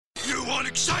want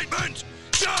excitement?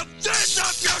 Shove this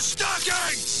up your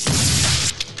stocking!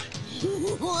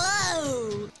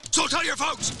 Whoa! So tell your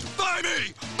folks, buy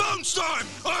me, Bonestorm,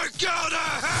 or go to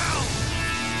hell!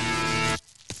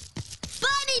 Buy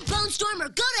me, Bonestorm, or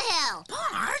go to hell!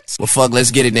 Bart! Well, fuck, let's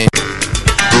get it then.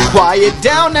 Quiet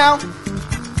down now.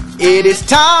 It is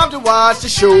time to watch the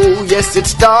show. Yes, it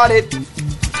started.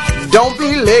 Don't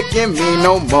be licking me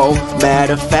no more.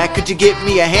 Matter of fact, could you get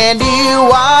me a handy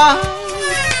wire?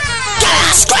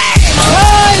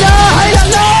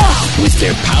 With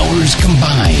their powers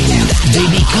combined, they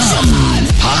become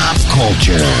pop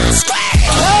culture.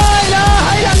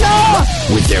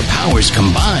 With their powers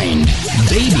combined,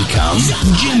 they become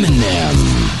Jim and Them,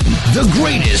 the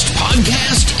greatest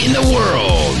podcast in the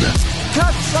world.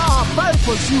 Cut some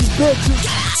papers, you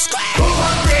bitches. Who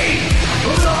wants me?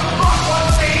 Who the fuck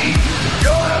wants me?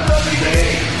 You'll have nothing to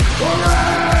eat. Hooray!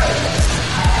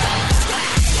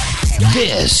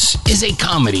 This is a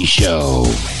comedy show.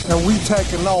 And we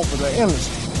taking over the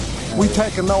industry. We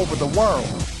taking over the world.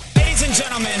 Ladies and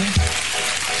gentlemen,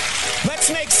 let's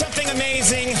make something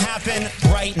amazing happen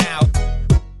right now.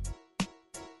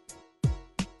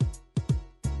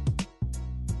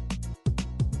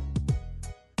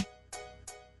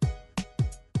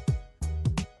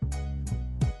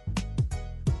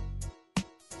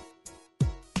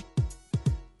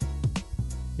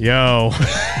 Yo.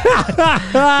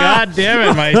 God damn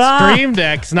it, my Stream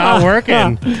Deck's not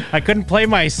working. I couldn't play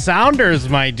my sounders,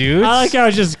 my dudes. I like how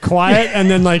it's just quiet and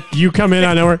then like you come in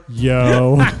on nowhere.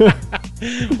 Yo.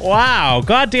 Wow.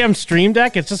 Goddamn Stream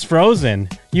Deck, it's just frozen.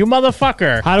 You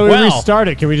motherfucker. How do we restart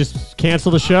it? Can we just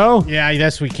cancel the show? Yeah, I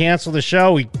guess we cancel the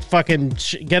show. We fucking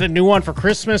get a new one for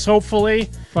Christmas, hopefully.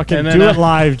 Fucking And then, do it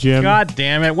live, Jim. God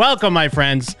damn it. Welcome, my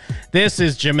friends. This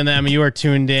is Jim and Them. You are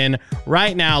tuned in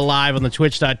right now live on the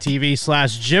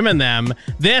twitch.tv/Jim and Them.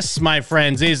 This, my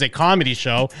friends, is a comedy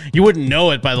show. You wouldn't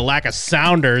know it by the lack of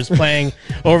sounders playing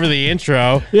over the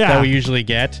intro that we usually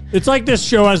get. It's like this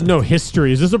show has no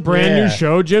history. Is this a brand new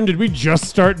show, Jim? Did we just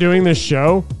start doing this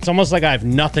show? It's almost like I have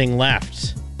nothing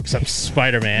left except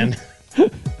Spider-Man.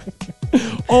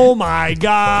 Oh my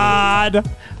God.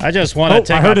 I just want to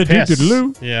take I heard a a piss.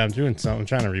 doo-doo-doo. Yeah, I'm doing something. I'm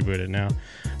trying to reboot it now.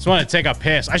 Just want to take a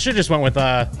piss. I should just went with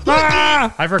I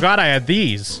forgot I had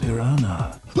these.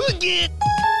 Piranha.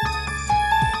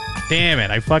 Damn it!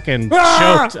 I fucking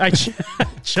choked. I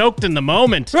choked in the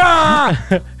moment.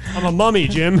 I'm a mummy,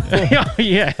 Jim.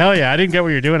 Yeah, hell yeah! I didn't get what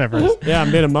you're doing at first. Yeah, I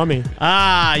made a mummy.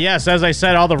 Yes. As I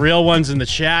said, all the real ones in the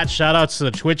chat. Shout outs to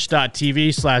the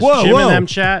twitch.tv/Jim Whoa. and Them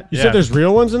chat. You said there's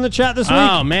real ones in the chat this week?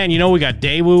 Oh man, you know we got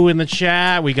Daewoo in the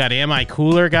chat. We got Am I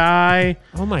Cooler guy.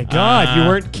 Oh my God, you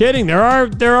weren't kidding. There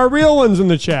are real ones in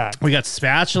the chat. We got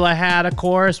Spatula Hat, of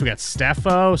course. We got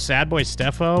Steffo, Sad Boy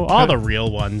Steffo. All the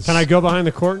real ones. Can I go behind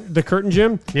the curtain,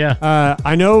 Jim? Yeah.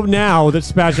 I know now that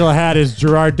Spatula Hat is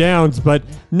Gerard Downs, but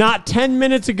not 10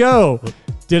 minutes ago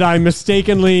did I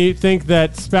mistakenly think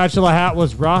that Spatula Hat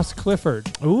was Ross Clifford.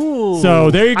 Ooh.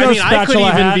 So there you go, Spatula I could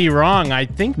even Hat. be wrong. I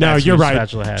think No, that's you're who right.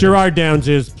 Spatula Hat Gerard Downs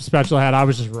is Spatula Hat. I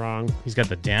was just wrong. He's got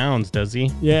the downs, does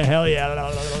he? Yeah, hell yeah.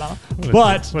 But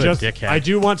what a dickhead. I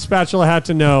do want Spatula Hat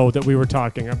to know that we were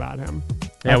talking about him. Yeah,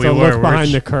 That's we a were. look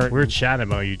behind the curtain. We were chatting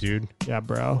about you, dude. Yeah,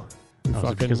 bro.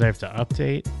 Because I have to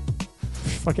update.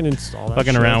 Fucking install that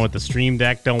Fucking shit. around with the Stream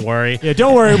Deck, don't worry. Yeah,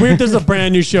 don't worry. This is a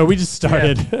brand new show. We just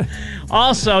started. Yeah.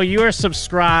 Also, you are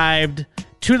subscribed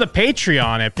to the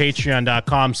Patreon at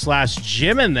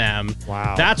patreon.com/Jim and Them.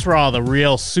 Wow. That's where all the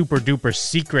real super duper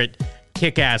secret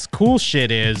kick-ass cool shit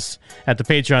is at the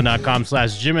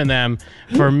patreon.com/Jim and Them.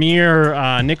 For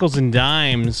mere nickels and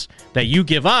dimes that you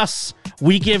give us,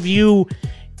 we give you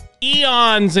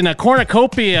eons and a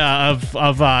cornucopia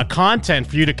of content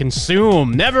for you to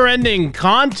consume. Never-ending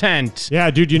content. Yeah,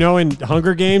 dude, you know in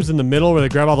Hunger Games in the middle where they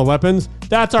grab all the weapons?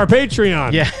 That's our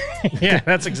Patreon. Yeah, yeah,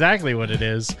 that's exactly what it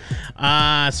is.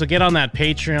 So get on that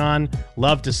Patreon.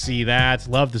 Love to see that.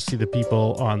 Love to see the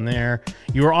people on there.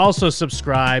 You are also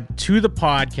subscribed to the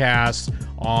podcast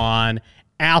on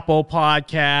Apple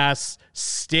Podcasts,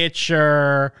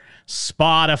 Stitcher,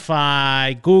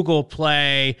 Spotify, Google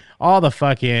Play, all the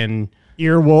fucking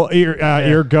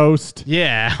Ear Ghost.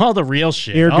 Yeah, all the real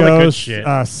shit. Ear all the good Ghost, shit.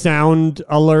 Sound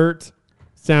Alert,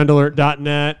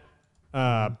 soundalert.net,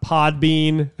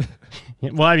 Podbean.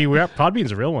 Well, I mean,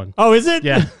 Podbean's a real one. Oh, is it?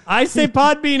 Yeah. I say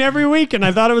Podbean every week, and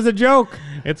I thought it was a joke.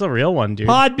 It's a real one, dude.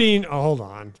 Podbean. Oh, hold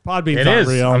on. Podbean's It not is.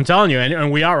 real. I'm telling you, and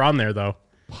we are on there, though.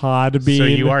 Podbean. So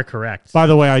you are correct. By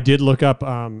the way, I did look up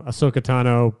Ahsoka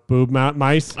Tano boob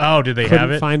mice. Oh, did they Couldn't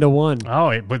have it? find a one.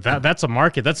 Oh, but that's a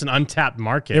market. That's an untapped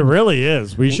market. It really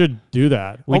is. We should do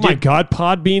that. We my did- God,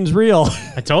 Podbean's real.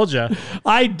 I told you.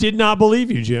 I did not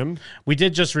believe you, Jim. We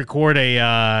did just record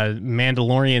a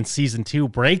Mandalorian Season 2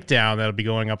 breakdown that'll be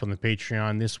going up on the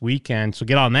Patreon this weekend. So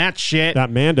get on that shit.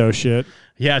 That Mando shit.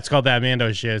 Yeah, it's called That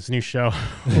Mando Shit. It's a new show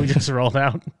we just rolled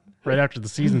out right after the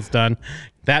season's done.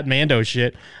 That Mando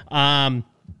Shit.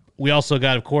 We also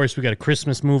got, of course, we got a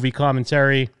Christmas movie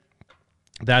commentary.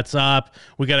 That's up.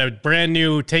 We got a brand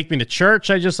new Take Me to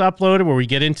Church I just uploaded where we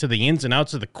get into the ins and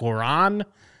outs of the Quran.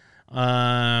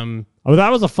 Oh, that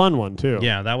was a fun one, too.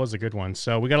 Yeah, that was a good one.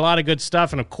 So we got a lot of good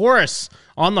stuff. And, of course,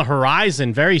 on the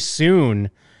horizon, very soon,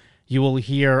 you will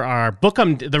hear our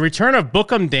the return of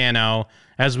Bookham Dano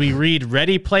as we read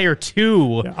Ready Player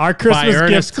 2 Our Christmas by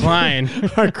Ernest gift, Klein.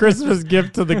 Our Christmas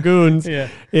gift to the goons Yeah.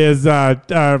 is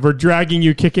we're dragging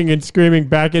you kicking and screaming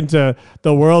back into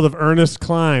the world of Ernest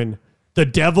Klein, the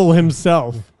devil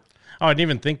himself. Oh, I didn't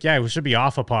even think, we should be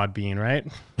off a Podbean, right?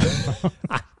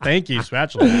 Thank you,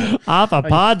 Spatula. Off a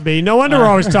Podbean. No wonder we're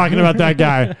always talking about that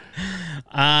guy.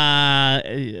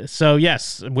 So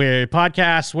yes, we're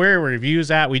podcasts, where are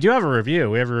reviews at? We do have a review.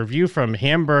 We have a review from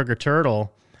Hamburger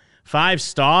Turtle. 5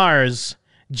 stars.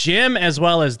 Jim as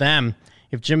well as them.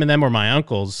 If Jim and them were my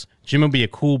uncles, Jim would be a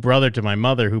cool brother to my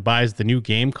mother who buys the new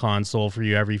game console for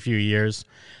you every few years.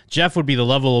 Jeff would be the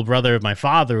lovable brother of my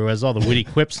father who has all the witty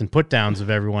quips and put downs of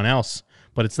everyone else.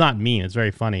 But it's not mean. It's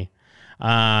very funny.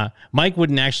 Mike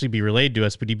wouldn't actually be related to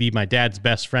us, but he'd be my dad's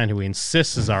best friend who he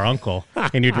insists is our uncle.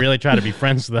 And he'd really try to be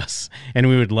friends with us. And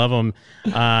we would love him.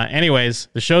 Anyways,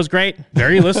 the show's great.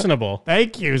 Very listenable.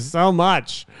 Thank you so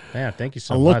much. Yeah, thank you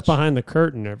so A much. look behind the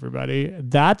curtain, everybody.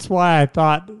 That's why I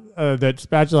thought that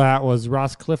Spatula Hat was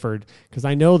Ross Clifford, because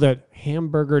I know that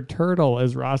Hamburger Turtle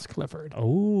is Ross Clifford.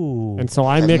 Oh. And so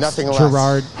I mixed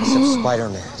Gerard. Except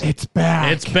Spider-Man. It's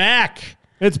back. It's back.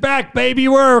 It's back, baby.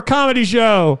 We're a comedy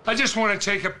show. I just want to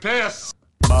take a piss.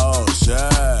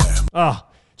 Oh,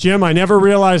 Jim, I never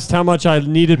realized how much I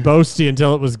needed Boasty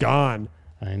until it was gone.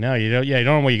 I know. You don't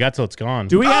know what you got till it's gone.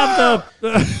 Do we have do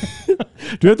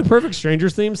we have the Perfect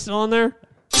Strangers theme still on there? Of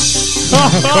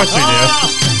course we do.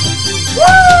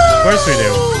 Of course we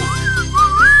do.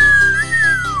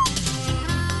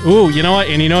 Ooh, you know what?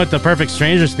 And you know what the Perfect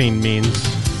Strangers theme means?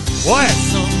 What?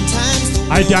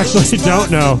 I actually don't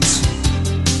know.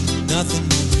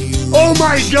 Oh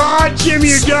my God, Jim,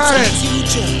 you got it!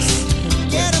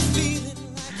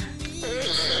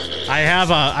 I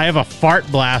have a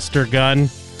fart blaster gun.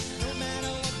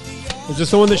 Is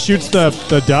this the one that shoots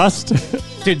the dust?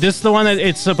 Dude, this is the one that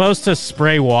it's supposed to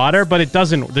spray water, but it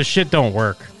doesn't. The shit don't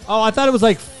work. Oh, I thought it was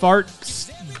like fart.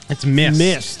 It's mist.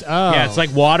 Mist. Oh. Yeah, it's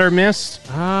like water mist.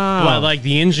 Oh. But like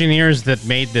the engineers that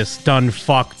made this done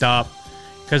fucked up.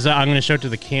 Because I'm going to show it to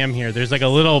the cam here. There's like a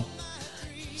little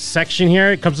section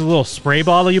here. It comes with a little spray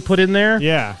bottle you put in there.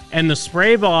 Yeah. And the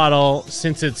spray bottle,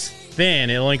 since it's thin,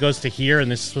 it only goes to here, and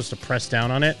this is supposed to press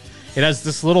down on it. It has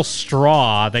this little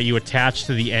straw that you attach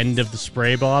to the end of the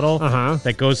spray bottle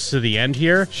that goes to the end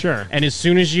here. Sure. And as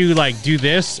soon as you like do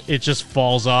this, it just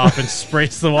falls off and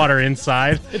sprays the water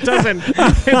inside. It doesn't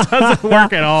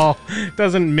work at all. It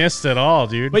doesn't mist at all,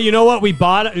 dude. But you know what? We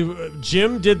bought.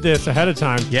 Jim did this ahead of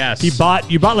time. Yes. You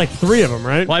bought like 3 of them,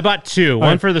 right? Well, I bought 2.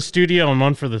 One for the studio and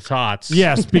one for the tots.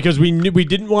 Yes, because we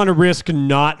didn't want to risk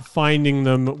not finding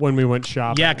them when we went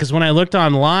shopping. Yeah, because when I looked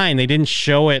online, they didn't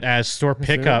show it as store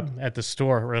pickup at the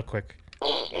store. Real quick.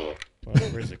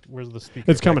 Where's the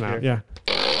speaker? It's coming out. Yeah.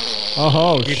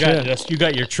 Oh shit! You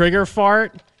got your trigger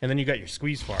fart, and then you got your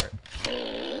squeeze fart.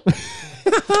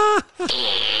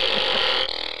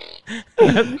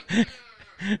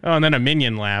 Oh, and then a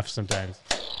minion laughs sometimes.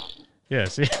 Yeah,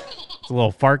 see, it's a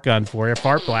little fart gun for you,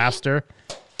 fart blaster.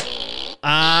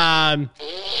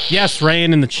 Yes,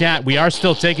 Rayan in the chat. We are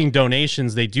still taking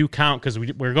donations. They do count because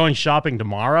we're going shopping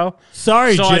tomorrow.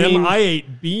 Sorry, So, Jim. I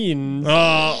ate beans.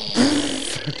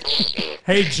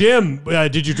 Hey, Jim.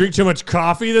 Did you drink too much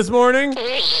coffee this morning?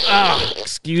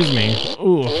 Excuse me.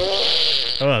 Ooh.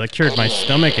 Oh, that cured my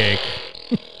stomach ache.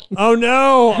 Oh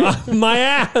no, my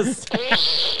ass.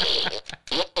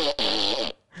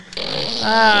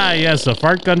 Yes, a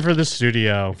fart gun for the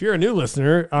studio. If you're a new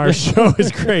listener, our show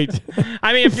is great.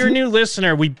 I mean, if you're a new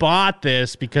listener, we bought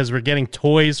this because we're getting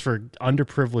toys for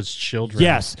underprivileged children.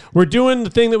 Yes, we're doing the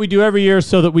thing that we do every year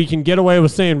so that we can get away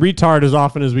with saying retard as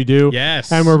often as we do.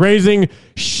 Yes. And we're raising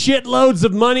shitloads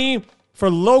of money for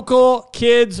local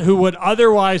kids who would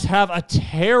otherwise have a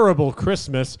terrible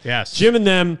Christmas. Yes. Jim and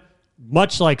them,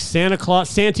 much like Santa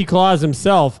Claus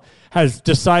himself, has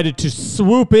decided to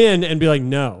swoop in and be like,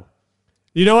 no.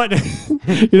 You know what?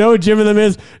 You know what Jim and them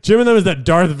is? Jim and them is that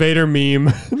Darth Vader meme.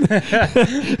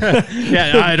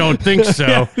 Yeah, I don't think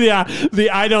so. Yeah, the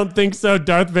I don't think so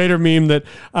Darth Vader meme that,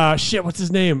 what's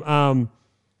his name?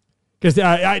 Because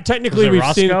technically Was it we've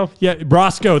Roscoe? seen,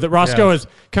 Roscoe, that Roscoe has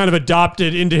kind of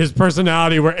adopted into his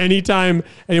personality where anytime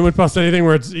anyone posts anything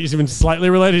where he's even slightly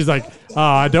related, he's like,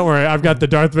 don't worry, I've got the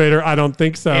Darth Vader, I don't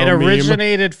think so It meme.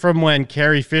 originated from when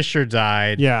Carrie Fisher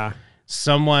died. Yeah.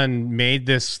 Someone made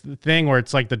this thing where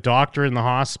it's like the doctor in the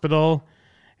hospital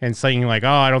and saying like,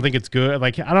 I don't think it's good.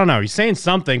 Like, I don't know. He's saying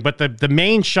something, but the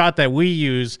main shot that we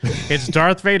use, it's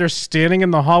Darth Vader standing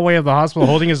in the hallway of the hospital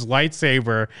holding his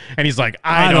lightsaber. And he's like,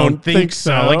 I don't think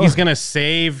so. Like he's going to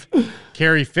save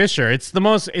Carrie Fisher. It's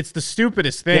the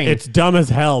stupidest thing. It's dumb as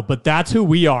hell, but that's who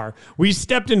we are. We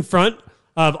stepped in front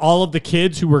of all of the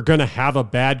kids who were going to have a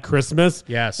bad Christmas.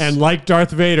 Yes. And like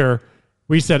Darth Vader,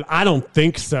 we said, I don't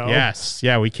think so. Yes.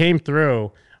 Yeah, we came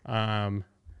through. You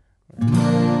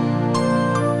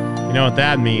know what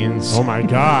that means. Oh my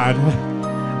God.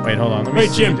 Wait, hold on. Let me Wait,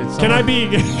 see. Jim, can I be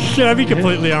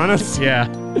completely honest? Yeah.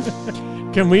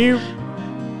 Can we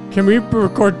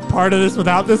record part of this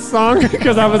without this song?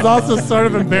 Because I was also sort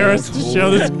of embarrassed to show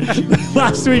this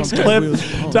last week's clip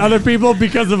to other people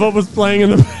because of what was playing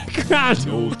in the background.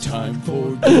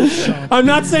 I'm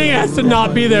not saying it has to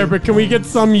not be there, but can we get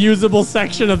some usable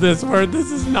section of this where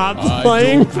this is not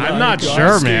playing? I'm not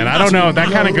sure, man. I don't know. That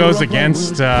kind of goes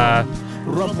against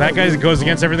goes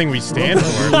against everything we stand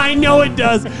for. I know it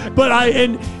does, but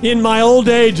in my old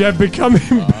age, I've become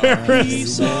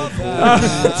embarrassed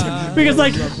because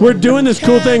like we're doing this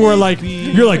cool thing where like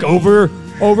you're like over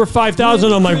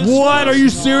 5,000. I'm like, what? Are you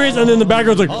serious? And then the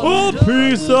background's like, oh,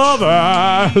 piece of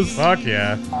ass. Fuck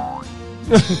yeah. All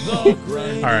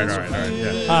right.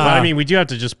 Yeah. But I mean, we do have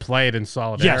to just play it in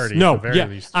solidarity. Yes, no, at the very yeah.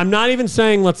 least. I'm not even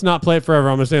saying let's not play it forever.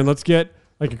 I'm just saying let's get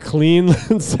like a clean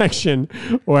section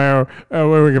where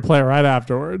we can play it right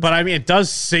afterwards. But I mean, it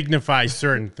does signify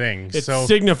certain things. It so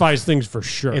signifies things for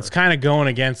sure. it's kind of going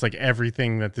against like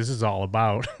everything that this is all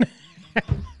about.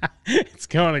 It's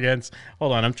going against.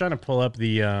 Hold on, I'm trying to pull up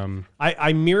the.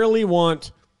 I merely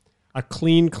want a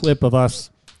clean clip of us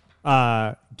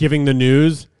giving the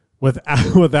news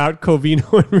without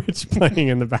Covino and Rich playing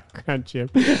in the background,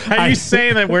 Jim. Are you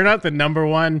saying that we're not the number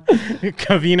one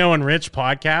Covino and Rich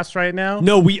podcast right now?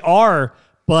 No, we are,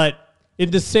 but in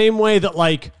the same way that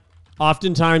like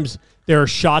oftentimes there are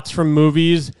shots from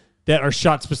movies that are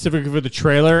shot specifically for the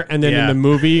trailer, and then in the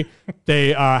movie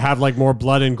they have like more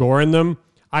blood and gore in them.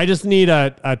 I just need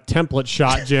a template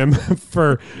shot, Jim,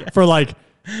 for like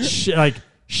like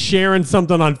sharing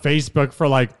something on Facebook for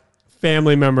like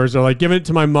family members, or like giving it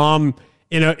to my mom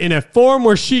in a form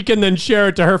where she can then share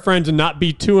it to her friends and not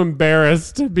be too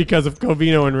embarrassed because of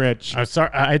Covino and Rich. I'm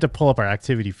sorry, I had to pull up our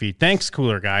activity feed. Thanks,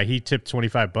 Cooler Guy. He tipped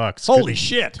 $25. Holy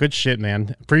shit! Good shit,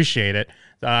 man. Appreciate it.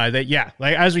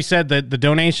 Like as we said, the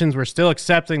donations we're still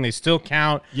accepting. They still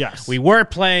count. Yes. We were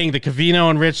playing the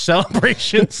Covino and Rich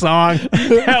celebration song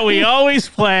that we always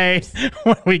play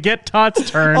when we get Todd's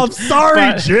turn. I'm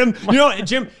sorry, Jim. You know,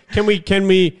 Jim, can we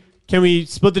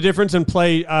split the difference and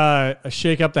play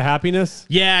Shake Up the Happiness?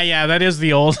 Yeah, that is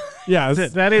the old. Yeah,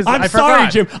 that is. I'm I sorry,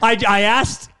 forgot. Jim. I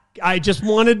asked. I just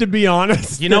wanted to be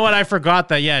honest. You know what? I forgot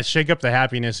that. Yeah, Shake Up the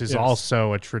Happiness is Yes.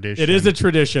 also a tradition. It is a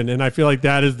tradition, and I feel like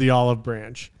that is the olive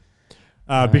branch.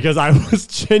 Because I was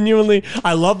genuinely,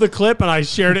 I love the clip, and I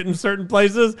shared it in certain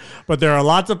places, but there are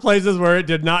lots of places where it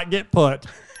did not get put.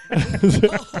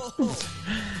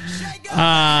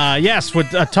 Yes,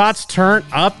 with a Tots Turn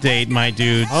update, my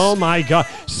dudes. Oh my god!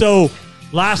 So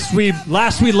last we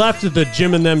left at the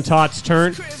Jim and them Tots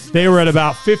Turn, they were at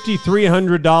about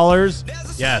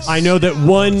 $5,300. Yes, I know that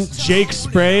one Jake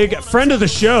Sprague, friend of the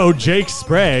show, Jake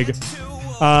Sprague,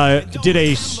 did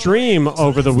a stream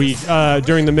over the week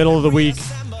during the middle of the week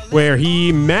where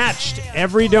he matched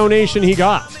every donation he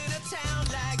got.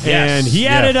 Yes, And he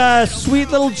added a sweet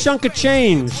little chunk of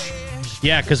change.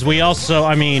 Yeah, because we also,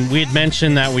 I mean, we had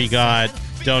mentioned that we got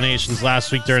donations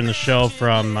last week during the show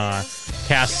from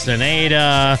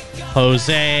Castaneda,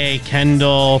 Jose,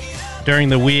 Kendall. During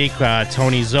the week,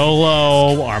 Tony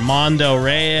Zolo, Armando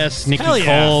Reyes, Nikki Hell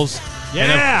yeah. Coles.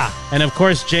 Yeah. And of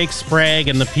course, Jake Sprague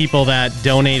and the people that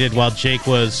donated while Jake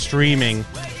was streaming.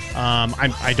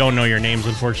 I don't know your names,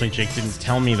 unfortunately. Jake didn't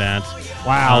tell me that.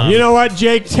 Wow. You know what,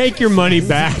 Jake? Take your money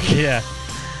back. Yeah.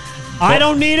 I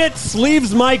don't need it.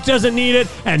 Sleeves Mike doesn't need it.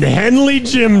 And Henley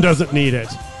Jim doesn't need it.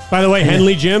 By the way,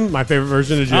 Henley Jim, my favorite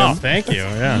version of Jim. Oh, thank you.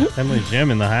 Yeah. Henley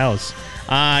Jim in the house.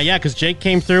 Yeah, because Jake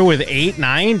came through with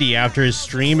 890 after his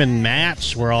stream and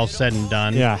match were all said and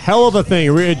done. Yeah, hell of a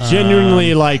thing. It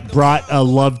genuinely brought a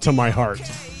love to my heart.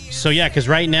 So yeah, because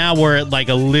right now we're at like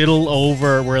a little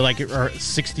over. We're like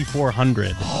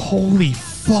 6,400. Holy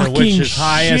fucking which is shit!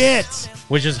 highest,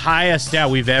 which is highest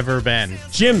we've ever been.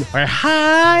 Jim, we're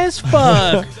high as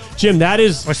fuck. Jim, that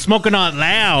is we're smoking out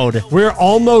loud. We're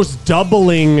almost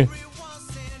doubling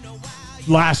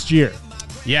last year.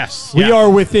 Yes, we are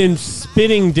within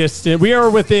spitting distance. We are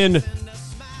within.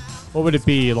 What would it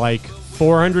be like?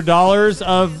 $400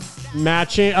 of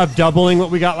matching of doubling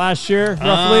what we got last year,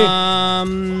 roughly.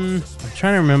 I'm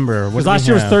trying to remember. Because last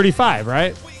year was 35,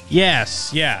 right?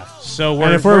 Yes, yeah. So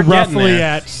and if we're roughly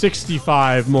at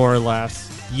 65, more or less,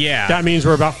 yeah, that means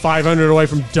we're about 500 away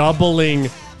from doubling.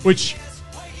 Which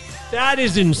that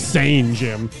is insane,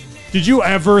 Jim. Did you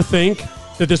ever think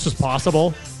that this was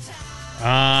possible?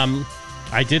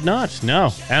 I did not.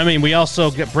 No. I mean, we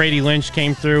also get Brady Lynch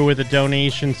came through with a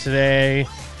donation today.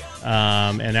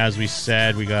 And as we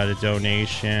said, we got a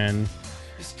donation.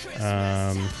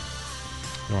 I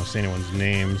don't want to say anyone's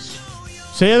names.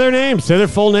 Say their names. Say their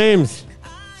full names.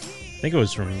 I think it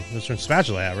was from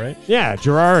Spatula Hat, right? Yeah,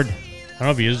 Gerard. I don't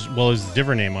know if he is. Well, it's a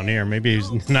different name on here. Maybe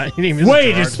he's not. He even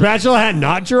Wait, Gerard. is Spatula Hat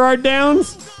not Gerard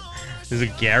Downs? Is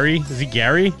it Gary? Is he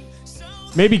Gary?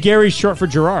 Maybe Gary's short for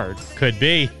Gerard. Could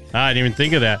be. I didn't even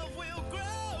think of that.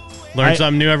 Learn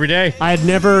something new every day. I had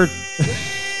never.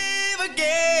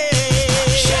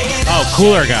 Oh,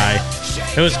 Cooler Guy.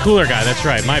 It was Cooler Guy. That's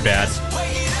right. My bad.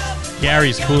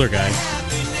 Gary's Cooler Guy.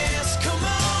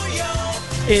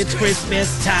 It's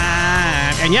Christmas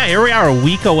time. And yeah, here we are a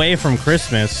week away from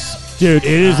Christmas. Dude,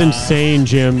 it is insane,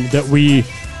 Jim,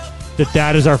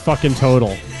 that is our fucking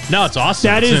total. No, it's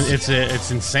awesome.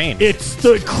 It's insane. It's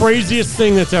the craziest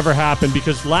thing that's ever happened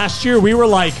because last year we were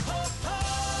like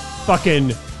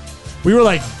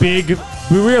big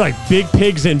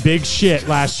pigs and big shit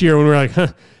last year when we were like,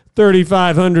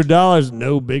 $3,500,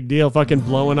 no big deal, fucking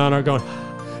blowing on our going.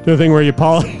 The thing where you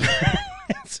polish.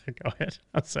 Go ahead.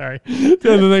 I'm sorry. The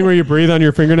thing where you breathe on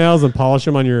your fingernails and polish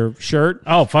them on your shirt.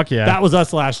 Oh, fuck yeah. That was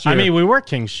us last year. I mean, we were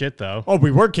king shit, though. Oh,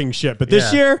 we were king shit. But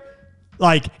this year,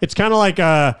 it's kind of like,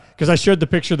 because I showed the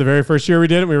picture the very first year we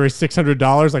did it. We raised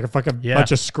 $600, like a fucking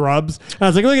bunch of scrubs. And I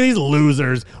was like, look at these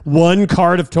losers. One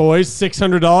cart of toys,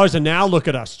 $600. And now look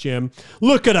at us, Jim.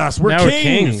 Look at us. We're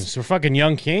kings. We're fucking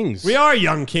young kings. We are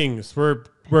young kings.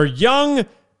 We're young,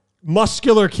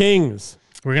 muscular kings.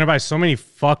 We're going to buy so many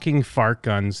fucking fart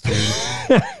guns, dude.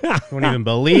 I won't even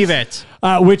believe it.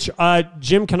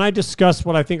 Jim, can I discuss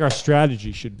what I think our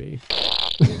strategy should be?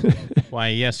 Why,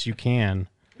 yes, you can.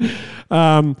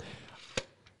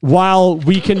 While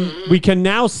we can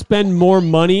now spend more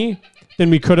money than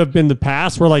we could have been in the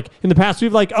past. We're like, in the past,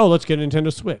 we've like, oh, let's get a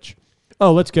Nintendo Switch.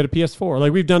 Oh, let's get a PS4.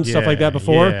 Like, we've done stuff like that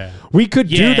before. Yeah. We could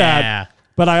do that.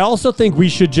 But I also think we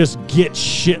should just get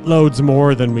shitloads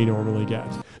more than we normally get.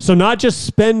 So not just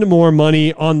spend more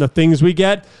money on the things we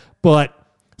get, but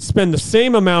spend the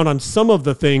same amount on some of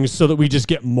the things so that we just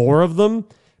get more of them.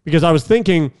 Because I was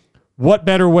thinking, what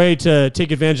better way to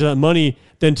take advantage of that money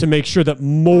than to make sure that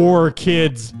more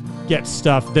kids get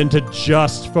stuff than to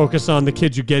just focus on the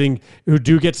kids who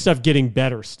do get stuff getting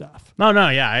better stuff. No,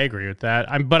 yeah, I agree with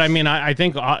that. But I mean, I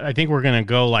think we're gonna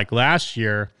go like last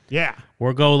year. Yeah,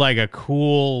 we'll go like a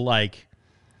cool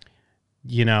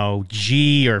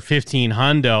G or 15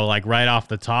 hundo like right off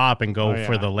the top and go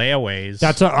for the layaways.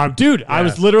 That's dude. I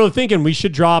was literally thinking we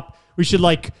should call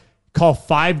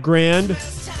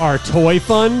 $5,000 our toy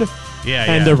fund.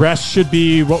 And the rest should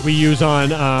be what we use on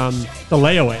the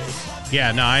layaways.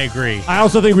 Yeah, no, I agree. I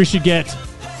also think we should get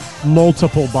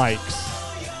multiple bikes.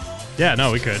 Yeah,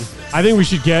 no, we could. I think we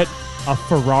should get a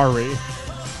Ferrari.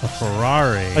 A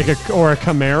Ferrari, or a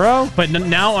Camaro. But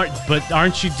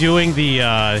aren't you doing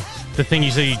the thing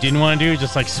you said you didn't want to do?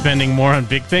 Just like spending more on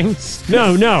big things?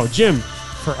 No, Jim.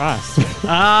 For us.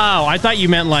 Oh, I thought you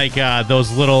meant like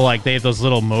those little they have those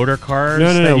little motor cars.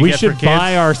 No. We should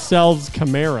buy ourselves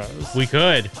Camaros. We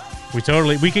could.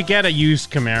 We could get a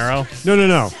used Camaro.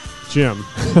 No, Jim.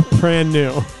 Brand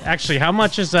new. Actually, how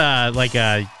much is a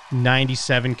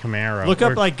 97 Camaro? Look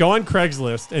up go on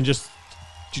Craigslist and just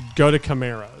go to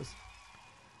Camaros.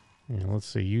 Yeah, let's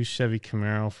see. Used Chevy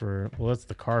Camaro that's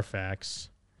the Carfax.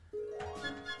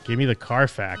 Give me the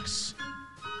Carfax.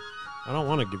 I don't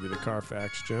want to give you the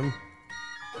Carfax, Jim.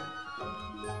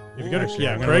 If you go to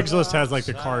Craigslist has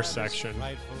the car section.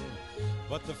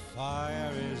 But the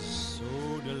fire is so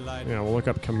delightful. Yeah, we'll look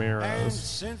up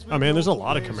Camaros. Oh man, there's a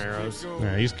lot of Camaros.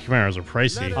 Yeah, these Camaros are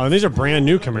pricey. Oh, and these are brand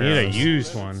new Camaros. You need a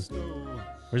used one.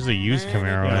 Where's the used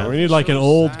Camaro? Yeah, at? we need like an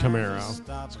old Camaro.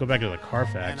 Let's go back to the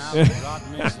Carfax.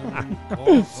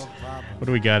 What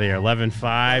do we got here?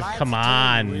 11.5. Come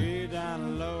on.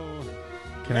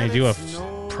 Can I do a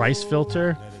price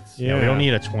filter? Yeah, we don't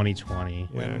need a 2020.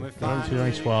 Yeah.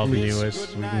 2012, the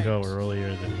newest. We can go earlier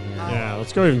than here. Yeah,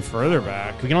 let's go even further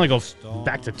back. We can only go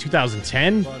back to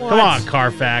 2010? Come on,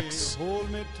 Carfax.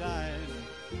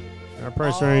 Our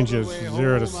price range is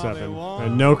 0 to 7.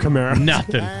 And no Camaro.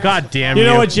 Nothing. God damn you. You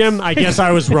know what, Jim? I guess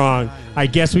I was wrong. I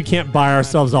guess we can't buy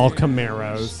ourselves all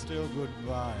Camaros.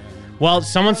 Well,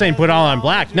 someone's saying put all on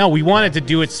black. No, we wanted to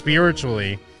do it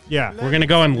spiritually. Yeah. We're going to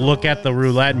go and look at the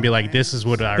roulette and be like, this is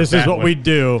what our This bet is what would- we'd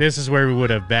do. This is where we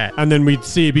would have bet. And then we'd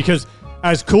see, because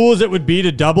as cool as it would be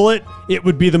to double it, it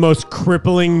would be the most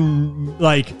crippling,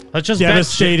 like, Let's just bet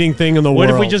devastating thing in the What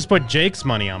world. if we just put Jake's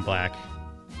money on black?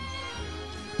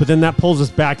 But then that pulls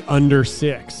us back under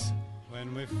 6.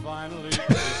 When we finally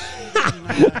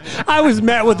I was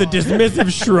met with a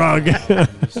dismissive shrug.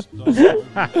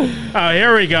 Oh,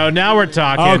 here we go. Now we're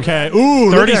talking. Okay. Ooh,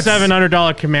 look at that-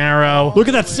 $3,700 Camaro. Look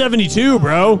at that 72,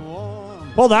 bro.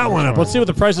 Pull that one up. Let's see what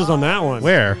the price is on that one.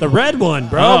 Where? The red one,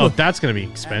 bro. Oh, that's going to be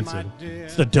expensive.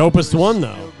 It's the dopest one,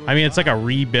 though. I mean, it's like a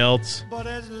rebuilt.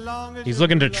 He's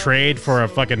looking to trade for a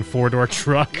fucking 4-door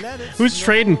truck. Who's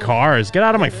trading cars? Get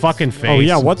out of my fucking face. Oh,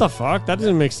 yeah. What the fuck? That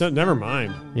doesn't make sense. Never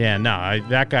mind. Yeah, no,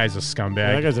 that guy's a scumbag.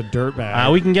 Yeah, that guy's a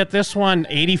dirtbag. We can get this one,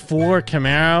 84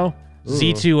 Camaro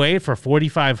Z28 for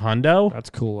 45 hundo. That's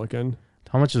cool looking.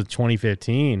 How much is the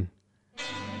 2015?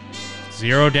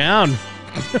 0 down.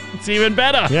 It's even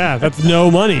better. Yeah, that's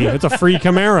no money. It's a free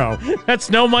Camaro. That's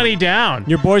no money down.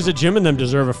 Your boys at Jim and them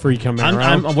deserve a free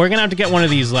Camaro. We're going to have to get one of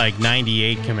these, like,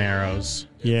 98 Camaros.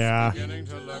 Yeah.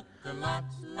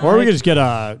 Or we could just get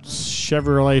a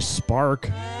Chevrolet Spark.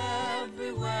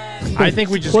 I think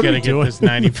we just What are got to we get doing? this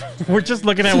 90. We're just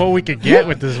looking at what we could get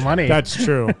with this money. That's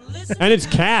true. And it's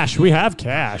cash. We have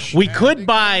cash. We could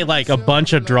buy, like, a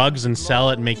bunch of drugs and sell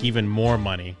it and make even more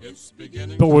money.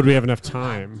 But would we have enough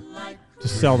time to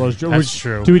sell those drugs? That's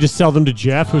true. Do we just sell them to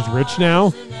Jeff, who's rich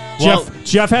now? Well-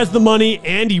 Jeff has the money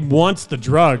and he wants the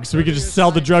drugs, so we could just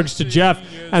sell the drugs to Jeff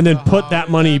and then put that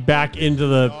money back into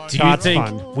the Do you Tots think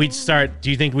fund. we'd start? Do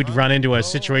you think we'd run into a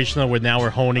situation though, where now we're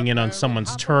honing in on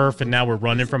someone's turf and now we're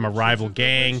running from a rival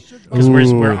gang because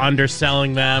we're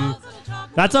underselling them?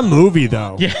 That's a movie,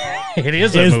 though. Yeah, it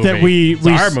is a Is movie. that we It's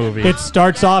our movie. It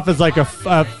starts off as like a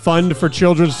fund for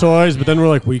children's toys, but then we're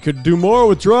like, we could do more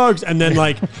with drugs, and then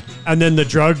like, and then the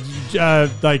drug,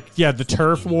 the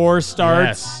turf war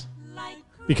starts. Yes.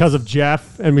 Because of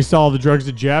Jeff, and we sell all the drugs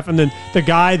to Jeff, and then the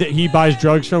guy that he buys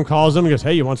drugs from calls him and goes,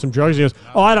 "Hey, you want some drugs?" And he goes,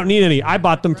 "Oh, I don't need any. I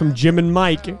bought them from Jim and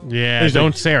Mike." Yeah, And he's don't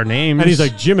like- say our names. And he's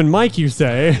like, "Jim and Mike, you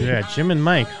say?" yeah, Jim and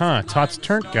Mike, huh? Tots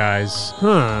Turnt guys.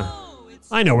 Huh.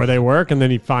 I know where they work, and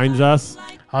then he finds us.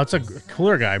 Oh, it's a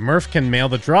cooler guy. Murph can mail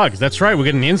the drugs. That's right. We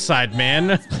get an inside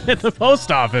man at the post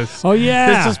office. Oh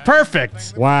yeah, This is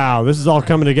perfect. wow. This is all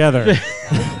coming together.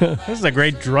 This is a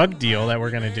great drug deal that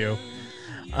we're gonna do.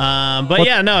 But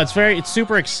yeah, no, it's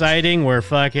super exciting. We're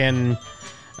fucking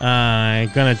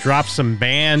gonna drop some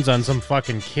bands on some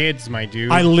fucking kids, my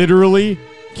dude. I literally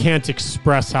can't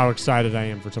express how excited I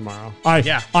am for tomorrow.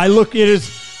 I look. It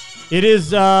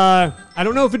is. I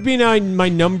don't know if it'd be my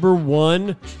number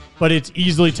one, but it's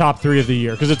easily top 3 of the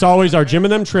year because it's always our Jim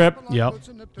and them trip. Yep.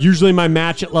 Usually my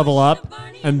match at Level Up,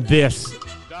 and this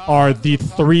are the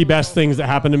 3 best things that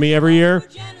happen to me every year.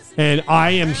 And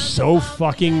I am so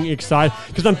fucking excited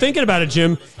because I'm thinking about it,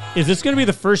 Jim. Is this going to be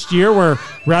the first year where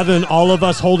rather than all of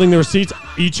us holding the receipts,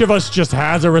 each of us just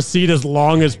has a receipt as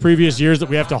long as previous years that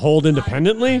we have to hold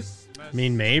independently? I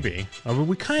mean, maybe.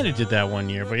 We kind of did that one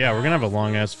year, but yeah, we're gonna have a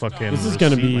long ass fucking. This is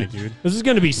going to receipt, be my dude. This is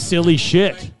going to be silly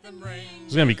shit.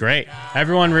 It's gonna be great.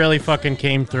 Everyone really fucking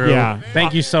came through. Yeah.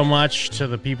 Thank you so much to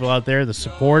the people out there, the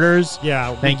supporters.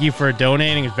 Yeah. Thank you for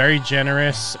donating. It's very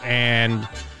generous and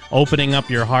opening up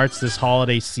your hearts this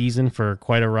holiday season for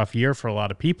quite a rough year for a lot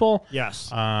of people. Yes.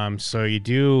 So you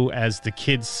do, as the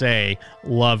kids say,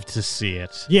 love to see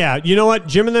it. Yeah, you know what?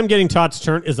 Jim and them getting Tots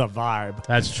Turnt is a vibe.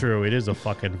 That's true. It is a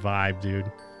fucking vibe, dude.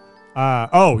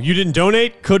 Oh, you didn't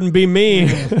donate? Couldn't be me.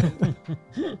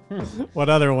 What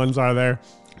other ones are there?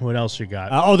 What else you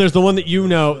got? There's the one that you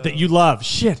know that you love.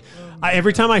 Shit.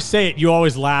 Every time I say it, you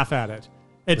always laugh at it.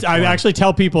 I actually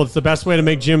tell people it's the best way to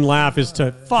make Jim laugh is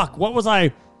to fuck. What was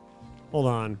I? Hold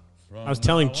on. I was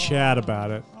telling Chad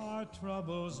about it.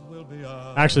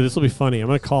 Actually, this will be funny. I'm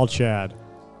gonna call Chad.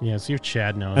 Yeah, see if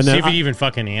Chad knows. And See then if he even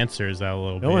fucking answers that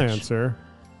little He'll bitch. answer.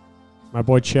 My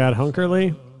boy Chad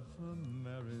Hunkerly.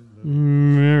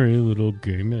 Merry little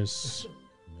gamers.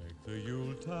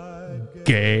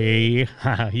 Gay.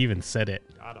 He even said it.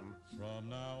 Got him.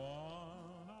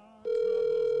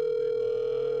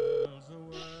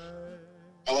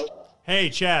 Hey,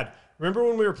 Chad. Remember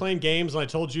when we were playing games and I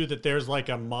told you that there's like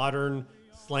a modern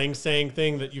slang saying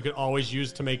thing that you can always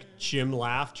use to make Jim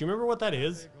laugh? Do you remember what that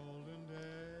is?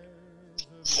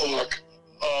 Fuck.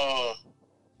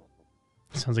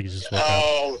 Sounds like you just woke up.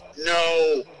 Oh,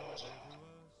 no.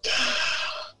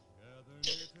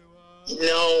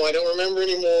 No, I don't remember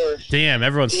anymore. Damn,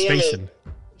 everyone's Damn it. spacing.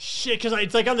 Shit, because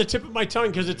it's like on the tip of my tongue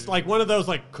because it's like one of those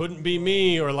like couldn't be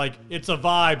me or like it's a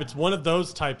vibe. It's one of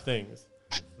those type things.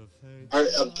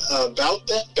 About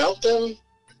them?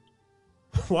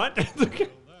 What? Is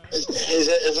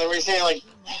that what you're saying? Like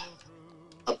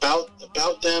about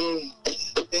them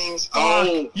things?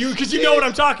 Oh, because you know what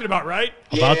I'm talking about, right?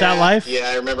 About that life? Yeah,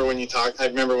 I remember when you talked. I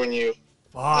remember when you.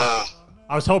 I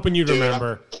was hoping you'd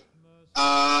remember.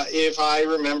 If I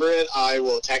remember it, I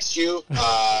will text you.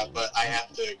 But I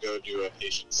have to go do a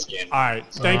patient scan. All right,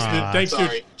 thanks, dude.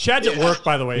 Sorry. Chad's at work,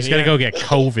 by the way. He's got to go get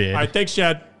COVID. All right, thanks,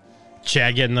 Chad.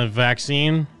 Chad getting the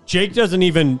vaccine. Jake doesn't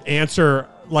even answer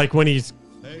like when his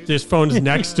phone is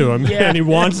next to him and he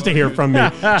wants to hear from me.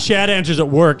 Chad answers at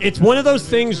work. It's one of those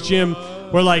things, Jim,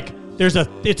 where like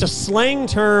it's a slang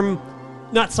term,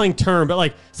 not slang term, but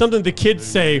like something the kids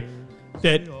say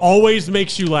that always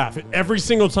makes you laugh every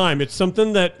single time. It's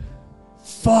something that,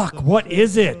 fuck, what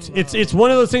is it? It's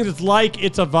one of those things. It's like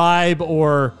it's a vibe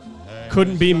or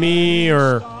couldn't be me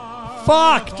or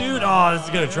fuck, dude. Oh, this is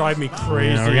gonna drive me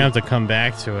crazy. Yeah, we're gonna have to come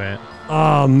back to it.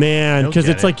 Oh man, because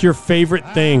it's like your favorite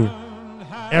thing.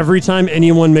 Every time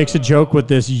anyone makes a joke with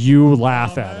this, you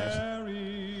laugh at it.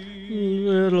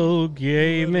 Little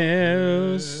gay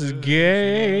miss,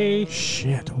 gay.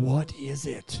 Shit, what is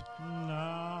it?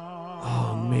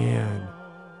 Oh man.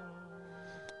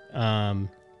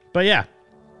 But yeah,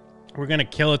 we're gonna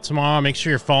kill it tomorrow. Make sure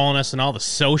you're following us on all the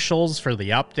socials for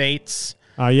the updates.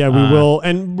 Yeah, we will,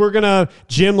 and we're gonna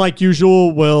Jim, like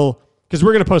usual, will because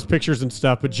we're gonna post pictures and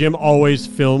stuff. But Jim always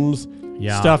films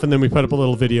stuff, and then we put up a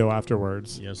little video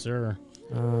afterwards. Yes, sir.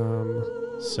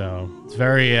 So it's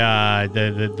very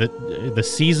the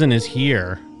season is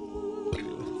here.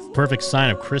 Perfect sign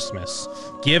of Christmas.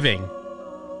 Giving,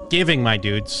 my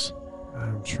dudes.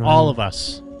 I'm trying. All of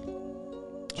us.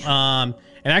 And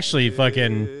actually,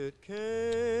 fucking. Wait,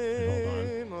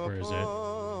 hold on. Where is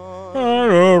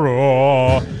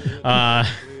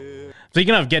it?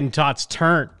 Speaking of getting Tots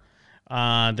turnt,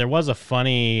 there was a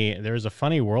funny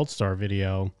World Star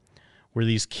video where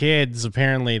these kids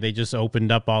apparently they just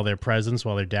opened up all their presents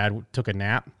while their dad took a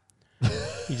nap.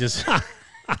 He just.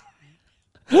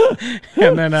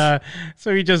 And then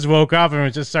so he just woke up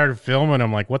and just started filming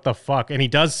them like what the fuck, and he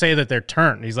does say that they're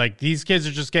turnt. He's like, these kids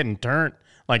are just getting turnt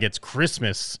like it's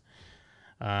Christmas.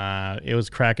 It was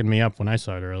cracking me up when I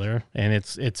saw it earlier, and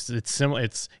it's similar.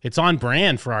 It's on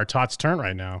brand for our Tots turnt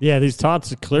right now. Yeah, these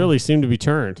Tots clearly seem to be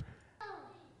turned.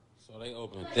 So they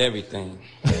opened everything.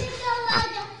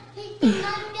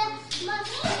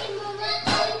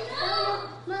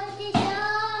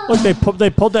 Look, they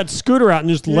pulled that scooter out and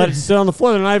just let it sit on the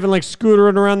floor. They're not even like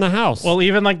scootering around the house. Well,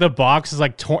 even like the box is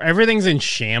like everything's in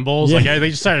shambles. Yeah. Like they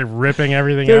just started ripping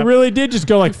everything They up. really did just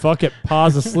go like, fuck it,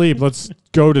 pause asleep. Let's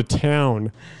go to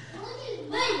town.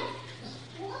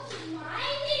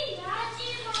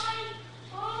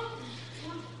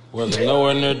 Well, they're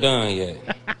nowhere near done yet.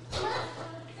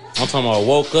 I'm talking about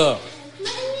woke up.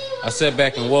 I sat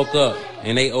back and woke up,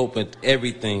 and they opened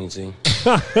everything, G.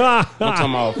 I'm talking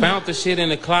about found the shit in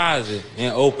the closet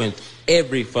and opened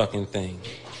every fucking thing.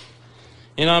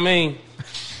 You know what I mean?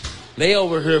 They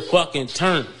over here fucking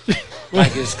turned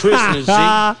like it's Christmas, G.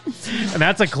 And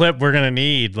that's a clip we're gonna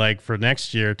need like for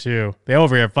next year too. They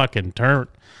over here fucking turned.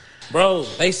 Bro,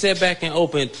 they sat back and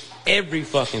opened every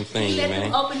fucking thing, Let man.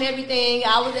 them open everything.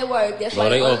 I was at work. That's Bro, why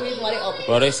they the only open- reason why they opened.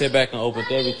 Bro, they sat back and opened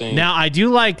everything. Now I do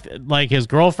like his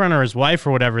girlfriend or his wife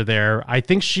or whatever. There, I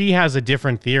think she has a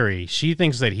different theory. She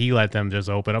thinks that he let them just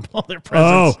open up all their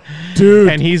presents. Oh, dude.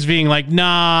 And he's being like,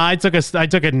 "Nah, I took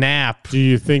a nap." Do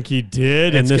you think he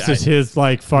did? And It's- this is his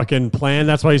like fucking plan?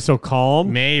 That's why he's so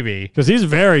calm? Maybe. Because he's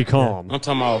very calm. I'm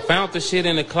talking about found the shit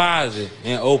in the closet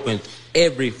and opened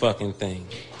every fucking thing.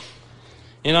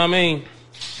 You know what I mean?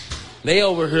 They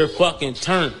over here fucking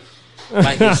turned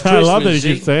like it's Christmas. I love that he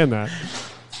G. keeps saying that.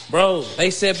 Bro, they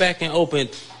sat back and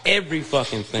opened every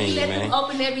fucking thing, Let man. them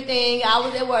open everything. I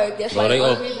was at work. That's Bro, why they the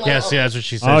only open- reason why they Yes, opened. yeah, that's what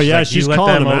she said. Oh, yeah, like, she's you let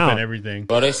calling them him open out. everything.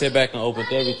 Bro, they sat back and opened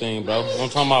everything, bro. I'm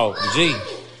talking about, G,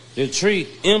 the tree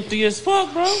empty as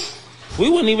fuck, bro. We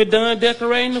wasn't even done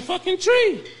decorating the fucking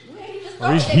tree.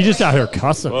 He just out here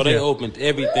cussing. Bro, they opened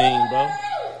everything, bro.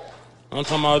 I'm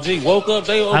talking about, G, woke up,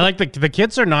 they open. I like the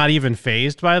kids are not even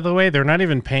phased, by the way. They're not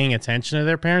even paying attention to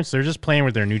their parents. They're just playing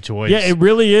with their new toys. Yeah, it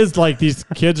really is like these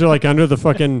kids are like under the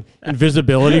fucking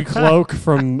invisibility cloak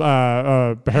from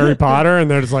Harry Potter,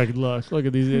 and they're just like, look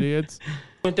at these idiots.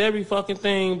 With every fucking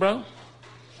thing, bro.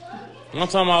 I'm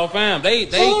talking about, fam. They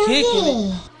kicking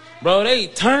it. Bro, they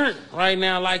turned right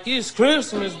now like it's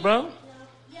Christmas, bro.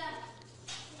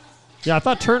 Yeah, I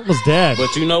thought Turnt was dead.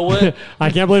 But you know what?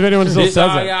 I can't believe anyone still this says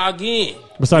all it. y'all getting.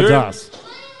 Besides us.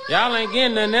 Y'all ain't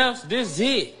getting nothing else. This is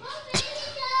it.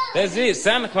 That's it.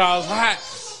 Santa Claus hot.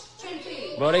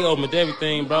 Bro, they opened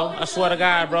everything, bro. I swear to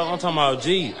God, bro. I'm talking about,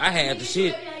 G, I had the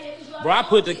shit. Bro, I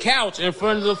put the couch in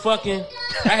front of the fucking...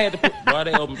 I had to put... Bro,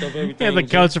 they opened up everything. Yeah, the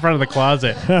couch in front of the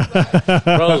closet.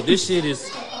 Bro, this shit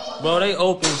is... Bro, they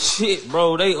opened shit,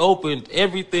 bro. They opened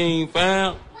everything,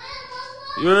 fam.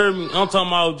 You heard me? I'm talking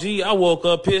about, G, I woke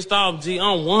up pissed off, G.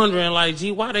 I'm wondering, like,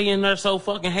 G, why they in there so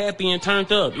fucking happy and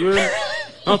turned up? You heard me?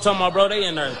 I'm talking about, bro, they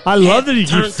in there. I love that he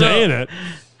keeps saying it.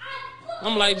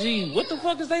 I'm like, G, what the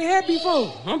fuck is they happy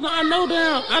for? I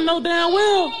know damn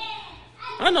well.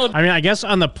 I mean, I guess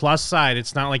on the plus side,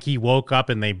 it's not like he woke up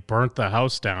and they burnt the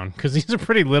house down, because these are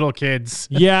pretty little kids.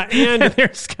 Yeah, and they're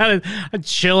just kind of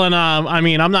chilling. I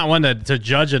mean, I'm not one to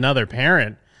judge another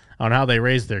parent on how they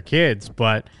raise their kids,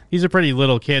 but these are pretty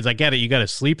little kids. I get it. You got to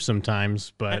sleep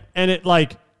sometimes, but and it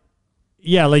like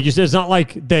you said, it's not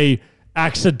like they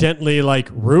accidentally like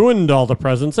ruined all the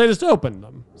presents. They just opened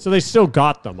them, so they still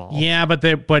got them all. Yeah,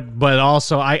 but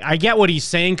also I get what he's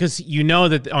saying, because you know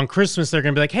that on Christmas they're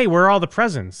gonna be like, hey, where are all the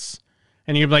presents?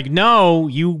 And you're like, no,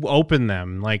 you open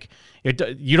them. Like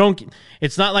you don't.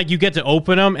 It's not like you get to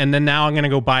open them and then now I'm gonna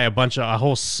go buy a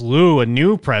whole slew of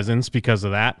new presents because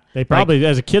of that. They probably,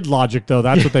 as a kid logic though,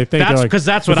 that's what they think. That's because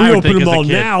that's what if I we would open think them as a all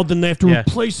kid. now, then they have to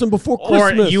replace them before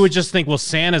Christmas. Or you would just think, well,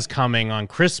 Santa's coming on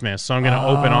Christmas, so I'm gonna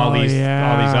open all these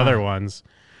other ones.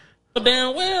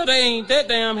 Damn well, they ain't that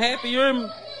damn happy. You hear me?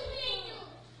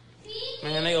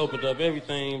 Man, they opened up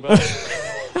everything, bro.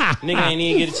 Nigga ain't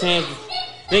even get a chance.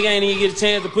 Nigga ain't even get a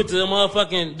chance to put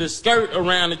the skirt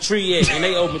around the tree yet, and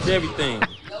they opened everything.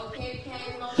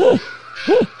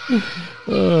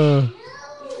 A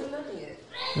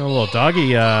little doggy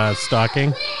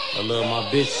stocking. I love my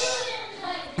bitch.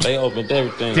 They opened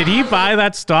everything. Did he buy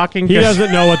that stocking? He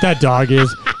doesn't know what that dog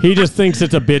is. He just thinks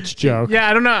it's a bitch joke. Yeah,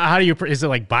 I don't know. How do you... Is it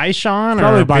like Bichon or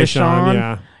Probably Bichon? Bichon,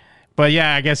 yeah. But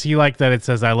yeah, I guess he liked that it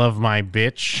says, I love my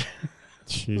bitch.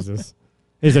 Jesus.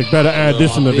 He's like, better add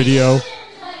this in the video.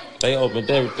 They opened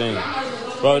everything.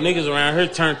 Bro, niggas around here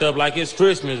turned up like it's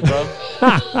Christmas, bro.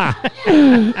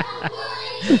 I'm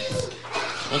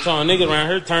talking niggas around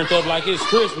here turned up like it's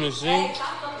Christmas, see?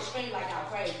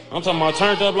 I'm talking about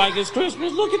turned up like it's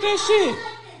Christmas. Look at that shit.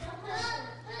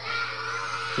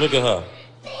 Look at her.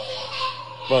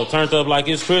 Bro, turned up like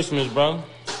it's Christmas, bro.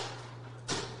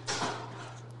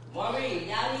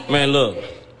 Man, look.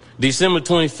 December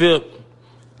 25th,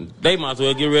 they might as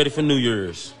well get ready for New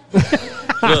Year's.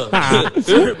 Look,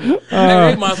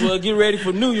 they might as well get ready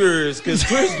for New Year's, because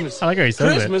Christmas, I like how he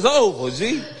says Christmas over,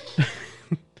 G.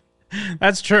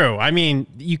 That's true. I mean,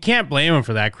 you can't blame him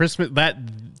for that.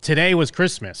 Today was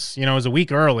Christmas. You know, it was a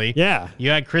week early. Yeah.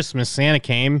 You had Christmas. Santa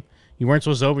came. You weren't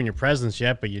supposed to open your presents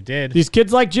yet, but you did. These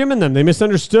kids like Jim and them. They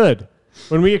misunderstood.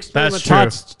 When we explained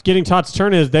what getting Tots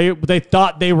turn is, they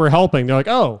thought they were helping. They're like,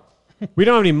 oh, we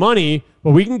don't have any money,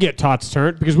 but we can get Tots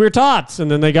turned because we're Tots.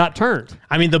 And then they got turned.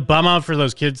 I mean, the bum out for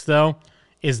those kids, though,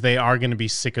 is they are going to be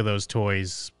sick of those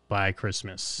toys by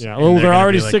Christmas. Yeah, well, they're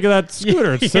already sick of that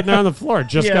scooter. It's sitting there on the floor. It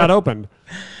just got opened.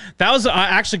 That was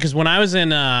actually because when I was in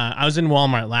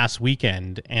Walmart last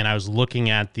weekend and I was looking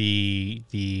at the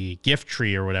gift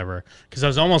tree or whatever, because I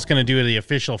was almost going to do the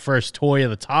official first toy of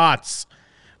the Tots,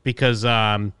 because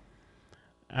like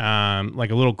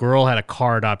a little girl had a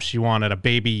card up. She wanted a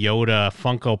Baby Yoda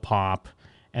Funko Pop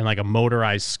and like a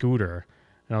motorized scooter.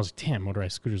 And I was like, damn,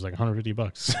 motorized scooter's like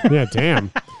 $150. Yeah,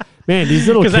 damn. Man, these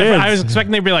little kids. I was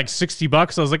expecting they'd be like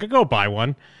 $60. I was like, I'll go buy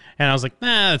one. And I was like,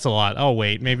 nah, that's a lot. Oh,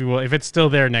 wait. Maybe if it's still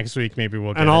there next week, maybe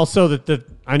we'll get it. And also,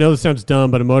 I know this sounds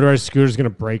dumb, but a motorized scooter is going to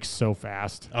break so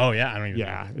fast. Oh, yeah. I don't even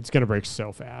know. It's going to break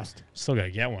so fast. Still got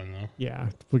to get one, though. Yeah,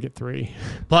 we'll get 3.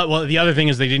 But the other thing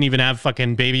is they didn't even have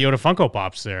fucking Baby Yoda Funko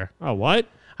Pops there. Oh, what?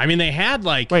 I mean, they had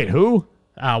like... Wait, who?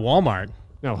 Walmart.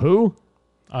 No, who?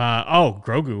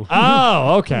 Grogu.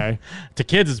 Oh, okay. To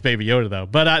kids, it's Baby Yoda, though.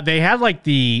 But they had like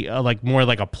the more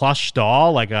like a plush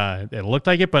doll, it looked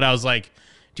like it. But I was like,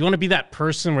 Do you want to be that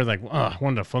person where like, oh, I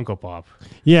wanted a Funko Pop?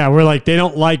 Yeah, we're like, they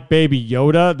don't like Baby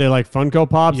Yoda. They like Funko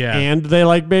Pops, and they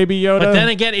like Baby Yoda. But then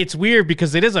again, it's weird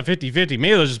because it is a 50-50.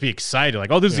 Maybe they'll just be excited,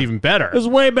 like, oh, this is even better. It's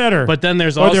way better. But then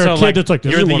there's Or they're also a kid like, that's like,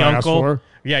 this you're is the what I asked uncle. for.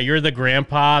 Yeah, you're the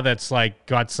grandpa that's like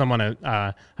got someone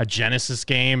a Genesis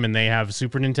game and they have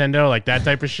Super Nintendo, like that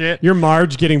type of shit. You're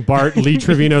Marge getting Bart Lee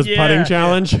Trevino's Yeah, putting yeah.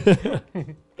 challenge.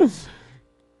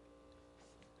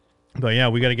 But yeah,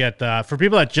 we got to get for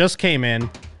people that just came in,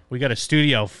 we got a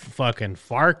studio fucking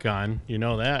fart gun. You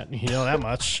know that. You know that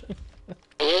much.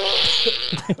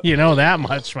 You know that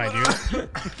much, my dude.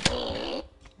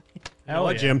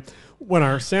 Hell, Jim. When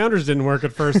our sounders didn't work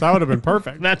at first, that would have been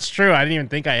perfect. That's true. I didn't even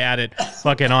think I had it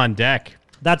fucking on deck.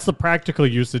 That's the practical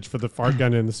usage for the fart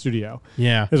gun in the studio.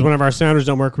 Yeah. Is whenever our sounders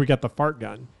don't work, we got the fart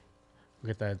gun. We'll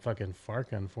get that fucking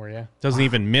fart gun for you. Doesn't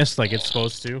even miss like it's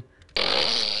supposed to.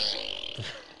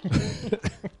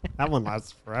 That one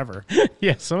lasts forever.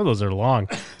 Yeah, some of those are long.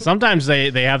 Sometimes they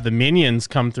have the minions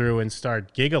come through and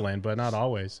start giggling, but not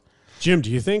always. Jim, do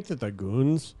you think that the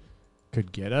goons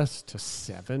could get us to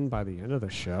 7 by the end of the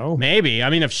show? Maybe. I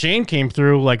mean, if Shane came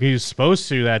through like he was supposed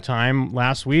to that time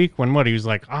last week, when he was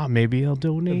like, maybe I'll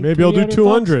donate. Maybe I'll do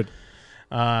 200.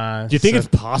 Do you think it's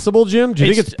possible, Jim? Do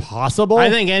you think it's possible? I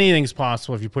think anything's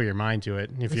possible if you put your mind to it.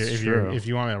 If true.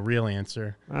 you want a real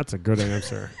answer. That's a good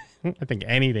answer. I think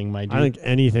anything might do. I think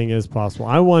anything is possible.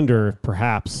 I wonder if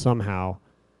perhaps somehow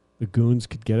the goons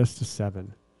could get us to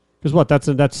 7. Because what? That's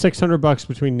 $600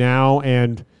 between now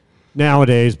and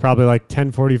nowadays, probably like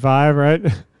 10:45, right?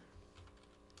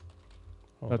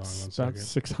 That's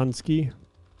 6 Hunsky.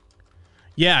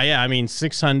 Yeah. I mean,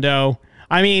 6 hundo.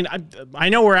 I mean, I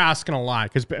know we're asking a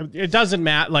lot because it doesn't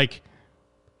matter. Like,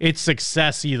 it's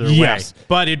success either Yes. way.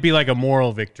 But it'd be like a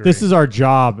moral victory. This is our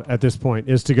job at this point,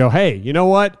 is to go, hey, you know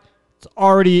what? It's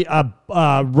already a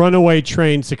runaway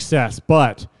train success,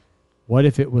 but what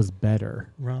if it was better?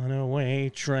 Runaway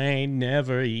train,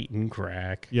 never eaten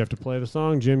crack. You have to play the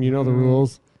song, Jim. You know the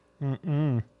rules.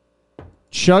 Mm-mm.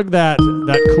 Chug that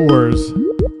Coors.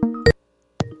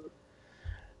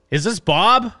 Is this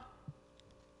Bob?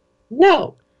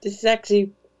 No, this is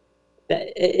actually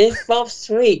it's Bob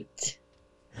Sweet.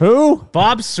 Who?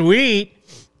 Bob Sweet?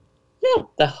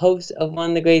 No, the host of one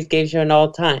of the greatest game show in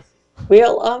all time.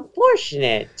 Real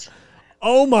unfortunate.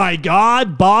 Oh my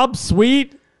God, Bob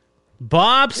Sweet.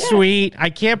 Bob Sweet. I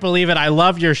can't believe it. I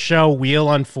love your show,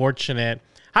 Wheel Unfortunate.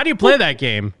 How do you play that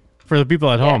game for the people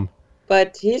at home?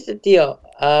 But here's the deal.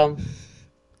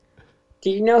 Do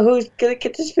you know who's gonna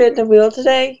get to spin the wheel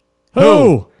today?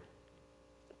 Who?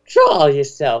 Draw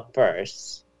yourself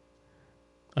first.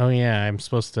 Oh yeah, I'm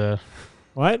supposed to.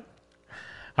 What?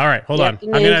 All right, hold You on. have the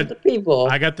names of the people.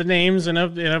 I got the names in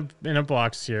a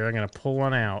box here. I'm gonna pull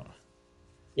one out.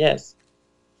 Yes.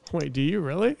 Wait, do you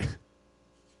really?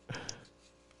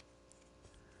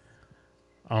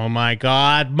 Oh my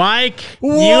God, Mike!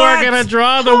 What? You are gonna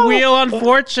draw the Wheel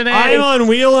Unfortunate. I'm on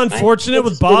Wheel Unfortunate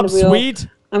with Bob Spin the wheel. Sweet.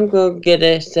 I'm gonna get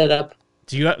it set up.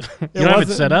 Do you have you don't have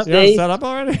it set up? You have it set up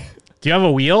already? Do you have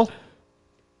a wheel?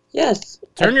 Yes.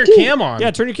 Turn I your do. cam on.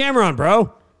 Yeah, turn your camera on,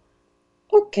 bro.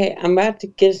 Okay, I'm about to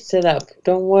get it set up.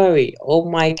 Don't worry. Old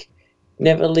Mike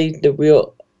never leaves the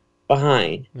wheel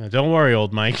behind. No, don't worry,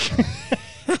 old Mike.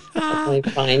 I'll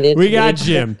find it. We got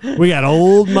Jim. We got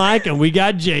old Mike, and we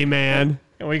got J-Man.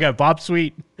 And we got Bob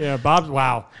Sweet. Yeah, Bob's,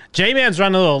 wow. J-Man's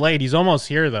running a little late. He's almost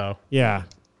here, though. Yeah.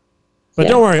 But Yeah.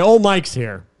 don't worry, old Mike's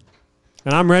here.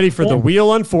 And I'm ready for the Yeah.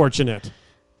 Wheel Unfortunate.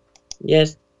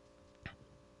 Yes.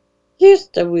 Here's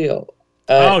the wheel.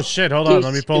 Oh, shit. Hold on. Let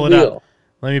me here's pull the it up. wheel.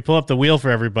 Let me pull up the wheel for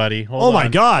everybody. Hold Oh, my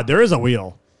on. God, there is a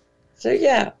wheel. So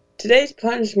yeah, today's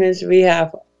punishments we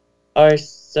have are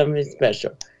something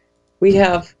special. We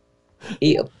have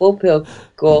eat a full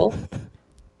pickle.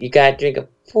 You gotta drink a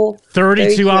full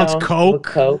 32-ounce of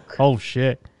Coke? Oh,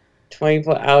 shit.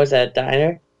 24 hours at a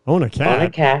diner. Own a cat. On a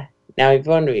cat. Now you're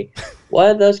wondering,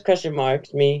 what do those question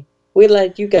marks mean? We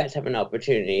let you guys have an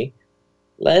opportunity.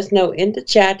 Let us know in the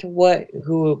chat who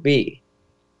will be.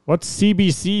 What's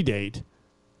CBC date?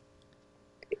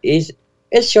 It's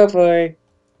short for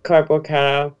cardboard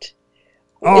cutout.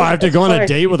 Oh, I have to go on a Sorry,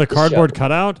 date with a it's cardboard short.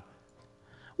 cutout?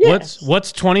 Yes.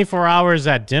 What's 24 hours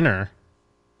at dinner?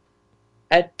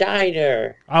 A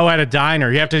diner. Oh, at a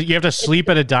diner. You have to sleep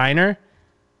at a diner?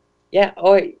 Yeah,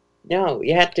 or no,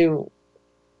 you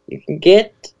can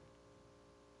get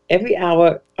every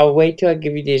hour. I'll wait till I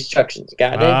give you the instructions.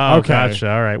 Got it? Oh, Okay. gotcha.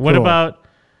 All right. What Cool. about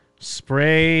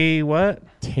spray what?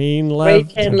 Tain Spray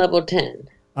level. 10, level 10.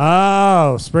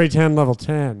 Oh, spray tan level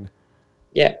 10.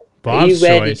 Yeah. Are Bob's you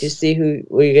ready choice. to see who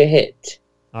we get hit?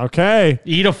 Okay.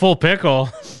 Eat a full pickle.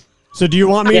 So do you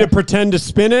want me to pretend to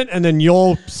spin it and then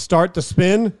you'll start the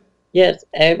spin? Yes,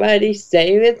 everybody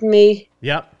stay with me.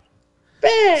 Yep.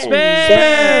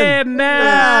 Spin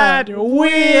that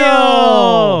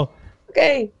wheel.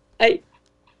 Okay, I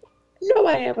know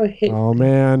I have a hit. Oh,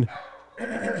 man.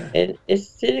 And it's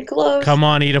sitting close. Come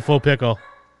on, eat a full pickle.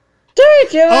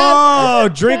 32 Oh,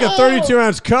 drink a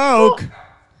 32-ounce Coke.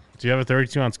 Do you have a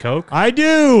 32-ounce Coke? I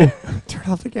do. Turn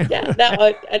off the camera. Yeah, no,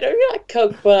 I don't really like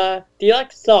Coke, but do you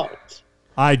like salt?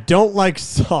 I don't like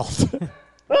salt.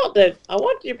 Well, then, I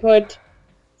want you to put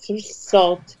some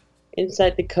salt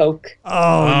inside the Coke.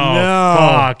 Oh, no.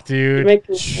 Fuck, To dude. make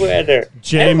it wetter.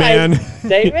 J-Man.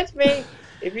 Stay with me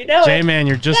if you know it. J-Man,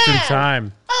 you're just in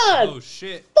time. Oh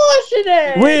shit!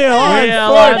 Unfortunate. Wheel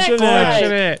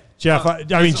unfortunate. Jeff, I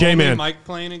mean, Is J-Man. only Mike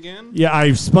playing again? Yeah,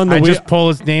 I spun the I wheel. just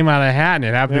pulled his name out of the hat, and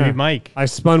it happened to be Mike. I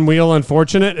spun wheel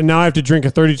unfortunate, and now I have to drink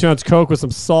a 32-ounce Coke with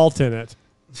some salt in it.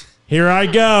 Here I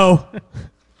go.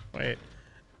 Wait.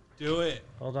 Do it.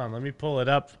 Hold on. Let me pull it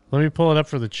up. Let me pull it up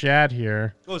for the chat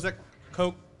here. Oh, is that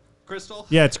Coke Crystal?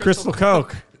 Yeah, it's Crystal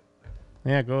Coke.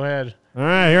 Yeah, go ahead. All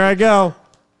right, here I go.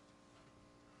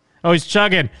 Oh, he's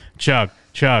chugging. Chug,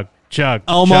 chug, chug.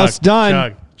 Almost done.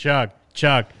 Chug,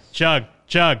 chug, chug,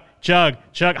 chug, chug,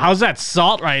 chug. How's that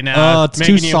salt right now? Oh, it's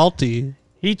too salty.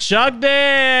 He chugged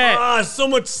it. Ah, so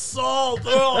much salt.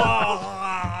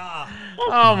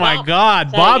 Oh my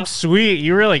God, Bob Sweet,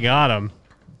 you really got him.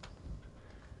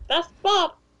 That's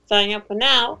Bob signing up for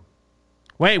now.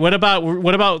 Wait, what about? I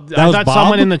was thought Bob?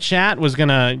 someone in the chat was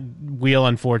gonna wheel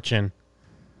unfortune.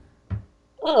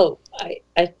 Oh, I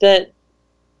said.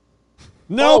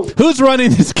 Nope. Who's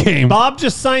running this game? Bob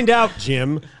just signed out,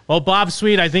 Jim. Well, Bob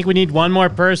Sweet, I think we need one more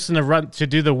person to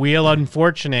do the wheel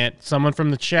unfortunate. Someone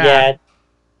from the chat. Yeah.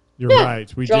 You're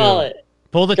right. We Draw do. it.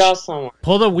 Pull the Draw someone.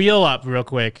 pull the wheel up real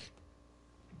quick.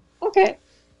 Okay.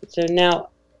 So now,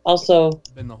 also,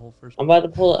 Been the whole first. I'm about to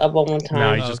pull it up one more No,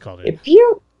 time. he just called it. If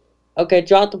you, okay,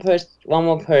 draw the one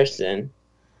more person.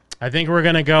 I think we're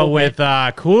gonna go with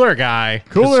Cooler Guy.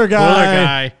 Cooler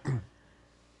Guy.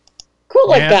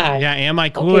 Cooler Guy. Yeah, am I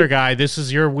Cooler Guy? This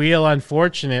is your wheel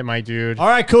unfortunate, my dude. All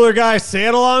right, Cooler Guy, say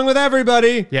it along with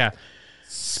everybody. Yeah.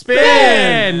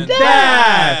 Spin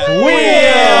that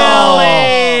wheel!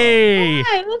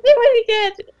 Alright, let's see what he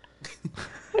gets.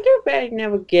 What do I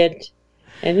never get?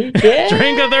 And he gets.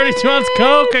 Drink a 32-ounce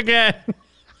Coke again.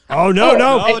 Oh, no.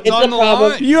 It's a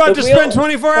problem. You have The to wheel- spend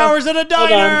 24 hours at a Hold on.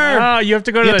 diner. Oh, you have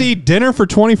to go You to have to the... eat dinner for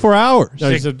 24 hours. No,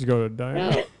 you just have to go to a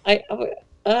diner.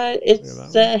 No, it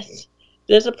says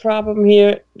there's a problem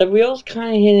here. The wheel's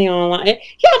kind of hitting online.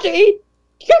 You have to eat.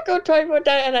 You can't go 24 hours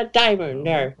at a diner.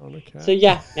 No. So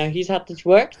yeah, now here's how this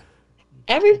works.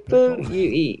 Every food you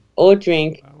eat or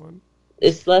drink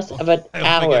is less of an I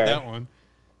don't think I get that hour. one.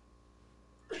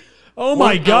 Oh,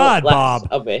 my God, less Bob.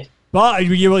 of it. Bob,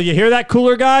 you hear that,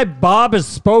 Cooler Guy? Bob has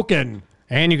spoken.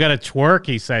 And you got to twerk,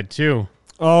 he said, too.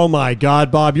 Oh, my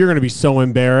God, Bob, you're going to be so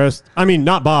embarrassed. I mean,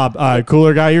 not Bob,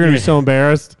 Cooler Guy, you're going to be so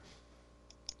embarrassed.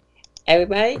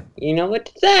 Everybody, you know what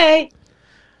to say.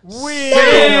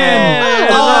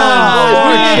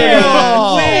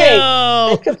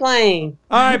 Thanks for playing.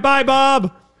 All right, bye,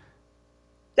 Bob.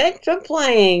 Thanks for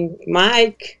playing,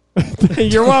 Mike.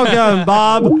 You're welcome,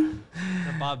 Bob.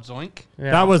 Bob Zoink.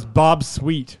 Yeah. That was Bob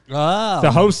Sweet, Oh.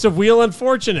 the host of Wheel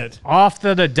Unfortunate. Off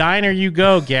to the diner you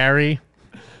go, Gary.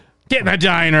 Get in the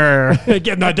diner. Get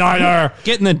in the diner.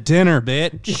 Get in the dinner,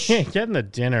 bitch. Get in the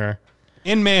dinner.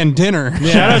 In-man dinner.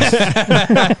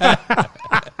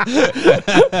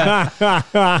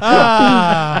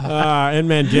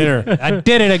 In-man dinner. I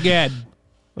did it again.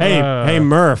 Hey,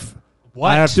 Murph. What?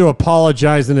 I have to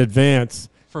apologize in advance.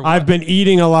 For I've what? been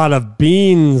eating a lot of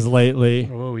beans lately.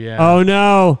 Oh, yeah. Oh,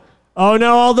 no. Oh,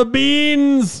 no, all the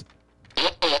beans.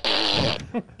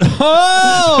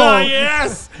 Oh!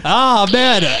 Yes. Oh,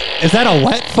 man. Is that a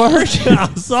wet fart?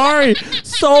 I'm sorry.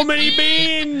 So many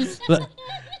beans.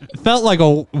 Felt like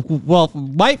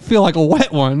might feel like a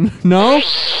wet one. No?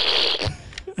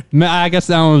 I guess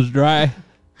that one was dry.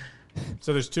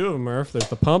 So there's two of them, Murph. There's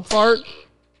the pump fart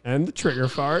and the trigger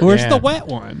fart. Where's Yeah. the wet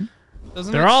one?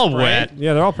 Doesn't They're it all spray? wet.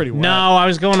 Yeah, they're all pretty wet. No, I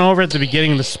was going over at the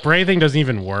beginning. The spray thing doesn't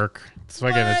even work. It's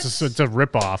fucking. It's a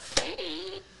ripoff.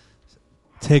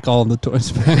 Take all the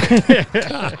toys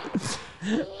back.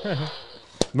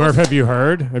 Murph, have you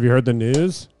heard? Have you heard the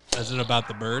news? Is it about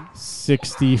the bird?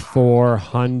 64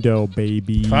 hundo,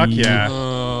 baby. Fuck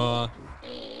yeah.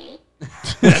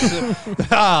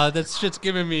 That shit's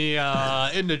giving me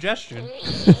indigestion.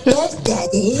 Yes,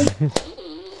 Daddy.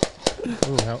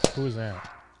 Who was that?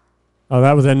 Oh,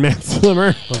 that was Ed Man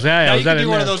Slimmer. Was that? Now Was you that can in do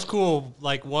one there? of those cool,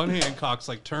 like one hand cocks,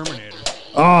 like Terminator.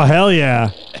 Oh, hell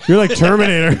yeah. You're like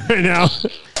Terminator right now.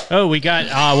 Oh, we got,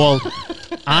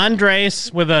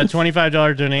 Andres with a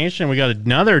 $25 donation. We got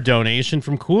another donation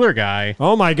from Cooler Guy.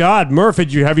 Oh, my God. Murph,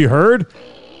 have you heard?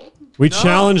 We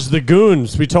challenged the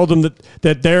goons. We told them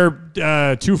that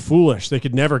they're too foolish. They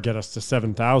could never get us to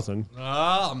 7,000.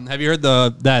 Have you heard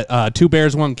that Two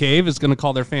Bears One Cave is going to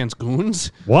call their fans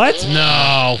goons? What?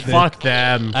 No, fuck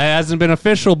them. It hasn't been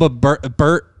official, but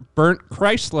Burnt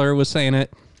Chrysler was saying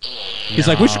it. He's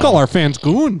like, we should call our fans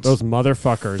goons. Those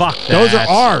motherfuckers. Fuck Those that.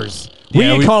 are ours.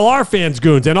 We call our fans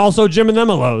goons, and also Jim and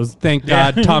Nemelos. Thank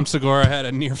God Tom Segura had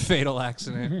a near-fatal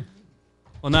accident.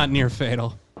 Well, not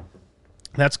near-fatal.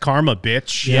 That's karma,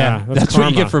 bitch. Yeah, that's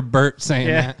what you get for Bert saying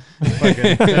that.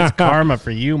 That's karma for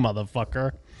you,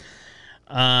 motherfucker.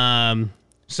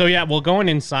 So yeah, well, going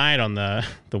inside on the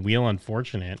Wheel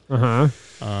Unfortunate.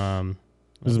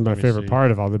 This is my favorite part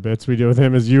of all the bits we do with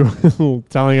him is you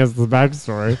telling us the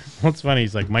backstory. What's funny?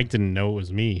 He's like, Mike didn't know it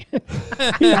was me.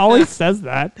 He always says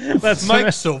that. That's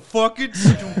Mike's so fucking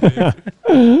stupid.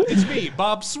 It's me,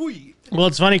 Bob Sweet. Well,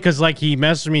 it's funny because like he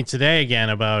messaged me today again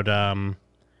about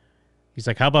he's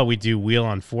like, how about we do Wheel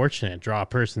Unfortunate, draw a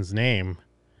person's name,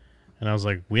 and I was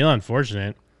like, Wheel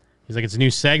Unfortunate. He's like, it's a new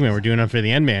segment we're doing it for the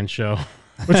Endman show.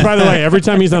 Which, by the way, every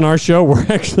time he's on our show, we're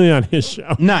actually on his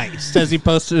show. Nice. Has he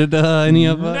posted any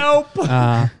of it? Nope.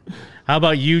 How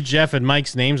about you, Jeff, and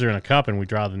Mike's names are in a cup and we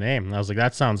draw the name? And I was like,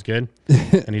 that sounds good.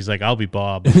 And he's like, I'll be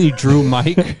Bob. And he drew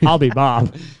Mike. I'll be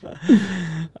Bob.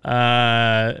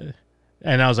 And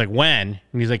I was like, when?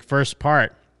 And he's like, first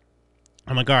part.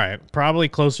 I'm like, all right, probably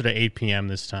closer to 8 p.m.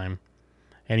 this time.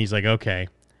 And he's like, okay.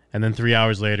 And then 3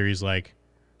 hours later, he's like,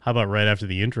 how about right after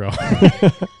the intro?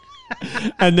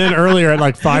 And then earlier at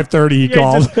like 5:30, he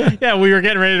called. We were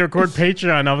getting ready to record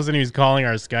Patreon. All of a sudden, he was calling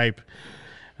our Skype.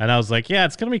 And I was like, yeah,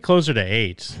 it's going to be closer to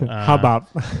 8. How about?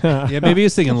 Yeah, maybe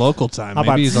he's thinking local time. How Maybe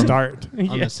about he's start?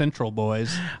 on the Central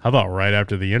Boys. How about right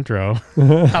after the intro?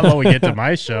 How about we get to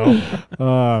my show?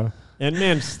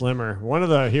 Endman Slimmer, one of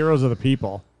the heroes of the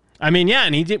people. I mean, yeah,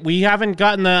 and we haven't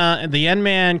gotten the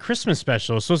Endman Christmas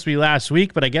special. It was supposed to be last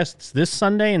week, but I guess it's this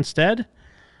Sunday instead.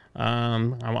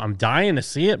 I'm dying to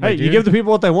see it. Hey, you give the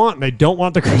people what they want, and they don't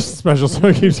want the Christmas special, so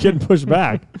it keeps getting pushed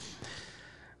back.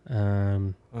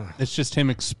 It's just him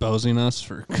exposing us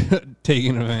for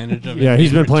taking advantage of it. Yeah,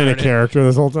 he's been playing a character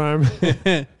this whole time.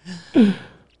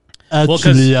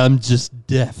 Actually, I'm just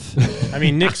deaf. I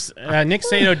mean, Nick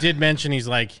Sato did mention, he's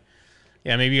like,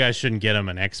 yeah, maybe you guys shouldn't get him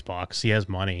an Xbox. He has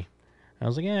money. I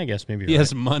was like, yeah, I guess maybe he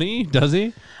has money. Does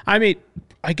he? I mean,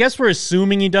 I guess we're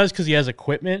assuming he does because he has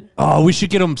equipment. Oh, we should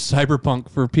get him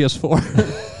Cyberpunk for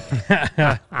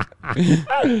PS4.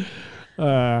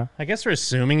 I guess we're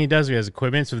assuming he does. He has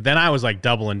equipment. So then I was like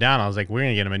doubling down. I was like, we're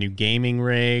gonna get him a new gaming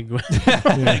rig. Get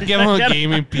him a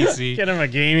gaming PC. Get him a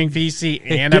gaming PC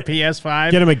and a PS5.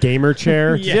 Get him a gamer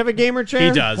chair. Does he have a gamer chair? He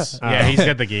does. Yeah, he's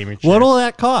got the gaming chair. What'll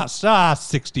that cost?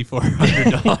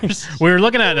 $6,400. We were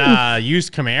looking at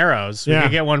used Camaros. We Yeah.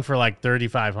 could get one for like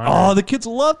 $3,500. Oh, the kids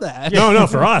love that. No,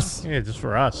 for us. Yeah, just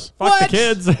for us. Fuck the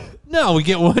kids. No, we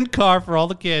get one car for all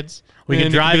the kids. We And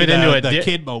could drive could it be into the a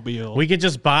kid mobile. We could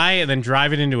just buy it and then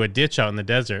drive it into a ditch out in the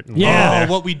desert. And Yeah.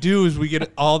 What we do is we get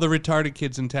all the retarded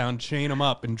kids in town, chain them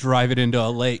up, and drive it into a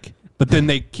lake. But then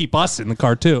they keep us in the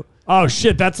car too. Oh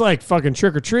shit, that's like fucking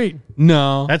trick or treat.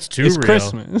 No, that's too it's real.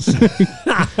 Christmas.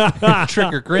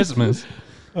 Trick or Christmas.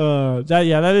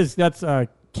 That's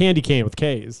candy cane with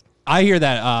K's. I hear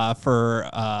that for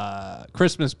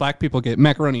Christmas, black people get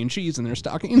macaroni and cheese in their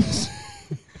stockings.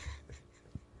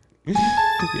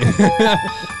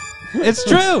 It's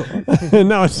true.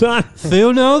 No, it's not.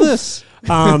 They'll know this.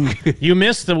 You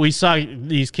missed that we saw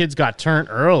these kids got turned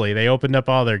early. They opened up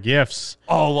all their gifts.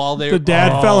 Oh, while they The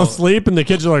dad fell asleep, and the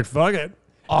kids are like, "Fuck it."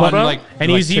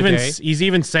 And he's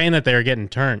even saying that they're getting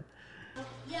turned.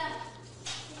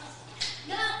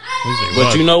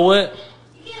 But you know what?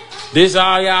 This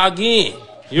all y'all getting.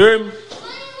 You heard me?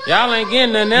 Y'all ain't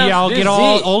getting nothing else. Y'all This get is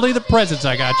all it. only the presents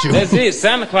I got you. That's it.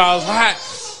 Santa Claus hot.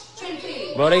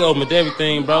 Bro, they opened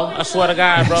everything, bro. I swear to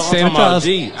God, bro. I'm Santa talking about Claus,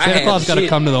 G. I Santa had Claus got to shit.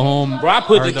 come to the home. Bro, I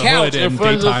put or the couch hood in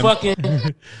front of the daytime fucking...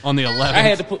 on the 11th. I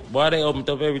had to put... Boy, they opened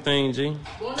up everything, G.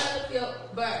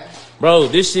 Bro,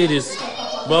 this shit is...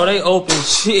 Bro, they opened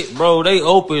shit, bro. They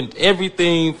opened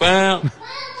everything, fam.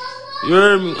 You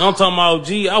heard me? I'm talking about,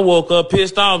 G. I woke up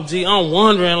pissed off, G. I'm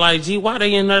wondering, like, G, why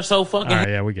they in there so fucking... All right,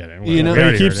 yeah, we get it. You know,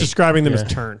 He keeps describing them as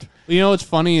turned. You know what's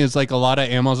funny is like a lot of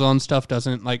Amazon stuff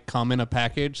doesn't like come in a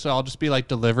package, so I'll just be like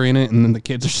delivering it, and then the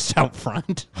kids are just out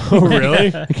front. Oh,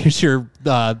 really? Because you're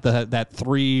that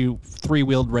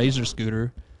three-wheeled Razor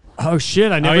scooter. Oh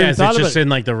shit! I never Oh yeah, even is thought it of just it. in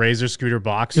like the Razor scooter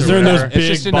box? Is or there in those whatever? big It's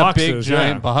just in boxes, a big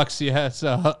giant yeah. box, yeah.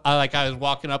 So I was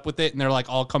walking up with it, and they're like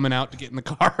all coming out to get in the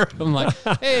car. I'm like,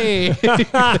 hey.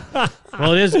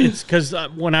 Well, it's because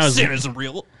when I was Santa's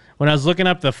real. When I was looking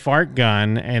up the fart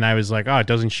gun, and I was like, oh, it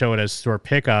doesn't show it as store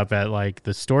pickup at like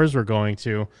the stores we're going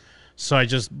to, so I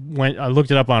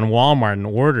looked it up on Walmart and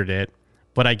ordered it.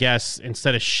 But I guess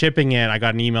instead of shipping it, I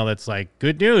got an email that's like,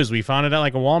 good news, we found it at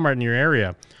like a Walmart in your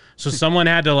area. So someone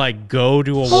had to like go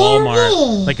to a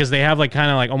Walmart, like, because they have like kind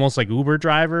of like almost like Uber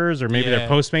drivers or maybe they're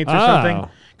Postmates or something.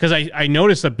 Because I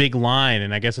noticed a big line,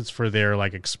 and I guess it's for their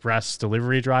like express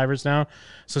delivery drivers now.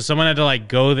 So someone had to like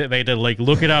go, they had to like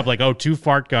look it up, like, oh, 2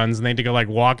 fart guns, and they had to go like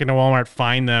walk into Walmart,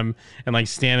 find them, and like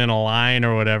stand in a line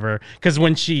or whatever. Because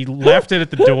when she left it at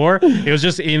the door, it was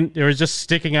just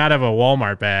sticking out of a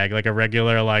Walmart bag, like a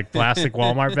regular like plastic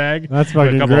Walmart bag. That's with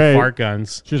fucking a couple great. of fart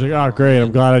guns. She's like, oh great,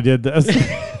 I'm glad I did this.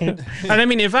 And I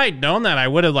mean, if I'd known that, I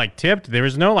would have like tipped. There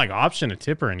was no like option to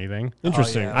tip or anything.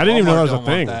 Interesting. I didn't even know that was a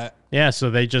thing. Yeah, so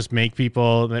they just make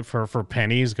people that for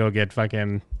pennies go get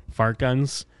fucking fart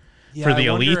guns for the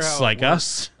elites like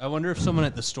us. I wonder if someone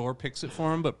at the store picks it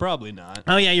for them, but probably not.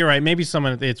 Oh yeah, you're right. Maybe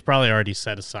someone, it's probably already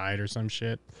set aside or some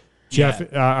shit. Jeff,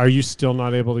 are you still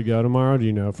not able to go tomorrow? Do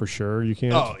you know for sure you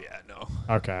can't? Oh yeah,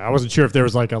 no. Okay, I wasn't sure if there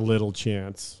was like a little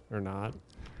chance or not.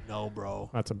 No, bro.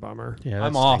 That's a bummer. Yeah,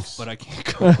 I'm off, but I can't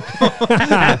go.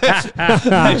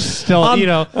 I still,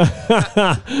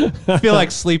 feel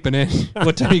like sleeping in.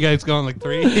 What time are you guys going? Like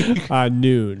 3?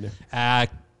 Noon. Gonna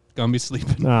be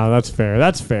sleeping. Oh, that's fair.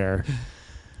 That's fair.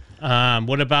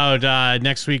 What about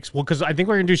next week's? Well, because I think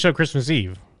we're gonna do show Christmas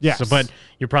Eve. Yes. So, but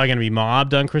you're probably gonna be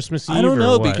mobbed on Christmas Eve. I don't or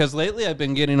know what? because lately I've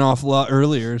been getting off a lot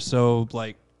earlier, so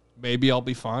like maybe I'll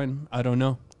be fine. I don't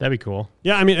know. That'd be cool.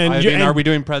 Yeah, I mean, are we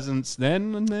doing presents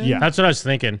then? And then? Yeah, that's what I was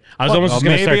thinking. I was Well, almost just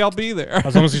gonna maybe I'll be there. I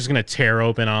was almost just gonna tear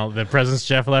open all the presents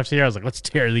Jeff left here. I was like, let's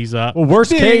tear these up. Well, worst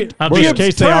case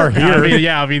they are here.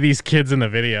 I'll be these kids in the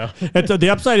video. The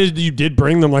upside is you did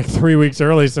bring them like 3 weeks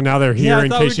early, so now they're here I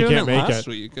in thought case we you were can't doing make last it.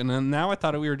 week, and then now I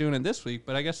thought we were doing it this week,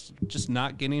 but I guess just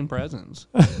not getting presents.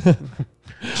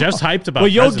 Jeff's hyped about. Well,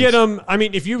 you'll presents. get them. I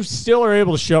mean, if you still are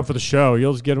able to show up for the show,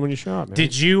 you'll just get them when you show up.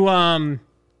 Man.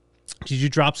 Did you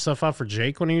drop stuff off for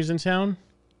Jake when he was in town?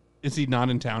 Is he not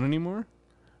in town anymore?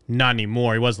 Not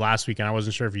anymore. He was last weekend. I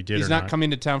wasn't sure if he did. He's or not coming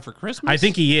to town for Christmas. I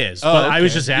think he is, Oh, but I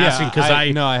was okay. just asking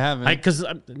because no, I haven't. Because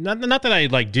not that I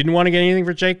like didn't want to get anything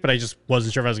for Jake, but I just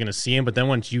wasn't sure if I was going to see him. But then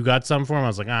once you got some for him, I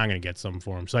was like, I'm going to get some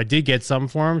for him. So I did get some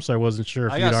for him. So I wasn't sure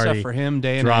if I you'd got already stuff for him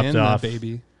day in dropped and off.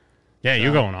 baby. Yeah,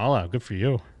 you're going all out. Good for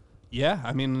you. Yeah,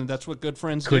 I mean that's what good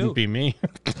friends Couldn't do. be me.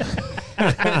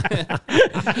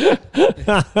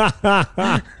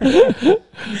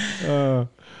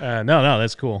 No,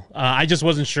 that's cool. I just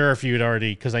wasn't sure if you'd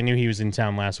already, because I knew he was in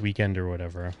town last weekend or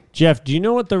whatever. Jeff, do you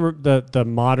know what the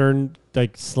modern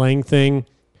like slang thing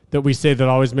that we say that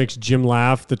always makes Jim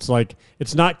laugh? That's like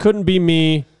it's not couldn't be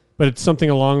me, but it's something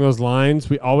along those lines.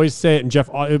 We always say it, and Jeff,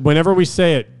 whenever we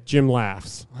say it, Jim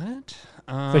laughs. What?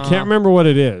 I can't remember what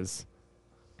it is,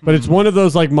 but it's one of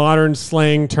those like modern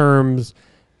slang terms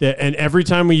that, and every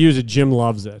time we use it, Jim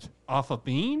loves it. Off a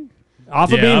bean?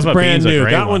 Off of Bean's Alpha brand Bean's a new.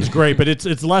 great That one. one's great, but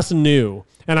it's less new.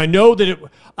 And I know that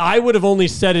I would have only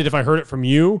said it if I heard it from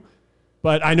you,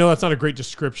 but I know that's not a great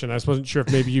description. I just wasn't sure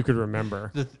if maybe you could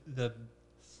remember. The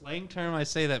slang term I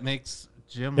say that makes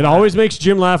Jim. It always makes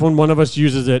Jim laugh when one of us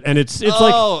uses it, and it's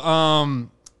like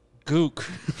gook.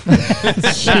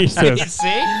 Jesus.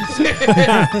 See?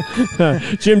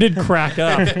 Jim did crack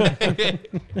up.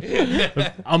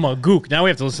 I'm a gook. Now we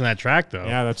have to listen to that track though.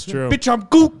 Yeah, that's true. Bitch, I'm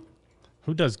gook.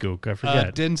 Who does gook? I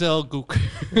forget. Denzel Gook.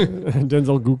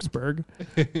 Denzel Gooksberg.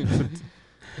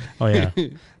 Oh yeah.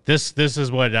 This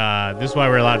is what this is why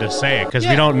we're allowed to say it because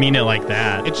we don't mean it like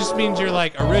that. It just means you're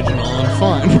like original and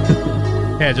fun.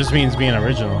 Yeah, it just means being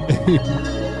original.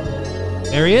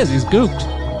 There he is. He's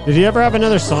gooked. Did he ever have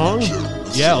another song?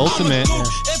 Yeah, Ultimate.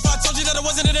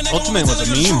 Ultimate was a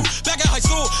meme. Back in high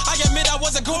school, I admit I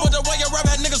wasn't cool, but the way you rap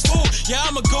had niggas fool. Yeah,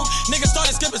 I'm a gook. Niggas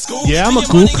started skipping school. Yeah, I'm a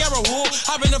gook.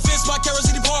 Hop in the fence by Carol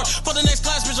City Park. For the next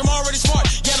class, bitch, I'm already smart.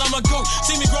 Yeah, I'm a gook.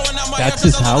 See me growing out my That's hair,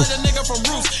 'cause his I look house. like a nigga from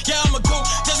Roost. Yeah, I'm a gook.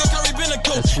 Desmond Curry been a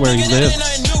gook. That's where he Nigga, that lives. ain't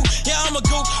nothing new. Yeah, I'm a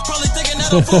gook. Probably thinking that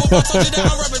I'm fool. I told you that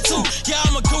I'm rapping too. Yeah,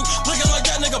 I'm a gook. Looking like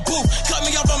that nigga booth. Cut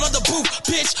me off, I'm at the booth.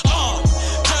 Bitch,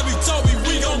 Debbie told me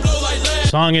we gon' blow like land.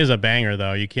 Song is a banger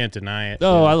though. You can't deny it.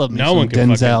 Oh, I love me No some one can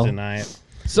Denzel. fucking deny it.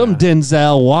 Some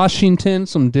Denzel Washington,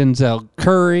 some Denzel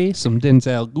Curry, some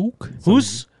Denzel Gook.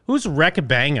 Who's Who's Rek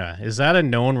Banga? Is that a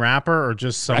known rapper or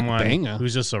just someone Banga?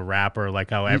 who's just a rapper, like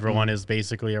how everyone is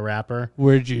basically a rapper?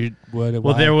 Where'd you?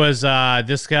 Well, there was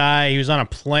this guy. He was on a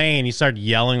plane. He started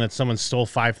yelling that someone stole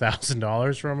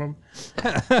 $5,000 from him.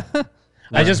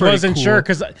 I just wasn't sure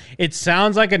because it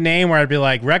sounds like a name where I'd be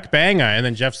like Rek Banga, and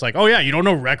then Jeff's like, "Oh yeah, you don't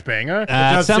know Rek Banga?"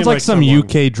 It sounds like some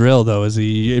UK drill, though. Is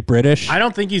he British? I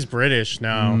don't think he's British.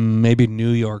 No, maybe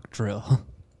New York drill.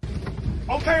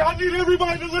 Okay, I need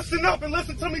everybody to listen up and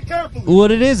listen to me carefully.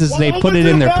 What it is they Well, put I it went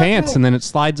in to their the pants bathroom. and then it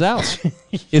slides out.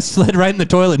 It slid right in the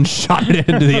toilet and shot it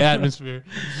into the atmosphere.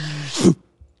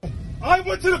 I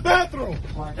went to the bathroom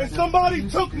and somebody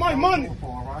took my money.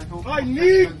 I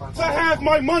need to have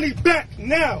my money back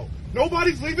now.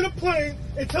 Nobody's leaving the plane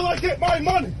until I get my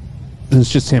money. It's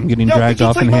just him getting Yo, dragged did you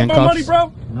off take in my handcuffs. money,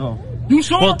 bro? No. You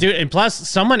sure? Well, dude, and plus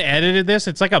someone edited this.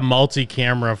 It's like a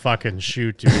multi-camera fucking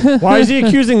shoot, dude. Why is he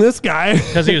accusing this guy?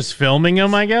 Because he was filming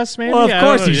him, I guess. Maybe. Well, of I don't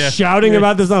course know, he's yeah. shouting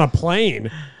about this on a plane.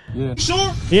 You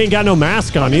sure? He ain't got no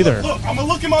mask on either. Look, I'm gonna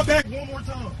look in my bag one more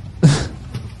time.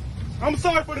 I'm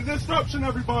sorry for the disruption,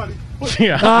 everybody. But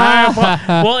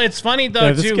Well, it's funny though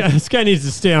Yeah, too. this guy needs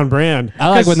to stay on brand. I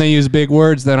like when they use big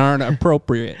words that aren't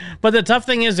appropriate. But the tough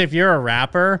thing is, if you're a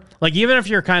rapper, like even if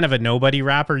you're kind of a nobody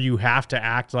rapper, you have to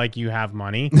act like you have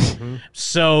money.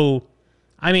 So,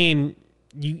 I mean,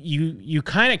 you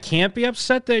kind of can't be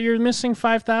upset that you're missing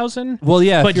 5,000. Well,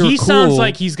 yeah, if but you're he sounds cool-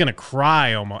 like he's gonna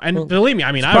cry almost. And believe me,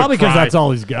 I mean, I Probably would because cry. that's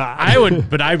all he's got. I would,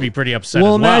 but I'd be pretty upset.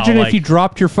 Well, as well. imagine if Like, you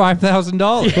dropped your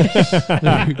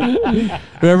 $5,000.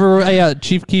 Remember,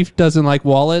 Chief Keef doesn't like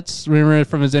wallets. Remember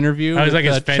from his interview? I was like,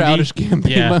 with, his Fendi? Childish Gambino?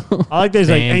 Yeah. I like that he's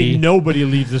like, Dandy. ain't nobody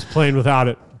leaves this plane without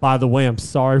it. By the way, I'm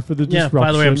sorry for the Yeah. disruption.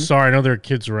 By the way, I'm sorry. I know there are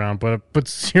kids around, but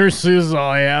seriously, this is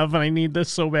all I have, and I need this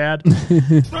so bad.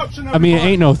 I mean, it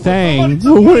ain't no thing.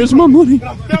 Where's my money? And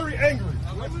I'm very angry.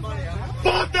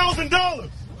 $5,000.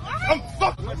 I'm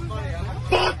fucking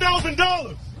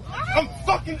 $5,000. I'm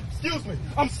fucking. Excuse me.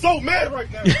 I'm so mad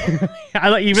right now. I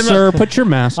like even Sir, put your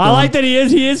mask on. I like that he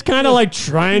is kind of like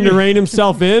trying to rein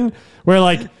himself in, where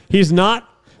like he's not.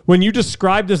 When you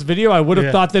described this video, I would have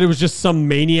Yeah. thought that it was just some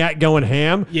maniac going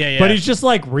ham. Yeah. But he's just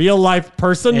like real life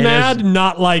person It mad, is.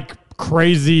 not like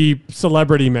crazy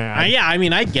celebrity mad. Yeah, I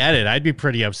mean, I get it. I'd be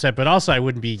pretty upset, but also I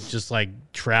wouldn't be just like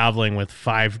traveling with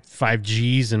five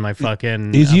G's in my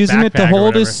fucking. He's using it to backpack or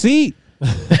hold his whatever. seat.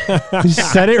 He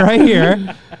said it right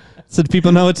here. So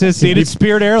people know it's his seat. It's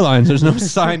Spirit Airlines. There's no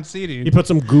signed seating. He put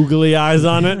some googly eyes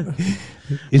on it.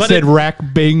 It But said it- Rack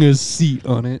Banga's seat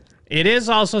on it. It is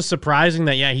also surprising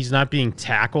that he's not being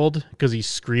tackled because he's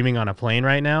screaming on a plane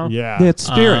right now. Yeah, It's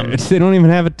Spirit. They don't even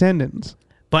have attendants.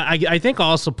 But I think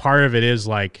also part of it is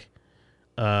like,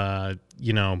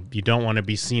 you don't want to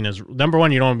be seen as number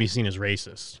one. You don't want to be seen as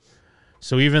racist.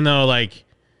 So even though like,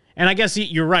 and I guess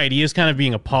you're right, he is kind of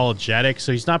being apologetic.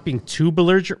 So he's not being too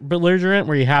belligerent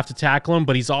where you have to tackle him,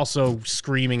 but he's also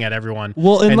screaming at everyone.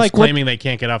 Well, and like claiming they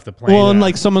can't get off the plane. Well, and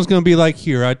like someone's gonna be like,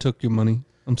 "Here, I took your money.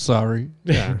 I'm sorry.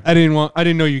 Yeah. I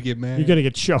didn't know you get mad. You're gonna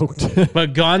get choked.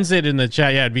 But Gonzit in the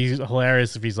chat, it'd be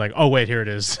hilarious if he's like, "Oh wait, here it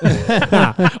is."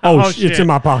 It's in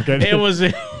my pocket. It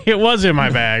was in my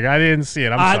bag. I didn't see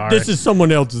it. I'm sorry. This is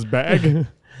someone else's bag.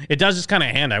 It does just kind of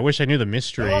hand. I wish I knew the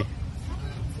mystery.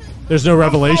 There's no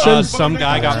revelation. Some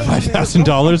guy got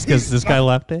 $5,000 because this guy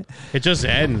left it. It just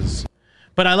ends.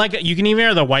 But I like it. You can even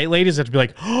hear the white ladies have to be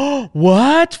like, "Oh,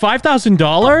 what?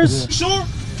 $5,000?" Sure.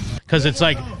 Because it's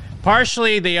like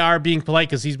partially they are being polite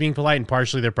because he's being polite, and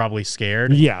partially they're probably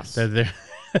scared. Yes. that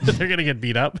they're gonna get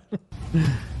beat up.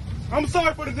 I'm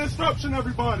sorry for the disruption,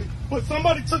 everybody. But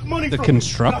somebody took money The from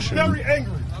construction. me. and I'm very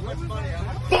angry.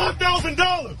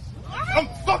 $5,000. I'm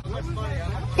fucking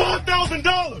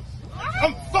 $5,000.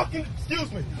 I'm fucking.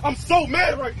 Excuse me. I'm so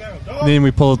mad right now, dog. Then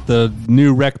we pull up the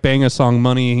new Rek Banga song,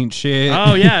 "Money Ain't Shit."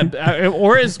 Oh yeah,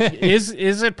 or is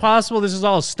it possible this is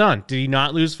all a stunt? Did he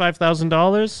not lose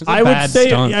 $5,000? I would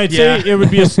say I'd say it would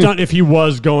be a stunt if he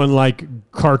was going like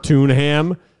cartoon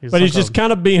ham, but he's just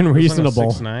kind of being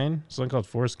reasonable. 6ix9ine. Something called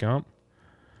Forrest Gump.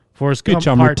 Forrest Gump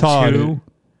Bitch, I'm Part retarded.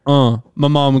 2. My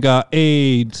mom got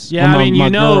AIDS. Yeah, My I mom- mean, my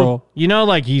girl.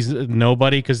 like he's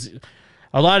nobody because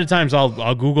a lot of times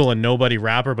I'll Google a nobody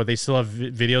rapper, but they still have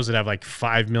videos that have like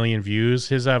 5 million views.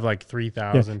 His have like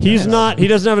 3,000. He's not. He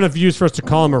doesn't have enough views for us to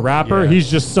call him a rapper. Yeah. He's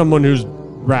just someone who's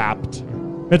rapped.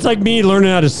 It's like me learning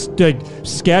how to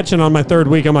sketch, and on my third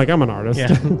week, I'm like, I'm an artist.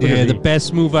 Yeah. Yeah, the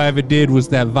best move I ever did was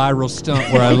that viral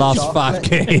stunt where I lost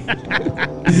 $5K.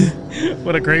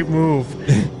 What a great move.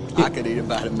 I could eat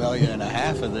about 1.5 million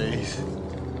of these.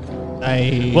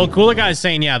 Well, Cooler Guy's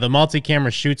saying, the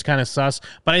multi-camera shoot's kind of sus,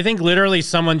 but I think literally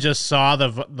someone just saw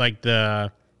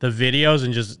the the videos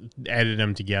and just edit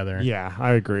them together. Yeah,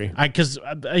 I agree. Because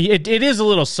it is a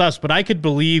little sus, but I could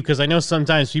believe, because I know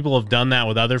sometimes people have done that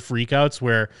with other freakouts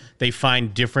where they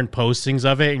find different postings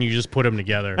of it and you just put them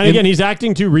together. And again, he's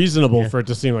acting too reasonable for it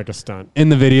to seem like a stunt. In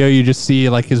the video, you just see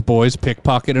like his boys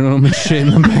pickpocketing him and shit in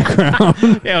the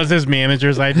background. Yeah, it was his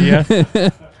manager's idea.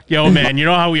 Yo, man, you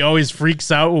know how he always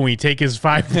freaks out when we take his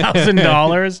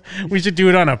 $5,000? We should do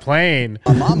it on a plane.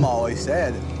 My mom always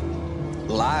said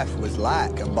life was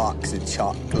like a box of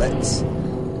chocolates.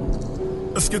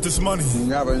 Let's get this money. You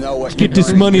never know what. Let's get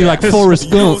this money like Forrest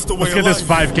Gump. Let's get this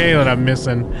 $5K that I'm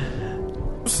missing.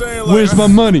 Where's my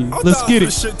money? Let's get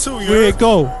it. Where it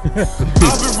go? I've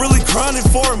been really grinding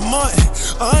for a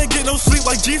month. I ain't get no sleep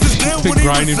like Jesus did when he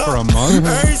grinding was for up. a month?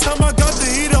 Every time I got the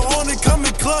heater on, it come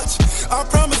in clutch. I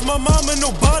promise my mama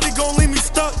nobody gon' leave me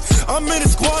stuck. I'm in a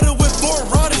squatter with 4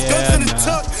 riders, guns in his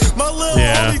tuck. My little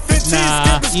homie 15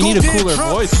 Nah, you need a cooler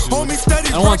voice. I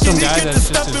don't want some guy that's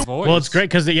just his voice. Well, it's great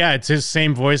because, yeah, it's his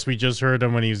same voice. We just heard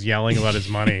him when he was yelling about his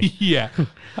money. Yeah.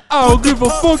 I don't give a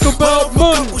fuck about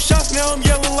money. Couple shots, now I'm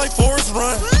yelling like Forrest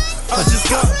Run. I just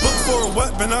got booked for a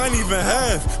weapon I ain't even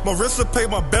have. Marissa paid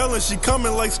my bail and she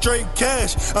coming like straight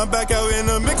cash. I'm back out in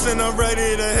the mix and I'm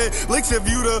ready to hit licks. If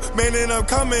you the man and I'm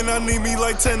coming, I need me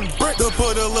like 10 bricks to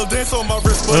put a little dance on my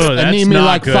wrist. Oh, that's I need me not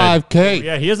like good. 5K.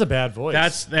 Yeah, he has a bad voice.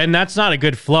 That's not a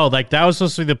good flow. Like, that was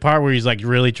supposed to be the part where he's like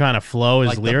really trying to flow his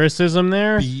Like the lyricism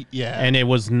there. yeah. And it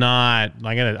was not.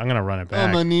 I'm gonna run it back.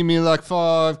 I'm gonna need me like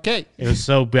 5K. It was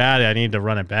so bad I need to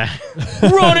run it back.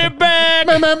 Run it back!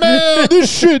 Man,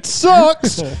 this shit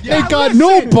sucks. Ain't got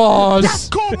no bars. That's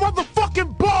called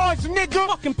motherfucking bars,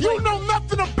 nigga. You know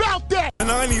nothing about that. And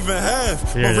I ain't even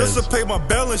half. Here it Marissa is. paid my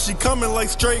bail and she coming like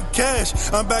straight cash.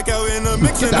 I'm back out in the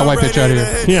mix Get and that I'm white ready bitch out of to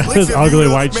here. hit Yeah, licks. this If ugly you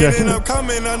the white man chick. and I'm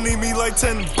coming, I need me like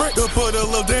 10 bricks to put a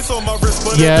little dance on my wrist.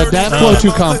 But Yeah, a that dirty flow shot too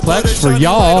on my clip, complex put a for shiny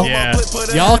y'all. light on my Yeah. clip, put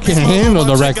a Y'all happy can smile on handle my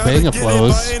the chick, Wreck gotta Banga get it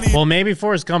flows. by any Well, maybe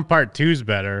Forrest Gump Part 2's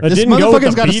better. It This didn't go with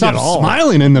motherfucker's the got to beat stop at all.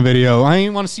 smiling in the video. I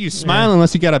ain't want to see you smiling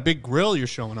unless you got a big grill you're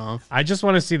showing off. I just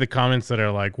want to see the comments that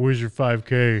are like, "Where's your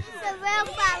 5K?"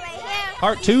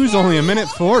 Part 2's only a minute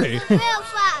 40.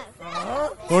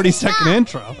 40-second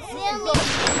intro.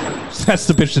 That's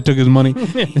the bitch that took his money.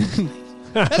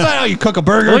 That's not how you cook a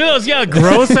burger. Look at those, yeah,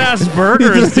 gross ass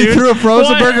burgers, He dude. threw a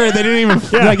frozen What? burger and they didn't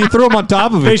even like he threw them on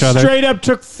top of They each other. straight up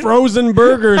took frozen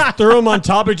burgers, threw them on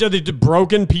top of each other, did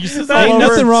broken pieces. That all Ain't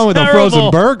over. nothing wrong with a terrible.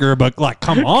 frozen burger, but like,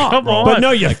 come on, Come bro. on. But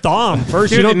no, you thaw them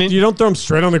first. Dude, You don't throw them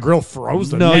straight on the grill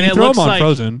frozen. No, And you it throw looks them on like-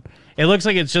 frozen. It looks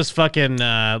like it's just fucking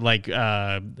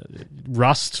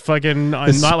rust, fucking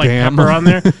not like Spam. pepper on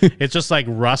there. It's just like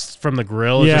rust from the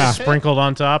grill, Yeah. just sprinkled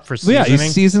on top for Yeah, seasoning.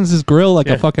 he seasons his grill like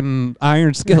Yeah. a fucking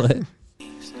iron skillet. Look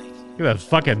at those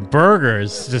fucking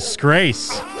burgers,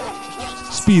 disgrace.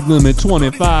 Speed limit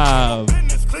 25.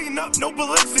 Clean up, no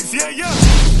ballistics, yeah, yeah.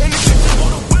 In the kitchen,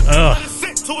 on the whip, Ugh. let it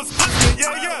sit till it's glistening,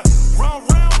 yeah, yeah. Round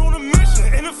on a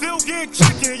mission, in the field getting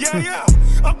chicken, yeah, yeah.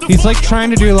 Up the He's like trying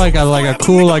to do like a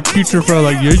cool like future pro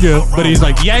like yeah, but he's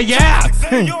like yeah.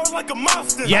 like a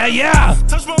monster. Yeah.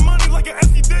 Touch my money like an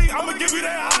STD, I'ma give you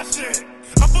that hot shit.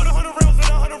 I put 100 rounds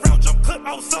in a 100 round jump clip,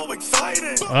 I was so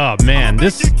excited. Oh man,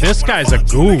 this guy's a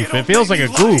goof. It feels like a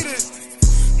goof.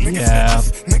 Yeah,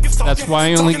 that's why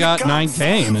he only got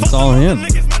 9K and it's all him.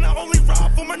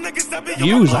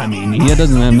 Views, I mean, he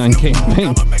doesn't have 9K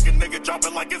in bank.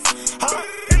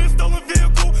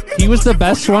 He was the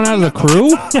best one out of the crew?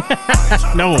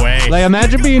 No way. Like,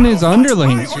 imagine being his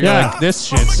underlings. You're Yeah. like, this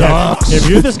shit sucks. If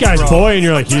you're this guy's boy and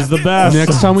you're like, he's the best.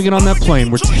 Next time we get on that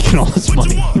plane, we're taking all this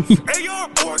money.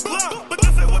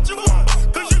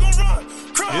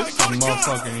 This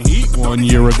motherfucking heat 1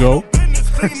 year ago.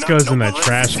 This goes in that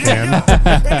trash can.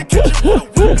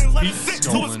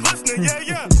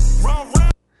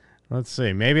 Let's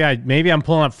see. Maybe I'm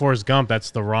pulling up Forrest Gump.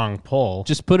 That's the wrong poll.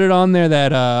 Just put it on there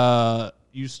that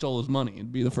you stole his money.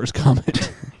 It'd be the first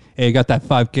comment. Hey, I got that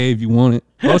 5K if you want it.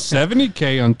 Oh,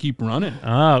 70K on Keep Running.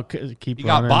 Oh, keep You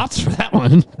got running. bots for that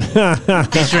one.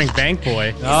 Featuring Bank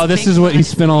Boy. Oh, this is what he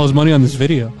spent all his money on this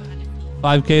video.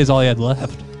 5K is all he had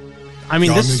left. I mean,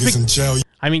 Y'all this niggas is. in jail.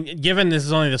 I mean, given this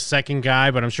is only the second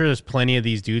guy, but I'm sure there's plenty of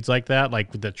these dudes like that,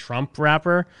 like with the Trump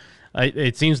rapper.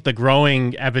 It seems the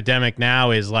growing epidemic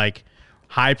now is like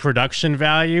high production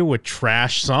value with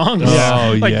trash songs.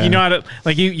 Oh, like yeah. you know how to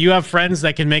like you have friends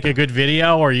that can make a good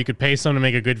video, or you could pay someone to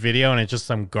make a good video, and it's just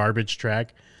some garbage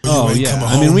track. Oh, yeah.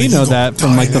 I mean, we know that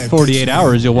from like the 48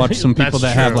 hours. You'll watch some people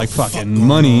That's that have true. like fucking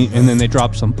money and then they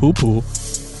drop some poo poo.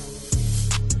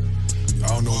 I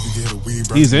don't know if we get a weed.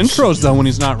 These intros, though, when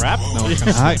he's not rapping, though, are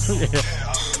kinda hype.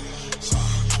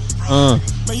 Man,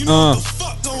 you know what the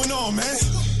fuck going on, man?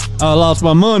 I lost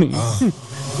my money.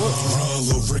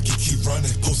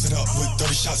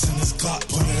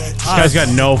 This guy's got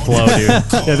no flow, dude.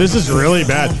 Yeah, this is really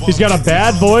bad. He's got a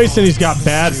bad voice and he's got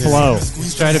bad flow.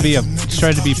 He's trying to be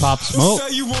Pop Smoke.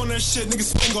 Ugh.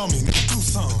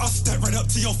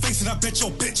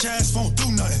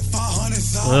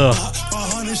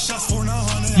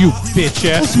 You bitch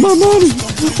ass. My money.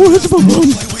 Where's my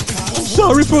money?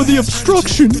 Sorry for the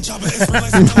obstruction.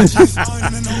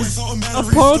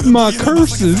 Pardon my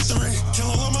curses.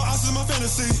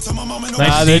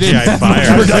 Nice they CGI didn't fire.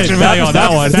 have production value on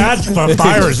that one. That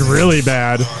fire is really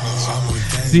bad.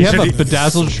 Do you have a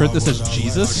bedazzled shirt that says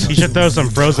Jesus? He should throw some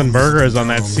frozen burgers on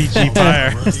that CG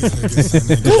fire.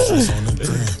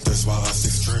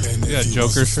 Yeah,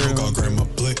 Joker shirt.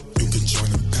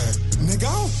 Nigga,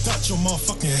 I'll touch your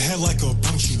motherfucking head like a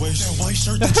punctuation. White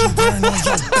shirt that you wearing on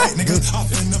your back, nigga. I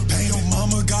finna pay your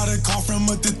mama. Got a call from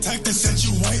a detective, said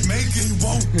you ain't make it. He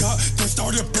woke up, then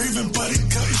started breathing, but he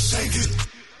couldn't shake it.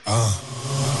 Run,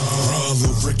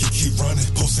 little Ricky, keep running.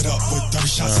 Post it up with 30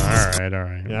 shots. All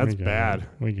right. Yeah, that's bad.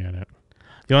 We get it.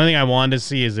 The only thing I wanted to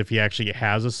see is if he actually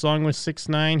has a song with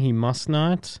 6ix9ine. He must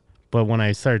not. But when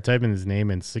I started typing his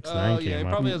name in, 6ix9ine came he up.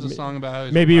 probably has a song about how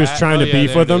he's Maybe a he was rat. trying to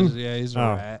beef with him. Yeah, he's a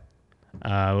rat.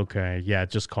 Okay. Yeah,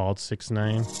 just called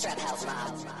 6ix9ine.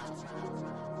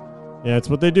 Yeah, it's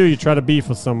what they do. You try to beef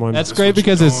with someone. That's great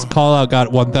because his call out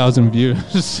got 1,000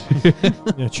 views.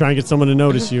 Yeah, try and get someone to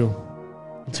notice you.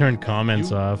 Turn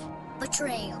comments off.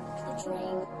 Betrayal.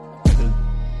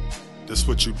 That's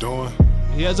what you doing?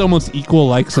 He has almost equal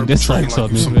likes and dislikes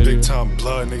on this Some video. big time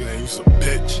blood, nigga. And you some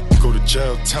bitch. Go to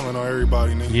jail telling on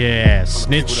everybody, nigga. Yeah,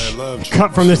 snitch.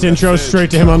 Cut from this intro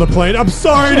straight to him on the plane. I'm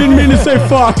sorry, I didn't mean to say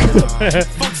fuck. Fuck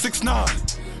 6ix9ine.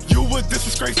 You would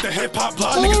disgrace the hip hop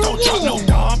blood. Niggas don't drop no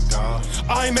dime.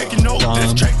 I ain't making no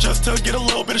diss track just to get a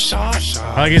little bit of shine.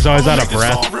 I like he's always out of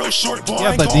breath.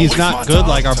 Yeah, but he's not good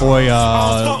like our boy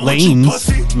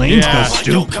Lane's. Lane's Yeah. goes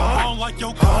stupid.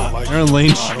 Aaron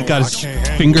Lane got his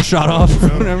finger shot off or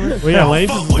whatever. Well, yeah,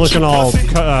 Lane's is looking all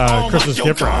Christmas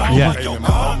different. Yeah.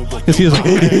 Because he was like,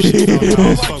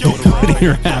 he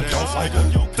raps.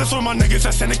 That's what my niggas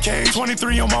that's in the cage.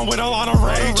 23 on my with a lot of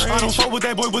rage. I don't fuck with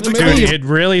that boy with the Dude, it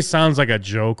really sounds like a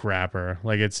joke rapper.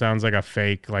 Like it sounds like a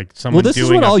fake, like someone Well, this is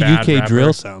doing what all a bad UK rapper.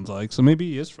 drill sounds like. So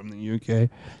maybe he is from the UK.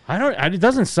 It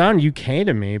doesn't sound UK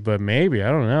to me, but maybe I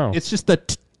don't know. It's just the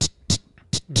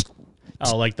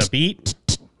oh, like the beat.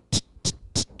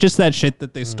 Just that shit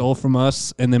that they stole from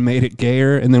us and then made it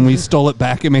gayer, and then we stole it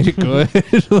back and made it good.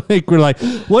 Like we're like,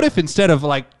 what if instead of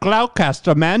like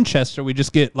Gloucester, Manchester, we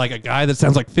just get like a guy that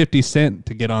sounds like 50 Cent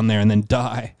to get on there and then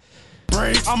die?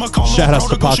 Shout outs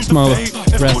to Pop Smoke.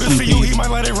 Rest in peace. He might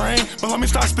let it rain, but let me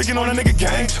stop speaking on a nigga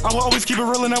gang. I will always keep it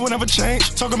real and that will never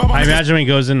change. Talking about my I imagine when he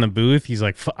goes in the booth, he's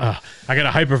like, I gotta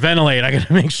hyperventilate. I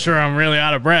gotta make sure I'm really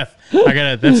out of breath.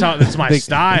 That's my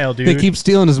style, dude. They keep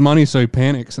stealing his money, so he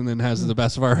panics and then has the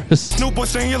best virus. Snoop,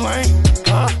 what's in your lane?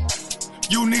 Huh?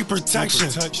 You need protection.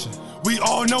 We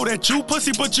all know that you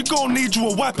pussy, but you gon' need you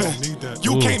a weapon.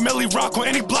 You can't merely rock on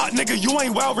any block, nigga. You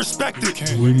ain't well respected.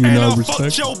 And I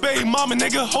fucked your baby mama,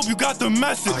 nigga. Hope you got the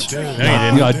message.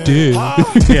 Yeah, I did.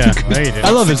 Yeah, no, you did.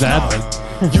 I love his ad.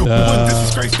 You would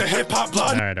disgrace the hip hop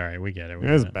blood. All right, we get it.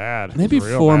 It was bad. Maybe It's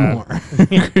real 4 bad. more.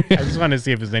 I just want to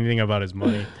see if there's anything about his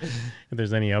money. If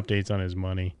there's any updates on his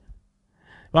money.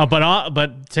 Well,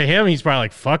 but to him, he's probably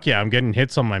like, "Fuck yeah, I'm getting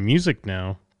hits on my music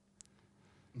now."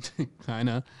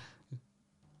 Kinda.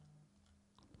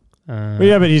 Well,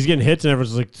 yeah, but he's getting hits and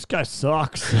everyone's like, this guy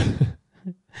sucks.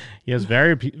 He has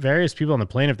various people on the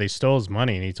plane if they stole his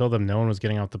money, and he told them no one was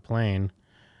getting off the plane.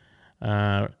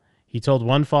 He told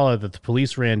one follower that the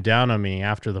police ran down on me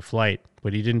after the flight,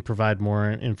 but he didn't provide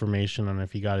more information on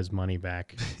if he got his money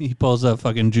back. He pulls up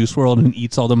fucking Juice WRLD and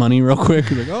eats all the money real quick.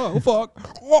 He's like, oh, fuck.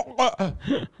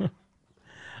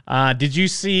 Did you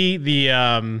see the,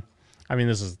 I mean,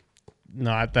 this is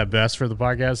not the best for the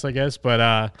podcast, I guess,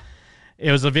 but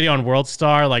it was a video on World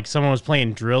Star. Like someone was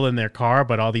playing drill in their car,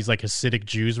 but all these like Hasidic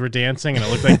Jews were dancing, and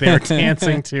it looked like they were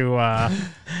dancing to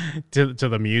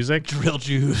the music. Drill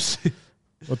Jews.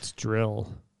 What's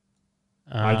drill?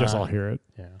 I guess I'll hear it.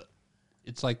 Yeah.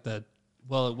 It's like it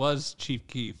was Chief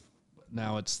Keef, but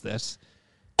now it's this.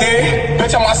 Hey,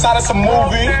 bitch, I'm outside of some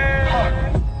movie.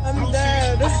 I'm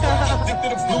dead.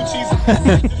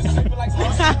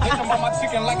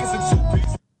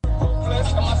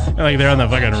 Like they're on the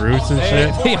fucking roofs and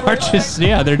shit. They are just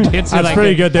they're dancing. That's like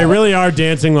pretty good. They really are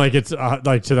dancing like it's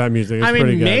like to that music. It's I pretty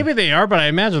mean, good. maybe they are, but I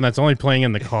imagine that's only playing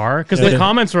in the car because the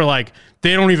comments were like,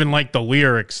 they don't even like the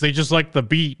lyrics; they just like the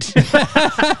beat.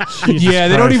 Yeah,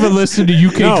 they don't even listen to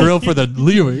UK drill for the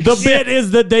lyrics. The bit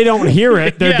is that they don't hear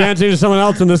it. They're Yeah. dancing to someone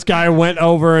else, and this guy went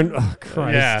over and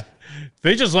Christ. Yeah,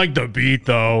 they just like the beat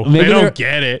though. Maybe they don't they're-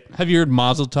 get it. Have you heard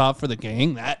Mazel Tov for the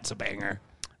Gang? That's a banger.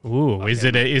 Ooh, is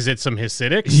it some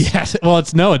Hasidics? Yes. Well,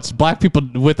 it's black people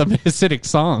with a Hasidic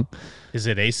song. Is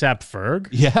it ASAP Ferg?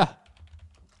 Yeah.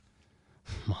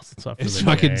 Mazel tov for It's the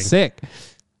fucking gang. sick.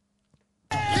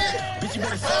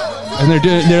 And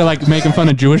they're like making fun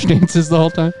of Jewish dances the whole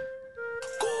time.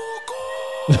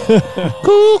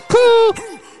 Cool, cool.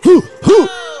 Hoo, hoo.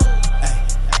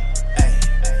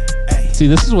 See,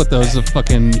 this is what those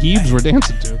fucking Hebes were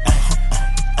dancing to.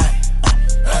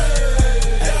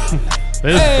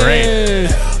 This is great.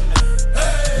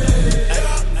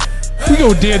 We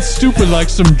go dance stupid like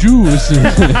some Jews.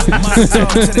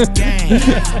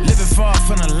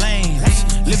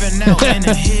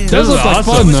 Does look like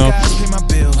fun though.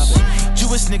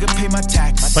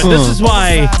 But this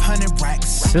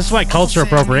is why culture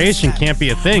appropriation can't be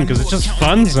a thing because it's just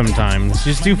fun sometimes.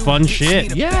 Just do fun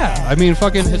shit. Yeah, I mean,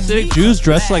 fucking Hasidic Jews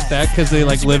dress like that because they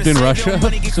like lived in Russia,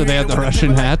 so they had the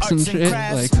Russian hats and shit.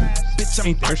 Like,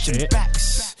 ain't their shit.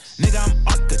 Nigga, I'm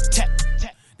architect.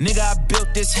 Nigga, I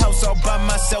built this house all by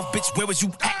myself. Bitch, where was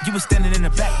you at? You was standing in the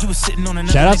back. You was sitting on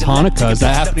another. Shout out to nigga lap. Hanukkah. Is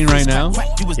that happening right now?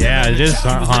 Yeah, it is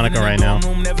Hanukkah right now.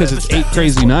 Because it's 8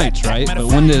 crazy nights, right? But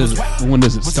when does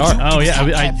it start? Oh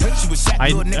yeah,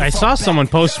 I saw someone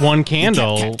post one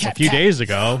candle a few days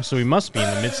ago, so we must be in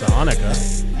the midst of Hanukkah.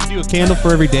 Do a candle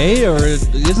for every day, or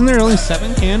isn't there only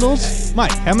 7 candles?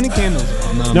 Mike, how many candles are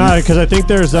on them? No, because I think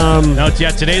there's No,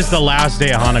 today's the last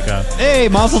day of Hanukkah. Hey,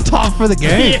 Mazel Tov for the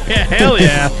gang. Yeah, hell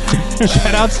yeah.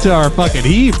 Shout outs to our fucking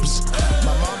Heaps.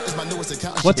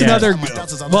 What's Yeah. another?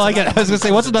 Well, I was gonna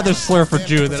say, what's another slur for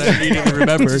Jew that I immediately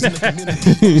remembered?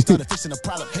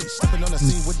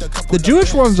 The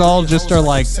Jewish ones all just are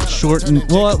like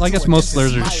shortened. Well, I guess most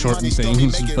slurs are just shortened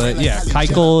things, but yeah,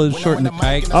 keikel is shortened to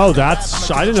kike. Oh,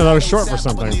 I didn't know that was short for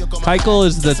something. Keikel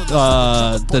is the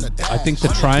I think the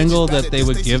triangle that they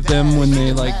would give them when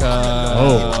they like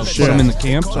put them in the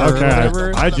camps or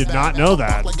whatever. I did not know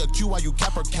that.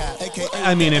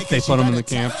 I mean, if they put them in the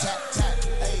camps.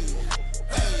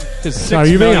 Are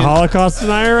you being a Holocaust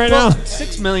denier right now?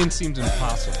 6 million seems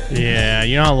impossible. Yeah,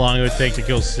 you know how long it would take to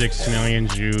kill 6 million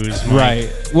Jews, Mike? Right.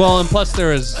 Well, and plus there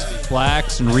was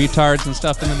blacks and retards and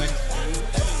stuff in the mix.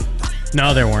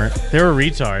 No, there weren't. There were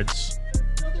retards.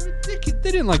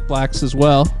 They didn't like blacks as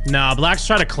well. No, blacks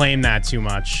try to claim that too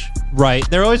much. Right.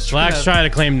 They're always blacks try to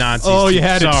claim Nazis. Oh, you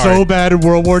had it so bad in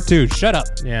World War II. Shut up.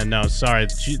 Yeah, no, sorry.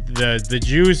 The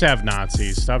Jews have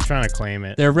Nazis. Stop trying to claim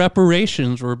it. Their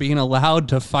reparations were being allowed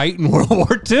to fight in World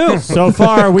War II. So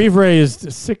far, we've raised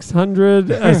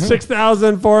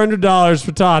 $6,400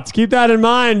 for Tots. Keep that in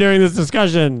mind during this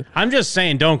discussion. I'm just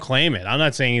saying don't claim it. I'm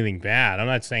not saying anything bad. I'm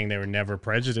not saying they were never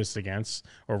prejudiced against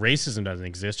or racism doesn't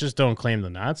exist. Just don't claim the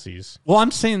Nazis. Well,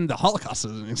 I'm saying the Holocaust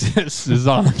doesn't exist is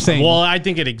all I'm saying. Well, I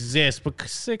think it exists, but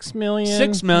 6 million?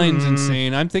 6 million's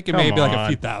insane. I'm thinking Come maybe like a on.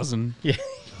 few thousand. Yeah.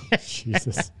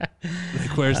 Jesus.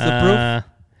 Like, where's the proof?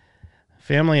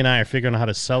 Family and I are figuring out how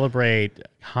to celebrate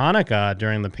Hanukkah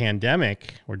during the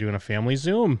pandemic. We're doing a family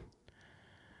Zoom.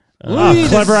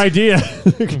 Clever idea.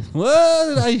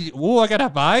 What? I gotta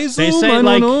buy Zoom? They say I don't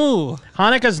like know.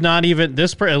 Hanukkah's not even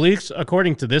at least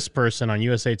according to this person on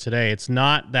USA Today, it's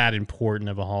not that important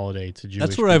of a holiday to Jewish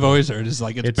That's what I've people. always heard is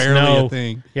like it's barely a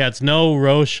thing. Yeah, it's no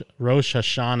Rosh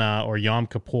Hashanah or Yom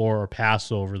Kippur or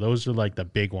Passover. Those are like the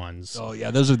big ones. Oh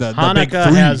yeah, those are the Hanukkah big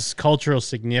three. has cultural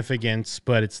significance,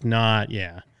 but it's not.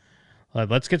 Yeah.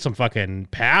 Let's get some fucking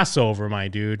Passover, my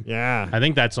dude. Yeah. I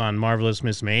think that's on Marvelous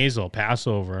Miss Maisel,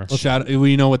 Passover. Well,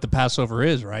 we know what the Passover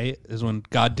is, right? Is when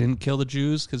God didn't kill the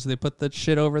Jews because they put that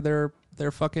shit over their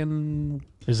fucking.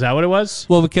 Is that what it was?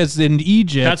 Well, because in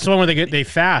Egypt, That's the one where they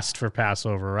fast for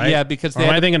Passover, right? Yeah, because or they am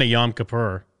had I to- thinking of Yom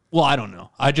Kippur? Well, I don't know.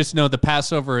 I just know the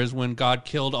Passover is when God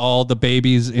killed all the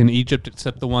babies in Egypt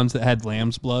except the ones that had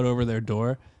lamb's blood over their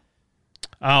door.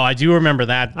 Oh, I do remember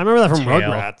that. I remember that from tale.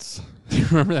 Rugrats. Do you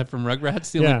remember that from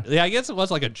Rugrats? Yeah. I guess it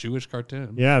was like a Jewish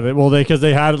cartoon. Yeah, because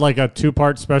they had like a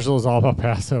 2-part special is all about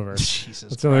Passover. Jesus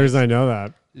That's the only reason I know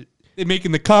that. They're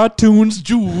making the cartoons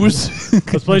Jews.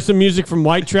 Let's play some music from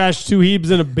White Trash, 2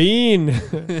 Hebes, and a Bean.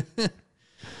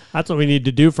 That's what we need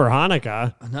to do for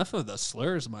Hanukkah. Enough of the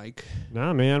slurs, Mike.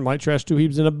 Nah, man. White Trash, Two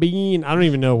Heaves, and a Bean. I don't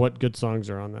even know what good songs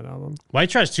are on that album. White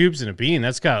Trash, Tubes, and a Bean.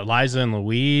 That's got Liza and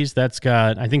Louise. That's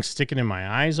got, I think, Sticking in My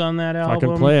Eyes on that album.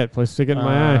 Fucking play it. Play Stick It in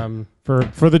My Eye.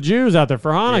 For the Jews out there,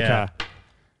 for Hanukkah. Yeah.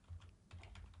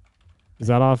 Is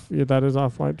that off? Yeah, that is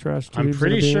off White Trash, Two I'm Heaves,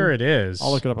 pretty and a Bean? sure it is.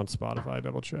 I'll look it up on Spotify.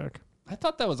 Double check. I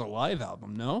thought that was a live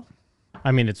album, no?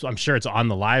 I mean, I'm sure it's on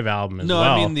the live album as No,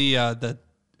 well. I mean the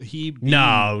he.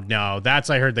 No. That's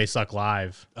I heard they suck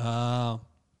live. Oh.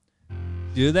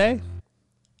 Do they?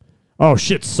 Oh,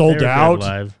 shit. Sold They were good out.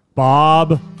 live.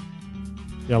 Bob.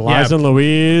 Yeah, Liza and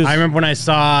Louise. I remember when I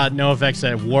saw NoFX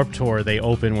at Warped Tour, they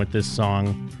opened with this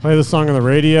song. Play the song on the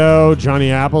radio.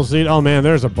 Johnny Appleseed. Oh, man,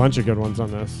 there's a bunch of good ones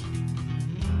on this.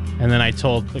 And then I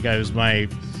told the guy, it was my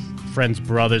friend's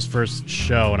brother's first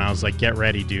show, and I was like, "Get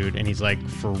ready, dude." And he's like,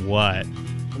 "For what?"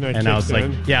 And I was like,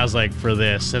 "Yeah," I was like, "For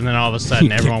this." And then all of a sudden,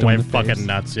 You everyone kicked him in went the fucking face.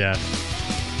 nuts. Yeah,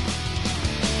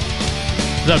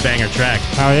 it's a banger track.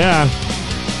 Oh yeah,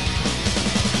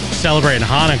 celebrating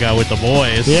Hanukkah with the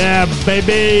boys. Yeah,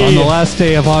 baby. On the last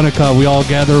day of Hanukkah, we all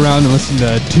gather around and listen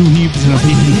to Two Heaves and a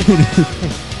Bean.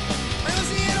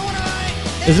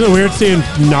 Isn't it weird seeing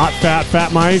not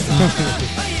fat Mike?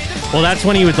 Well, that's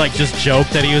when he would like just joke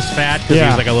that he was fat because he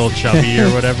was like a little chubby or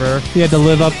whatever. He had to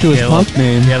live up to his punk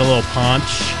name. He had a little punch.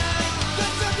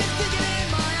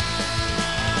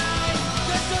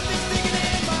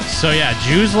 So yeah,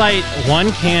 Jews light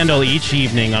one candle each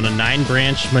evening on a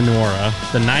 9-branch menorah.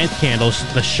 The 9th candle,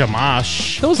 the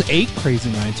shamash. That was 8 crazy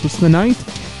nights. What's the 9th?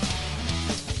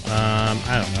 I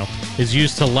don't know. Is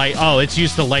used to light. Oh, it's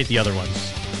used to light the other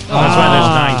ones. That's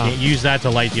why there's 9. Use that to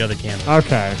light the other candles.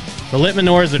 Okay. The lit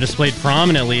menorahs are displayed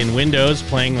prominently in windows,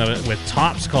 playing with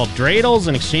tops called dreidels,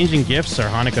 and exchanging gifts are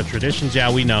Hanukkah traditions.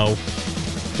 Yeah, we know.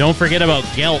 Don't forget about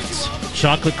gelt,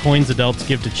 chocolate coins adults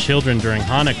give to children during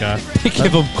Hanukkah. They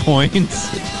give them coins.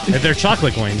 They're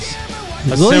chocolate coins.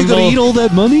 Well, you gotta eat all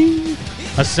that money?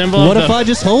 A symbol. What of if the, I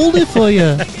just hold it for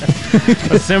you?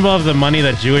 a symbol of the money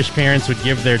that Jewish parents would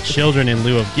give their children in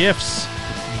lieu of gifts.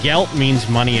 Gelt means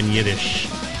money in Yiddish.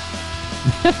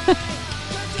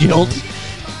 Guilt.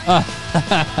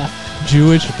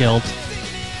 Jewish guilt.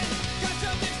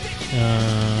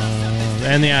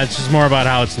 And yeah, it's just more about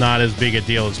how it's not as big a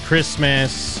deal as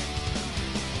Christmas.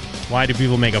 Why do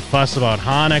people make a fuss about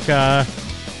Hanukkah?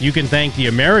 You can thank the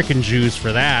American Jews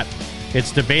for that.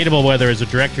 It's debatable whether it's a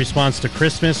direct response to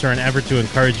Christmas or an effort to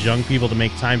encourage young people to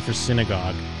make time for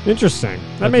synagogue. Interesting.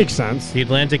 That makes sense. The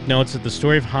Atlantic notes that the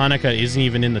story of Hanukkah isn't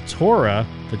even in the Torah,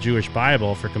 the Jewish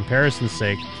Bible. For comparison's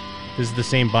sake, this is the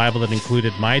same Bible that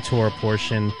included my Torah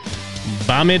portion,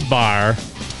 Bamidbar.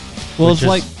 Well, it's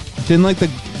like, didn't like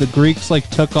the Greeks like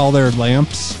took all their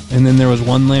lamps, and then there was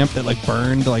one lamp that like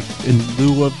burned like in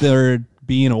lieu of there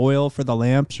being oil for the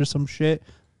lamps or some shit.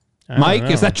 Mike,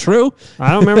 is that true?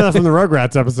 I don't remember that from the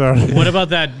Rugrats episode. What about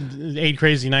that 8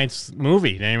 Crazy Nights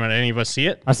movie? Did any of us see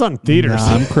it? I saw it in theaters.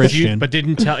 Nah, I'm Christian. It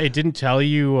didn't tell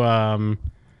you.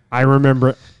 I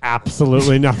remember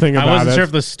absolutely nothing about it. I wasn't sure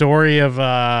if the story of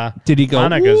did he go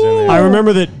Hanukkah's in there. I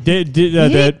remember that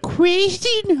that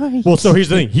crazy night. Well, so here's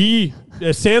the thing.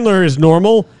 Sandler is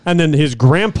normal, and then his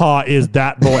grandpa is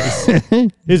that voice.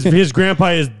 his grandpa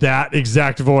is that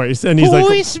exact voice, and he's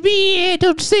Voice me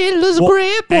Adam Sandler's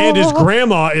grandpa. and his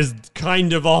grandma is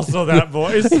kind of also that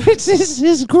voice. It's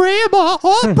his grandma,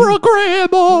 opera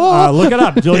grandma. Look it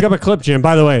up. Look up a clip, Jim.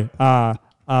 By the way,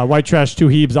 White Trash, Two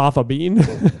Heaves, off a Bean.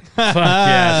 Fuck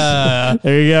yes.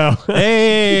 There you go.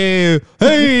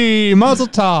 hey, Mazel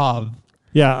Tov.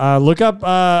 Yeah, look up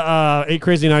 8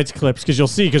 Crazy Nights clips because you'll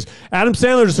see. Because Adam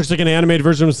Sandler just looks like an animated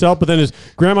version of himself, but then his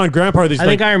grandma and grandpa are these. I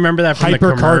think I remember that from the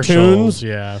hyper cartoons. commercials,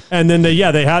 yeah. And then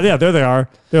there they are.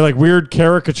 They're like weird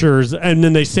caricatures, and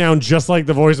then they sound just like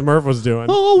the voice Murph was doing.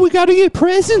 Oh, we gotta get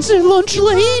presents at Lunch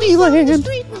Ladyland.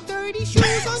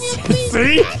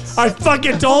 See, I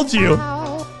fucking told you.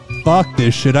 Fuck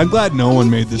this shit. I'm glad no one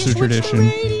made this a tradition.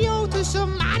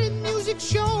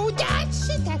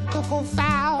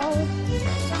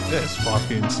 This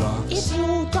fucking sucks. If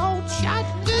you don't shut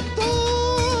the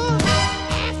door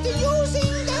after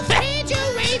using the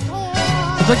refrigerator,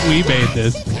 It's like we made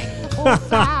this.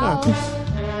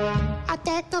 a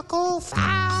technical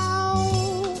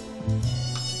foul.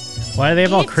 Why do they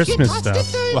have all Christmas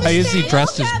stuff? Why is he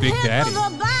dressed as Big Daddy?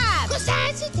 Cause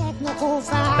that's a technical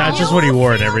foul. That's just what he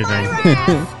wore and everything.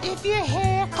 If your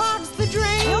hair clogs the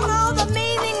drain, you know the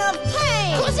meaning of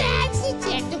pain. Cause that's a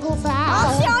technical foul.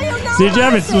 I'll show you. See,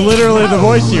 Jeff, it's literally the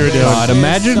voice you were doing. God,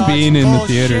 imagine being in the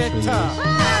theaters for this.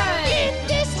 In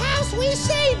this house we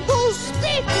say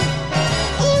bullshit,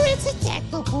 or it's a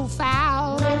technical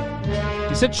foul.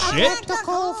 He said shit?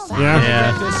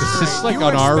 Yeah. Is this like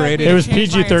on R-rated? It was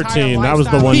PG-13. That was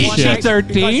the one shit.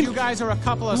 PG-13? You guys are a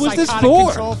couple of Who was this psychotic for?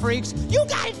 control freaks. You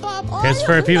guys It's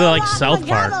for people like South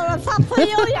Park. Well,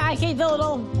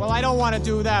 I don't want to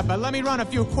do that, but let me run a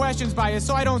few questions by you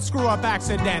so I don't screw up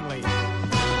accidentally.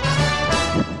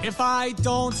 If I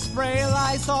don't spray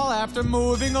Lysol after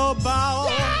moving about...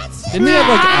 Didn't he have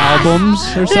like albums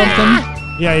or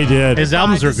something? Yeah, he did. His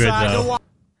albums are good though.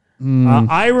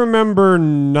 I remember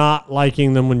not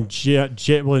liking them when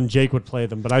Jake would play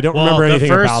them, but I don't remember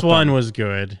anything about them. The first one was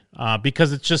good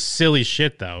because it's just silly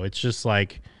shit, though. It's just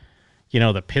like,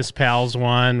 the Piss Pals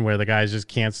one where the guys just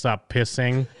can't stop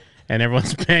pissing and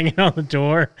everyone's banging on the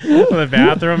door of the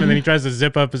bathroom and then he tries to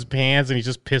zip up his pants and he's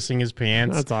just pissing his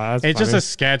pants. That's it's just funny. a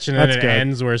sketch and then That's it good.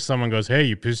 ends where someone goes, "Hey,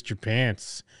 you pissed your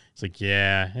pants." He's like,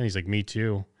 "Yeah." And he's like, "Me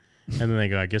too." And then they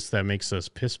go, "I guess that makes us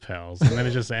piss pals." And then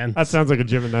it just ends. That sounds like a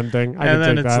Jim and them thing. And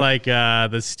then it's like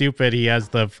the stupid. He has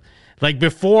like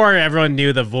before everyone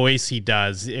knew the voice he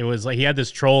does. It was like he had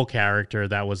this troll character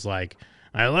that was like,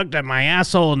 "I looked at my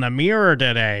asshole in the mirror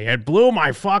today. It blew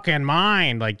my fucking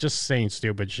mind." Like just saying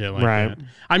stupid shit like Right. that.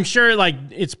 I'm sure like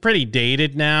it's pretty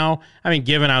dated now. I mean,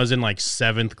 given I was in like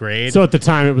 7th grade. So at the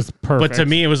time it was perfect. But to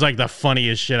me, it was like the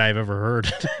funniest shit I've ever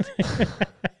heard.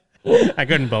 I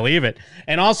couldn't believe it.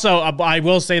 And also, I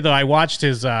will say, though, I watched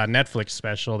his Netflix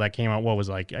special that came out, what was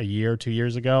like a year, 2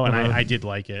 years ago, and I did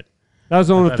like it. That was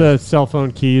the one with the cell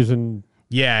phone keys and...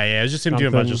 Yeah, it was just him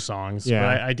doing a bunch of songs. Yeah.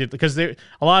 But I did, because a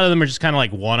lot of them are just kind of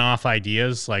like one-off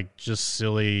ideas, like just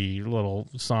silly little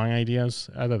song ideas.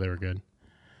 I thought they were good.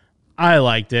 I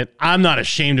liked it. I'm not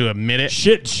ashamed to admit it.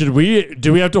 Shit, do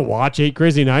we have to watch 8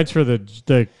 Crazy Nights for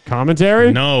the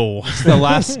commentary? No. It's the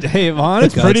last day of Hanukkah.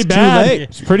 It's pretty It's bad. Too late.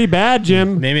 It's pretty bad,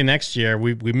 Jim. Maybe next year.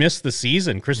 We missed the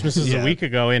season. Christmas is a week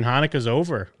ago and Hanukkah's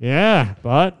over. Yeah,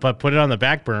 but put it on the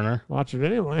back burner. Watch it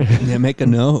anyway. Yeah, make a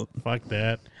note. Fuck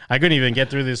that. I couldn't even get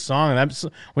through this song.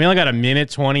 We only got a minute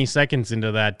 20 seconds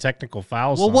into that technical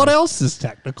foul song. Well, what else is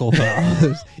technical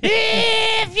foul?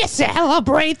 If you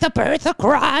celebrate the birth of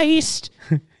Christ,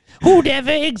 who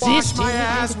never Wash existed. my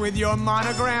ass with your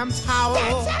monogram towel.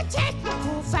 That's a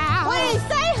technical foul. What do you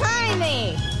say,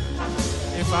 honey?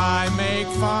 If I make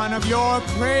fun of your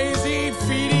crazy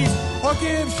feeties or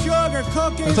give sugar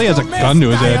cookies Looks like he has a to gun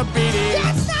to his head. diabetes.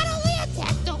 That's not only a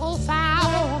technical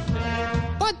foul,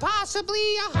 but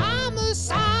possibly a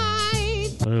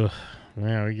homicide. Ugh.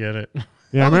 Yeah, we get it.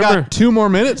 Yeah, Well, we I remember. got 2 more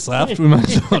minutes left. We might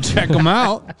as well check them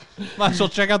out. Might as well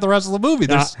check out the rest of the movie.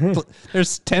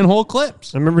 There's 10 whole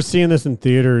clips. I remember seeing this in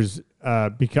theaters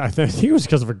because I think it was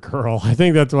because of a girl. I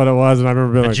think that's what it was, and I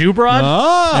remember being like, Jew broad?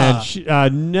 And she,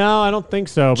 no, I don't think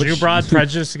so. But Jew broad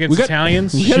prejudice against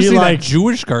Italians? We gotta see that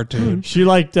Jewish cartoon. She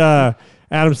liked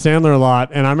Adam Sandler a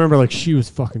lot, and I remember like she was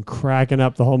fucking cracking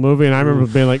up the whole movie, and I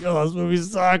remember being like, "Oh, this movie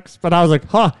sucks," but I was like,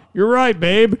 "Huh, you're right,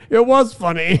 babe. It was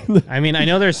funny." I mean, I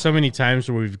know there's so many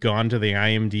times where we've gone to the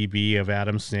IMDb of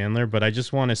Adam Sandler, but I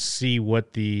just want to see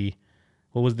what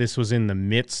this was in the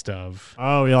midst of.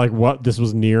 Oh, yeah, like what this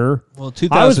was near. Well,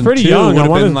 I was pretty 2002 young. would I have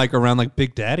wanted, been like around like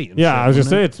Big Daddy. And yeah, shit, I was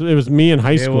gonna wasn't say it was me in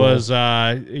high school. It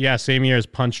was same year as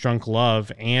Punch Drunk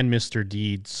Love and Mr.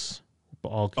 Deeds.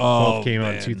 Both came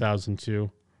out in 2002.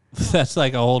 That's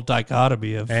like a whole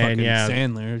dichotomy of And fucking yeah,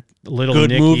 Sandler. Little Good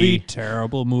Nicky, movie,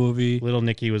 terrible movie. Little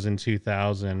Nicky was in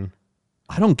 2000.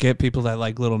 I don't get people that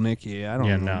like Little Nicky. I don't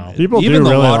Yeah, know. no. People Even do the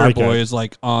really Water like Boy it. is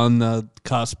like on the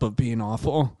cusp of being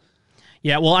awful.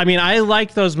 Yeah, well, I mean, I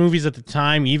liked those movies at the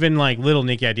time. Even like Little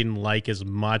Nicky, I didn't like as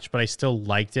much, but I still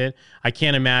liked it. I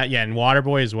can't imagine. Yeah, and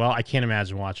Waterboy as well. I can't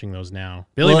imagine watching those now.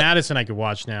 Billy Madison, I could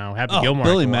watch now. Happy Gilmore,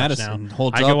 Billy I could Madison watch now.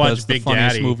 holds I could up watch as the Big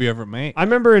funniest Daddy. movie ever made. I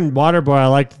remember in Waterboy, I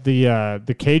liked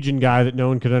the Cajun guy that no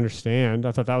one could understand.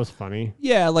 I thought that was funny.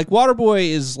 Yeah, like Waterboy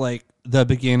is like the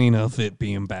beginning of it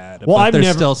being bad. Well, but I've there's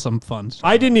never- still some fun stuff.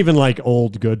 I didn't even like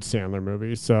old good Sandler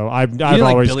movies, so I've like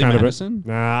always Billy kind Madison? of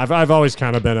been, I've always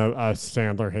kind of been a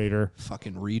Sandler hater.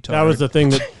 Fucking retard. That was the thing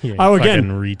that Yeah, again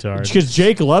fucking retard. because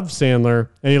Jake loved Sandler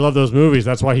and he loved those movies.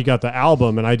 That's why he got the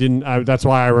album, and I didn't. That's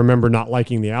why I remember not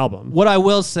liking the album. What I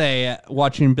will say,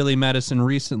 watching Billy Madison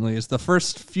recently, is the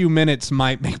first few minutes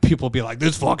might make people be like,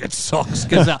 "This fucking sucks,"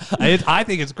 because I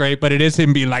think it's great, but it is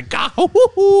him being like,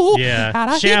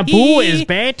 Yeah, shampoo is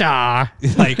better.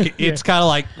 Like it's kind of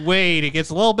like, wait, it gets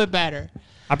a little bit better.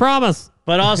 I promise.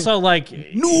 But also, like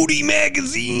Nudie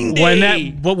Magazine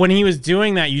Day. When he was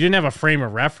doing that, you didn't have a frame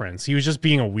of reference. He was just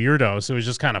being a weirdo, so it was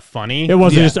just kind of funny. It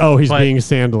wasn't just he's being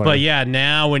Sandler. But yeah,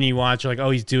 now when you watch, you're like,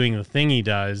 oh, he's doing the thing he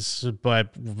does.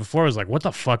 But before, it was like, what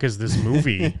the fuck is this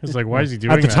movie? It's like, why is he doing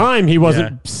that? At the time, he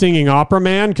wasn't singing Opera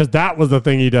Man because that was the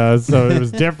thing he does, so it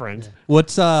was different.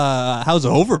 How's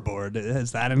Overboard?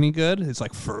 Is that any good? It's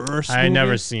like first. I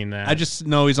never seen that. I just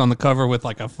know he's on the cover with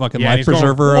like a fucking Yeah, life he's going,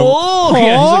 preserver. "Whoa!"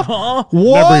 Yeah, he's like, "Huh?"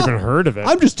 Never even heard of it.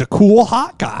 I'm just a cool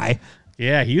hot guy.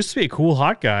 Yeah, he used to be a cool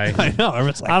hot guy. I know.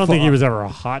 Everyone's like, I don't think he fuck. was ever a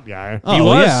hot guy. Oh, He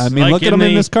was. yeah. I mean, Like, look at him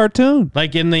in this cartoon.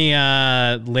 Like in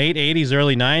the late 80s,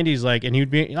 early 90s, like, and he'd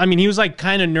be, I mean, he was like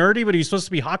kind of nerdy, but he was supposed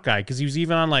to be a hot guy because he was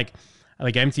even on like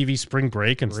MTV Spring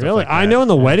Break and stuff Really? like that. I know in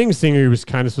The Wedding Singer he was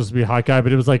kind of supposed to be a hot guy,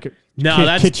 but it was like No,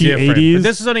 that's kitschy different. 80s. But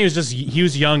this is when he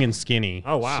was young and skinny.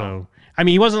 Oh, wow. So, I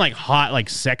mean, he wasn't like hot, like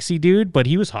sexy dude, but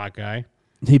he was hot guy.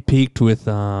 He peaked with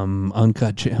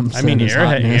Uncut Gems. I mean, and his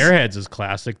hotness. Airheads is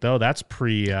classic though. That's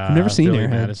pre. I've never seen Billy Airheads.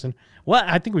 Madison. What?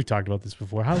 I think we've talked about this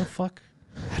before. How the fuck?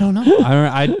 I don't know.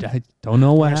 I don't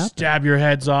know what happened. Stab your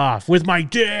heads off with my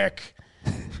dick.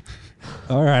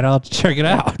 All right, I'll check it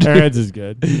out. Airheads is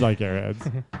good. You like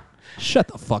Airheads. Shut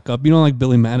the fuck up. You don't like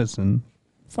Billy Madison.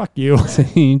 Fuck you.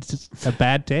 It's just a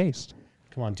bad taste.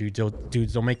 Come on, dudes,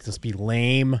 don't make this be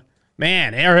lame.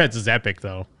 Man, Airheads is epic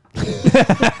though.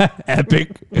 Epic.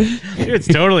 Dude, it's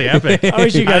totally epic. I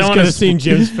wish you guys could have seen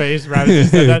Jim's face right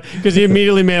as he said that because he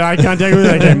immediately made eye contact with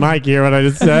me like, hey, Mike, you hear what I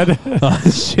just said? Oh,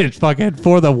 shit, fucking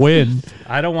for the win.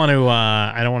 I don't want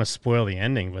to spoil the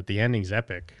ending, but the ending's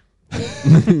epic.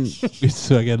 It's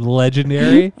fucking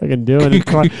legendary. I can do it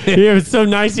twice. It was so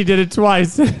nice he did it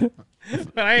twice.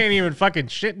 But I ain't even fucking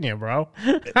shitting you, bro.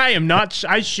 I am not.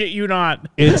 I shit you not.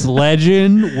 It's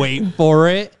legend. Wait for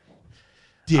it.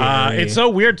 It's so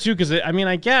weird too because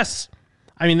I guess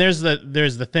there's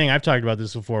the thing I've talked about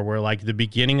this before where like the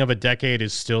beginning of a decade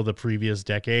is still the previous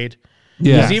decade.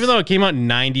 Yeah. Because even though it came out in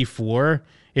 '94,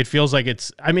 it feels like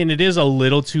it is a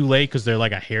little too late because they're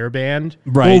like a hair band.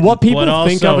 Right. Well, what people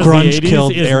think of as grunge the 80s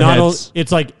killed is Airheads.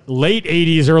 it's like late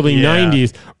 80s, early Yeah.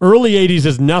 90s. Early 80s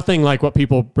is nothing like what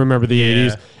people remember the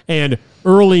 80s. And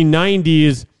early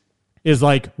 90s is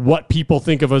like what people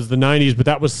think of as the 90s, but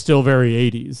that was still very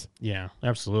 80s. Yeah,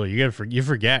 absolutely. You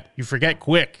forget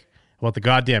quick about the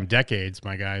goddamn decades,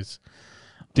 my guys.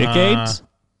 Decades?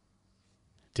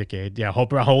 Decade, yeah,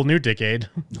 a whole new decade.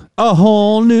 A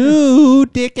whole new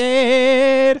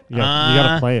decade. You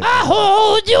gotta play it. A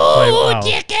whole new Wow.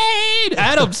 decade.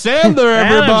 Adam Sandler,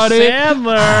 everybody. Adam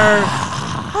Sandler.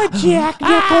 A Jack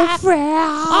Nickel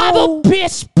I'm a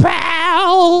piss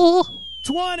pal.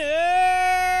 20.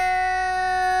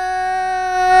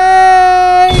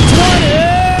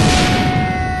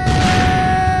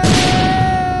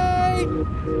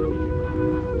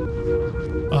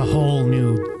 A whole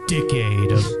new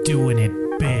decade of doing it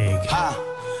big.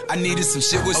 I needed some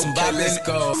shit with some vibe. Let's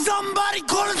go. Somebody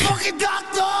call a fucking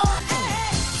doctor.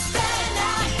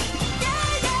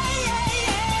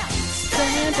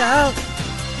 Stand out.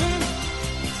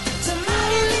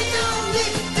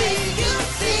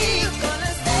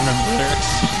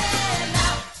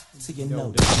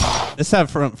 This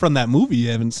have from that movie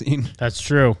you haven't seen. That's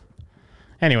true.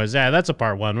 Anyways, yeah, that's a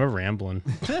part one. We're rambling.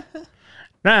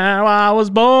 Now I was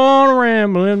born a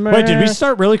rambling man. Wait, did we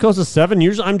start really close to 7?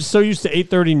 Usually, I'm so used to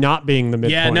 8:30 not being the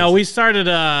midpoint. Yeah, no, we started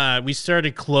earlier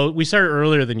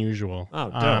than usual.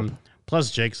 Oh, dope. Plus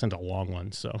Jake sent a long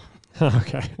one, so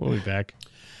Okay. we'll be back.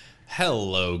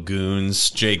 Hello, goons.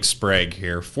 Jake Sprague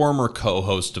here, former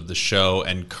co-host of the show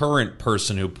and current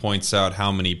person who points out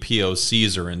how many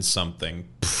POCs are in something.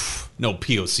 Pfft, no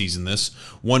POCs in this.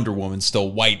 Wonder Woman's still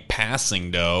white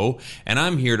passing, though. And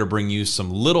I'm here to bring you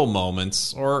some little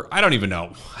moments, or I don't even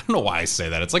know. I don't know why I say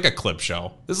that. It's like a clip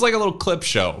show. This is like a little clip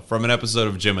show from an episode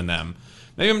of Jim and Them.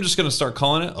 Maybe I'm just going to start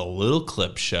calling it a little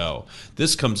clip show.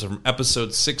 This comes from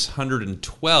episode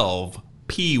 612,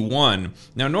 P1.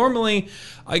 Now, normally,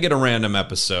 I get a random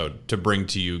episode to bring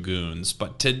to you goons,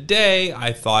 but today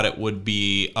I thought it would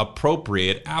be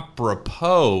appropriate,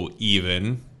 apropos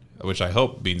even, which I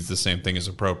hope means the same thing as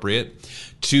appropriate,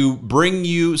 to bring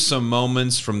you some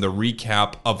moments from the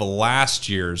recap of last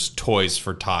year's Toys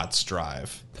for Tots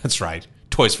drive. That's right,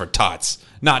 Toys for Tots,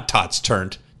 not Tots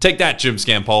Turned. Take that, Jim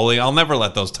Scampoli. I'll never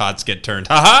let those tots get turned.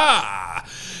 Ha-ha!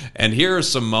 And here are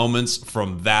some moments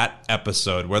from that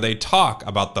episode where they talk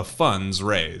about the funds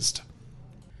raised.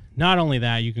 Not only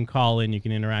that, you can call in, you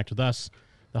can interact with us,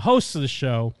 the hosts of the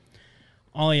show.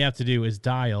 All you have to do is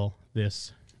dial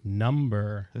this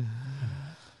number.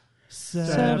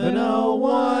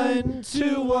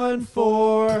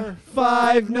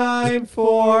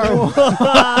 701-214-5944.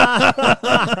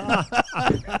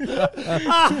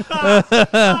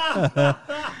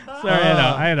 Sorry,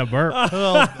 I had a burp.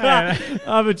 I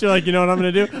bet you're like, you know what I'm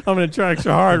going to do? I'm going to try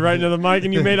extra hard right into the mic,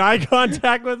 and you made eye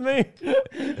contact with me.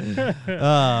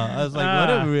 I was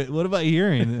like, what about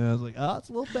hearing? And I was like, it's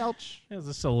a little belch. It was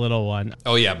just a little one.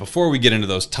 Oh, yeah. Before we get into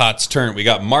those Tots Turn, we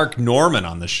got Mark Norman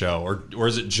on the show. Or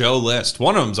is it Joe List?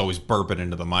 One of them's always burping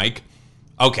into the mic.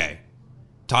 Okay.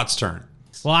 Tots Turn.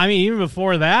 Well, I mean, even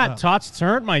before that, Tots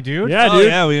Turn, my dude. Yeah, dude.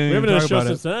 Yeah, we haven't done a show about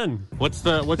since then. What's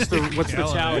the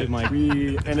tally, Mike?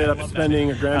 We ended up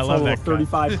spending a grand total of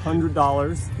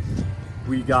 $3,500.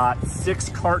 We got 6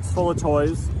 carts full of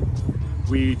toys.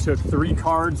 We took 3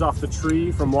 cards off the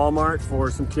tree from Walmart for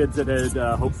some kids that had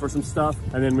hoped for some stuff.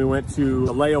 And then we went to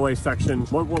the layaway section.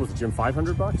 What was it, Jim?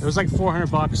 $500? It was like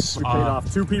 $400. We paid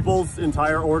off 2 people's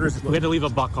entire orders. We had to leave a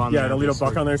buck on there. Yeah, to leave a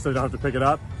buck on there so they don't have to pick it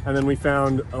up. And then we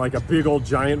found like a big old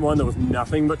giant one that was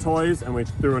nothing but toys, and we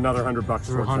threw another $100 towards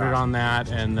that. 100 on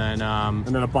that, and then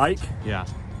a bike. Yeah.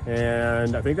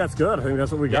 And I think that's good. I think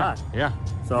that's what we got. Yeah.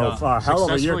 So hell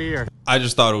of a year. I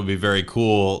just thought it would be very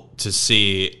cool to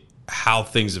see how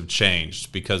things have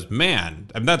changed because, man,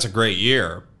 I mean, that's a great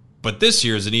year. But this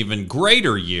year is an even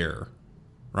greater year,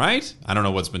 right? I don't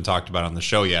know what's been talked about on the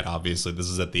show yet. Obviously, this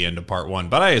is at the end of part 1.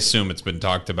 But I assume it's been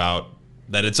talked about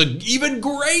that it's an even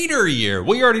greater year.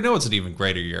 We already know it's an even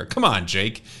greater year. Come on,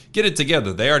 Jake. Get it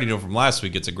together. They already know from last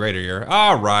week it's a greater year.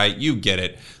 All right, you get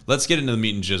it. Let's get into the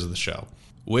meat and jizz of the show,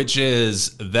 which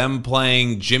is them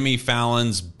playing Jimmy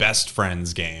Fallon's Best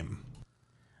Friends game.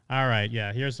 All right,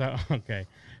 yeah, here's how. Okay.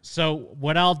 So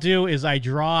what I'll do is I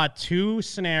draw 2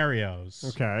 scenarios.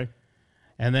 Okay.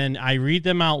 And then I read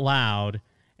them out loud,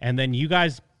 and then you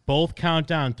guys both count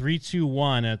down 3, 2,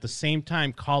 1, and at the same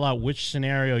time call out which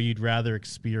scenario you'd rather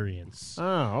experience.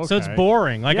 Oh, okay. So it's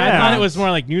boring. Like I thought it was more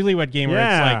like Newlywed Game where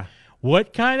it's like,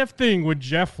 what kind of thing would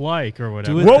Jeff like or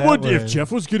whatever? What would if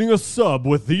Jeff was getting a sub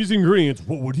with these ingredients?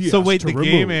 What would he? So ask wait, to the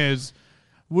remove? game is,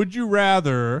 would you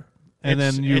rather? And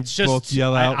then you both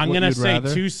yell out. I'm going to say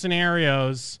 2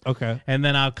 scenarios. Okay. And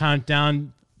then I'll count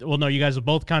down. Well, no, you guys will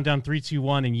both count down 3, 2,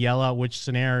 1 and yell out which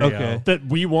scenario that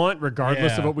we want,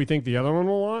 regardless of what we think the other one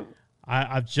will want.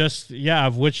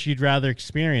 of which you'd rather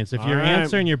experience. If your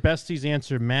answer and your bestie's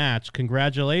answer match,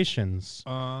 congratulations.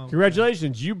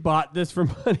 Congratulations, you bought this for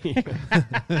money.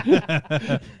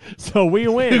 So we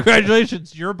win.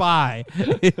 Congratulations, you're buy.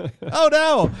 Oh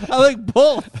no, I like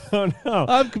both. Oh no,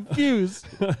 I'm confused.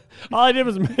 All I did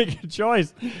was make a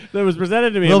choice that was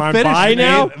presented to me. We'll Am I buy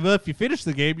now? Well, if you finish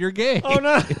the game, you're gay. Oh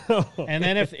no. And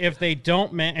then if they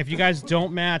don't if you guys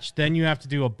don't match, then you have to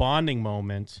do a bonding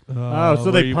moment.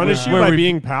 So they punish you by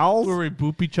being pals? Where we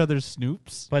boop each other's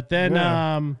snoops? But then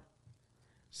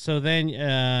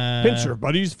pinch your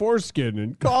buddy's foreskin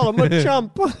and call him a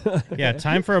chump. Yeah,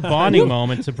 time for a bonding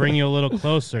moment to bring you a little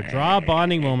closer. Draw a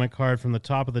bonding moment card from the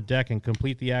top of the deck and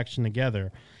complete the action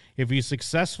together. If you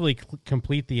successfully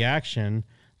complete the action,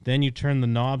 then you turn the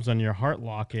knobs on your heart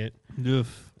locket.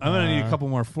 Oof. I'm gonna need a couple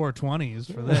more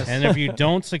 420s for this. And if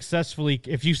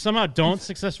you somehow don't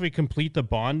successfully complete the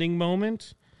bonding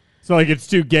moment, so like it's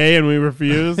too gay and we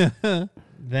refuse,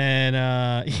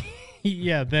 then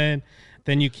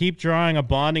then you keep drawing a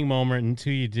bonding moment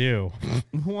until you do.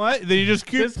 What? Then you just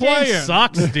keep this playing. Game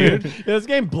sucks, dude. This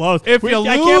game blows. If you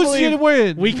lose, you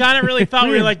win. We kind of really thought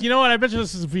we were like, you know what? I bet you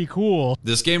this is be cool.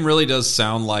 This game really does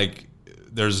sound like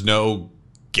there's no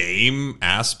game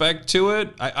aspect to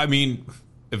it. I mean,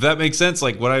 if that makes sense,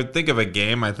 like when I think of a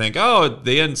game, I think, oh, at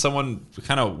the end someone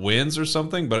kind of wins or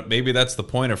something, but maybe that's the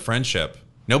point of friendship.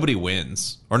 Nobody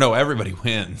wins. Or no, everybody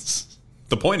wins.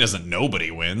 The point isn't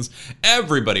nobody wins.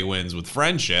 Everybody wins with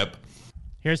friendship.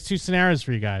 Here's 2 scenarios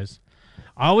for you guys.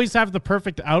 Always have the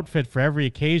perfect outfit for every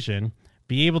occasion.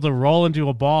 Be able to roll into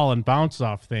a ball and bounce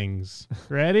off things.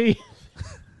 Ready?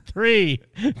 3,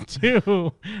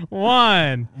 2,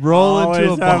 1. Roll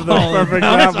into a ball. The perfect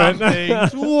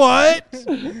outfit. What?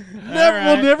 Right.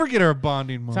 We'll never get our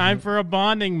bonding moment. Time for a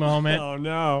bonding moment. Oh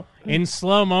no! In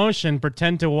slow motion,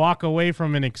 pretend to walk away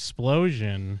from an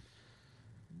explosion.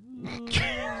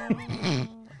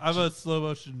 I'm a slow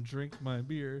motion drink my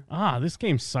beer. This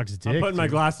game sucks dick. I'm putting my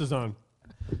glasses on.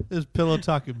 This pillow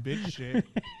talking bitch shit.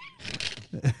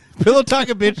 Pillow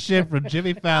talking bitch shit from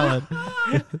Jimmy Fallon,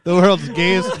 the world's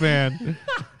gayest man.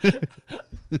 All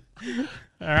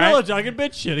right. Pillow talking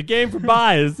bitch shit. A game for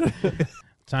buys.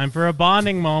 Time for a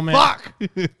bonding moment. Fuck!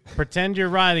 Pretend you're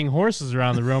riding horses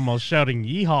around the room while shouting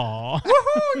yeehaw.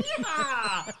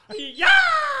 Yeah!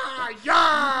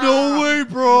 Yeah! No way,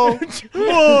 bro.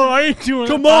 Oh, I ain't doing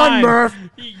Come it. on, Fine. Murph.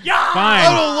 Yeah! Fine.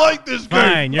 I don't like this game.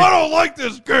 Fine, I don't like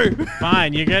this game.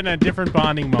 Fine, you're getting a different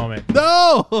bonding moment.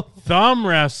 No! Thumb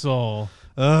wrestle.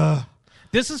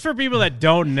 This is for people that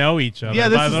don't know each other. Yeah,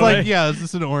 this by is the like, way. yeah, is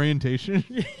this an orientation?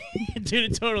 Dude,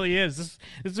 it totally is.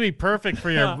 This would be perfect for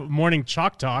your morning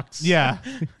chalk talks. Yeah.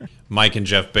 Mike and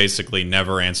Jeff basically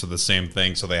never answer the same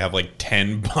thing, so they have like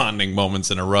 10 bonding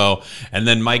moments in a row, and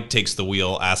then Mike takes the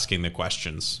wheel asking the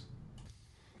questions.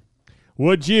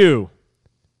 Would you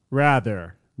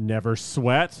rather never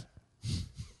sweat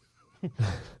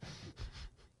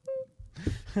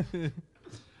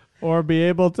or be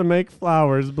able to make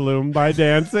flowers bloom by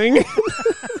dancing?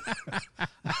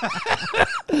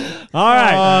 All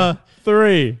right.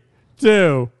 3,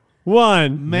 2,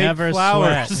 1. Make Never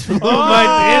flowers. sweat. By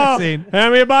dancing.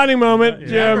 Have me a bonding moment,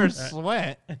 Jim. Never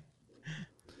sweat.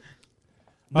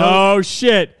 Oh,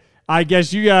 shit. I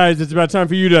guess you guys, it's about time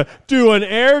for you to do an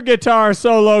air guitar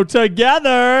solo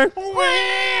together.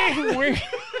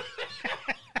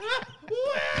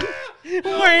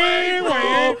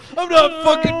 I'm not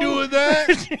fucking doing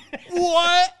that.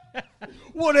 What?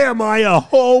 What am I, a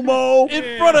homo?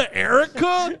 In front of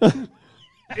Erica?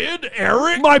 And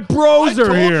Eric? My bros I are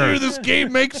told here. you this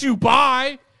game makes you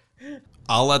buy.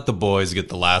 I'll let the boys get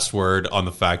the last word on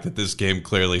the fact that this game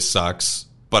clearly sucks,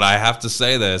 but I have to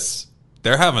say this.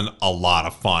 They're having a lot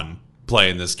of fun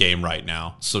playing this game right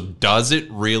now. So does it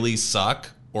really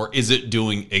suck, or is it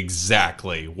doing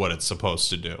exactly what it's supposed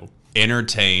to do?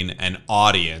 Entertain an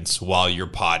audience while you're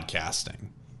podcasting.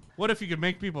 What if you could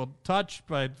make people touch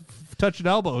by touching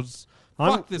elbows?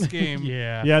 Fuck this game.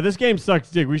 Yeah, this game sucks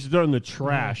dick. We should throw it in the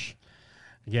trash.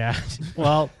 Yeah.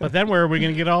 Well, but then where are we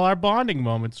going to get all our bonding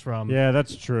moments from? Yeah,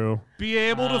 that's true. Be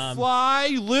able to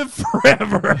fly, live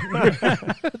forever.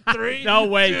 3, No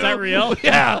way, 2, is that real?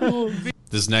 Yeah.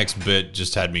 This next bit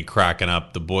just had me cracking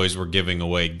up. The boys were giving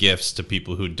away gifts to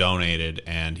people who donated,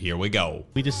 and here we go.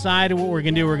 We decided what we're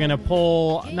going to do. We're going to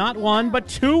pull not one, but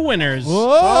 2 winners.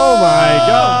 Oh, my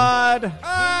God.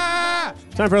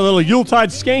 Time for a little Yuletide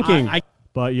skanking.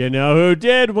 But you know who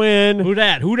did win? Who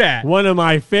that? Who that? One of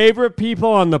my favorite people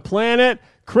on the planet,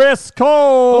 Chris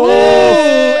Cole.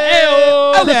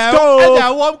 Hello,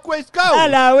 I'm Chris Cole.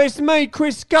 Hello, it's me,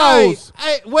 Chris Coles.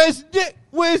 Hey, where's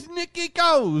Nicky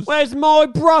Coles? Where's my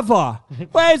brother?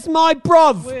 Where's my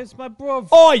bruv? Where's my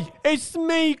bruv? Oi, it's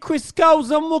me, Chris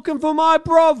Coles. I'm looking for my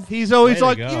bruv. He's always Way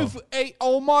like, to go. you've ate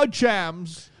all my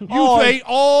jams. You've Oh. ate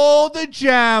all the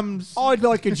jams. I'd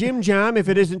like a Jim Jam if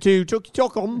it isn't too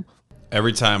tooky-tokum.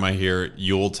 Every time I hear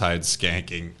Yuletide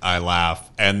skanking, I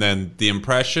laugh. And then the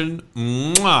impression,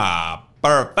 mwah,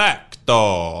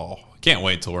 perfecto. Can't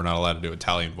wait till we're not allowed to do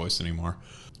Italian voice anymore.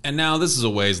 And now this is a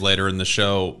ways later in the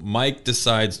show. Mike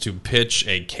decides to pitch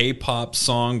a K-pop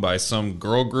song by some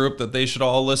girl group that they should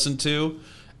all listen to.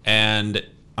 And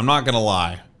I'm not going to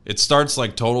lie, it starts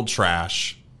like total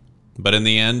trash. But in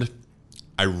the end,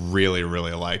 I really,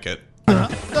 really like it.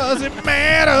 Doesn't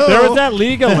matter. There was that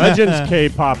League of Legends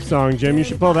K-pop song, Jim. You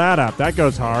should pull that up. That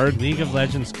goes hard. League of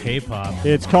Legends K-pop.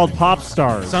 It's called Pop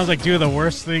Stars. Sounds like 2 of the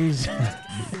worst things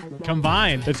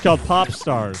combined. It's called Pop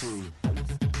Stars.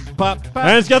 Pop, pop,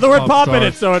 And it's got the word pop in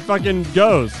stars. it, so it fucking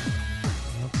goes.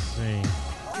 Let's see.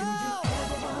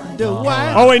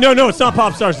 Oh, wait, no, it's not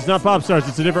Pop Stars. It's not Pop Stars.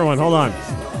 It's a different one. Hold on.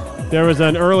 There was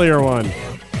an earlier one.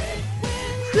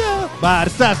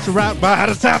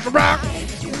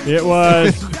 It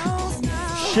was...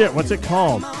 Shit, what's it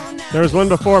called? There was one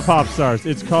before Pop Stars.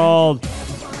 It's called...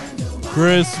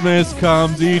 Christmas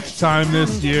comes each time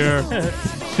this year.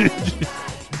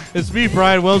 It's me,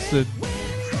 Brian Wilson.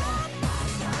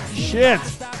 Shit,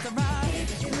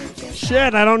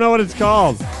 I don't know what it's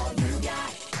called.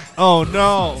 Oh,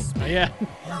 no. Yeah.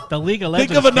 The League of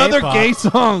Legends Think of another K-pop. gay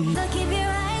song.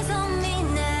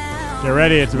 Get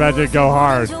ready, it's about to go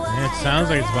hard. Yeah, it sounds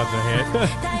like it's about to hit.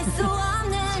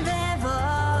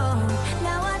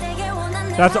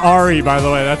 That's Ari, by the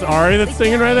way. That's Ari that's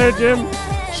singing right there, Jim.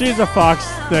 She's a fox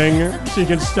thing. She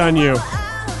can stun you.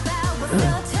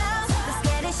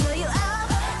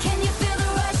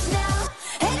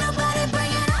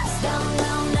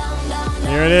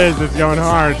 Here it is. It's going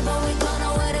hard.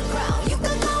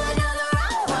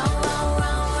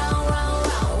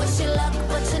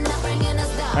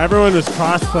 Everyone was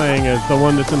cosplaying as the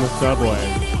one that's in the subway.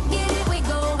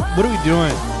 What are we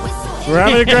doing? We're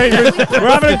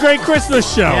having a great Christmas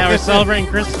show. Yeah, we're celebrating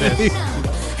Christmas.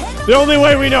 The only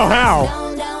way we know how.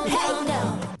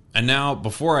 And now,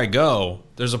 before I go,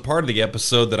 there's a part of the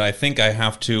episode that I think I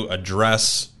have to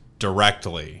address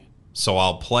directly. So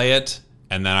I'll play it,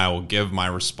 and then I will give my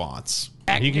response.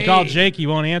 You can call Jake. He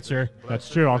won't answer.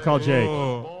 That's true. I'll call Jake.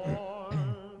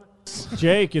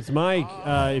 Jake, it's Mike.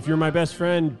 If you're my best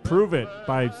friend, prove it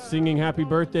by singing happy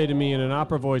birthday to me in an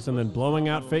opera voice and then blowing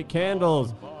out fake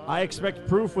candles. I expect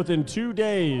proof within 2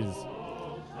 days.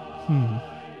 All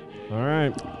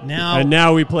right.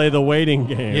 Now we play the waiting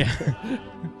game. Yeah.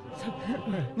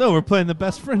 No, we're playing the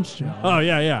best friends show. Oh,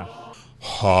 yeah.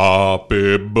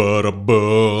 Happy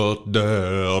birthday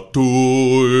to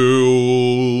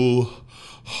you.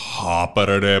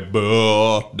 Happy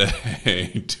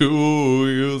birthday to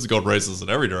you. It's going racist in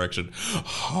every direction.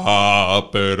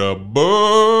 Happy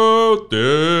birthday,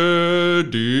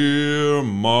 dear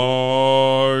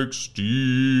Mike Steele.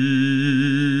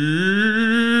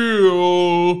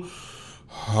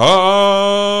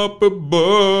 Happy birthday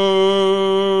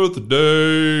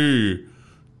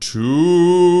to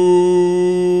you.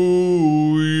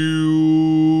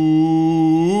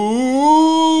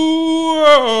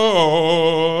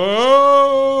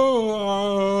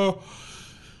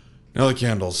 Now the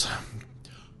candles.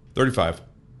 35.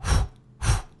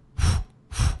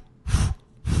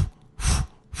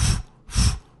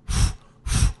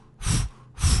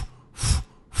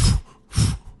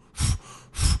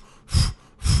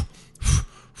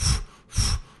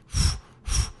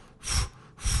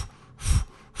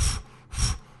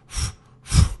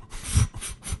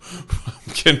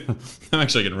 I'm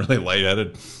actually getting really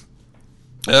lightheaded.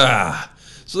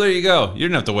 So there you go. You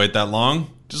didn't have to wait that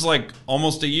long. Just like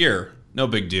almost a year. No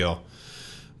big deal.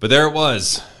 But there it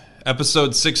was.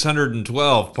 Episode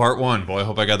 612, part 1. Boy, I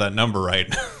hope I got that number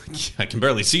right. I can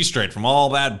barely see straight from all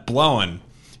that blowing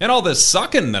and all this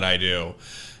sucking that I do.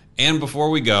 And before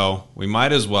we go, we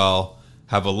might as well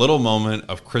have a little moment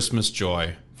of Christmas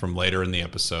joy from later in the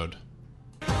episode.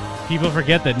 People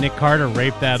forget that Nick Carter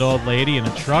raped that old lady in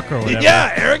a truck or whatever.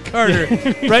 Yeah, Eric Carter.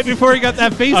 Right before he got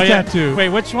that face tattoo. Wait,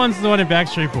 which one's the one in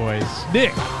Backstreet Boys?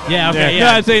 Nick. Yeah, okay, No,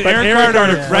 I'd say Eric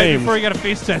Carter, right framed. before he got a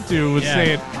face tattoo, was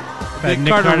saying That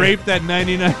Nick Carter raped that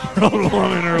 99-year-old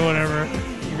woman or whatever.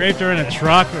 He raped her in a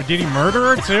truck, or did he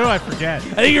murder her too? I forget.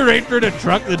 I think he raped her in a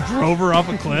truck that drove her off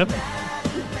a cliff.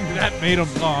 That made him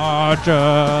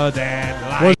larger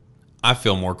than life. I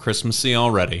feel more Christmassy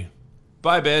already.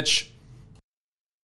 Bye, bitch.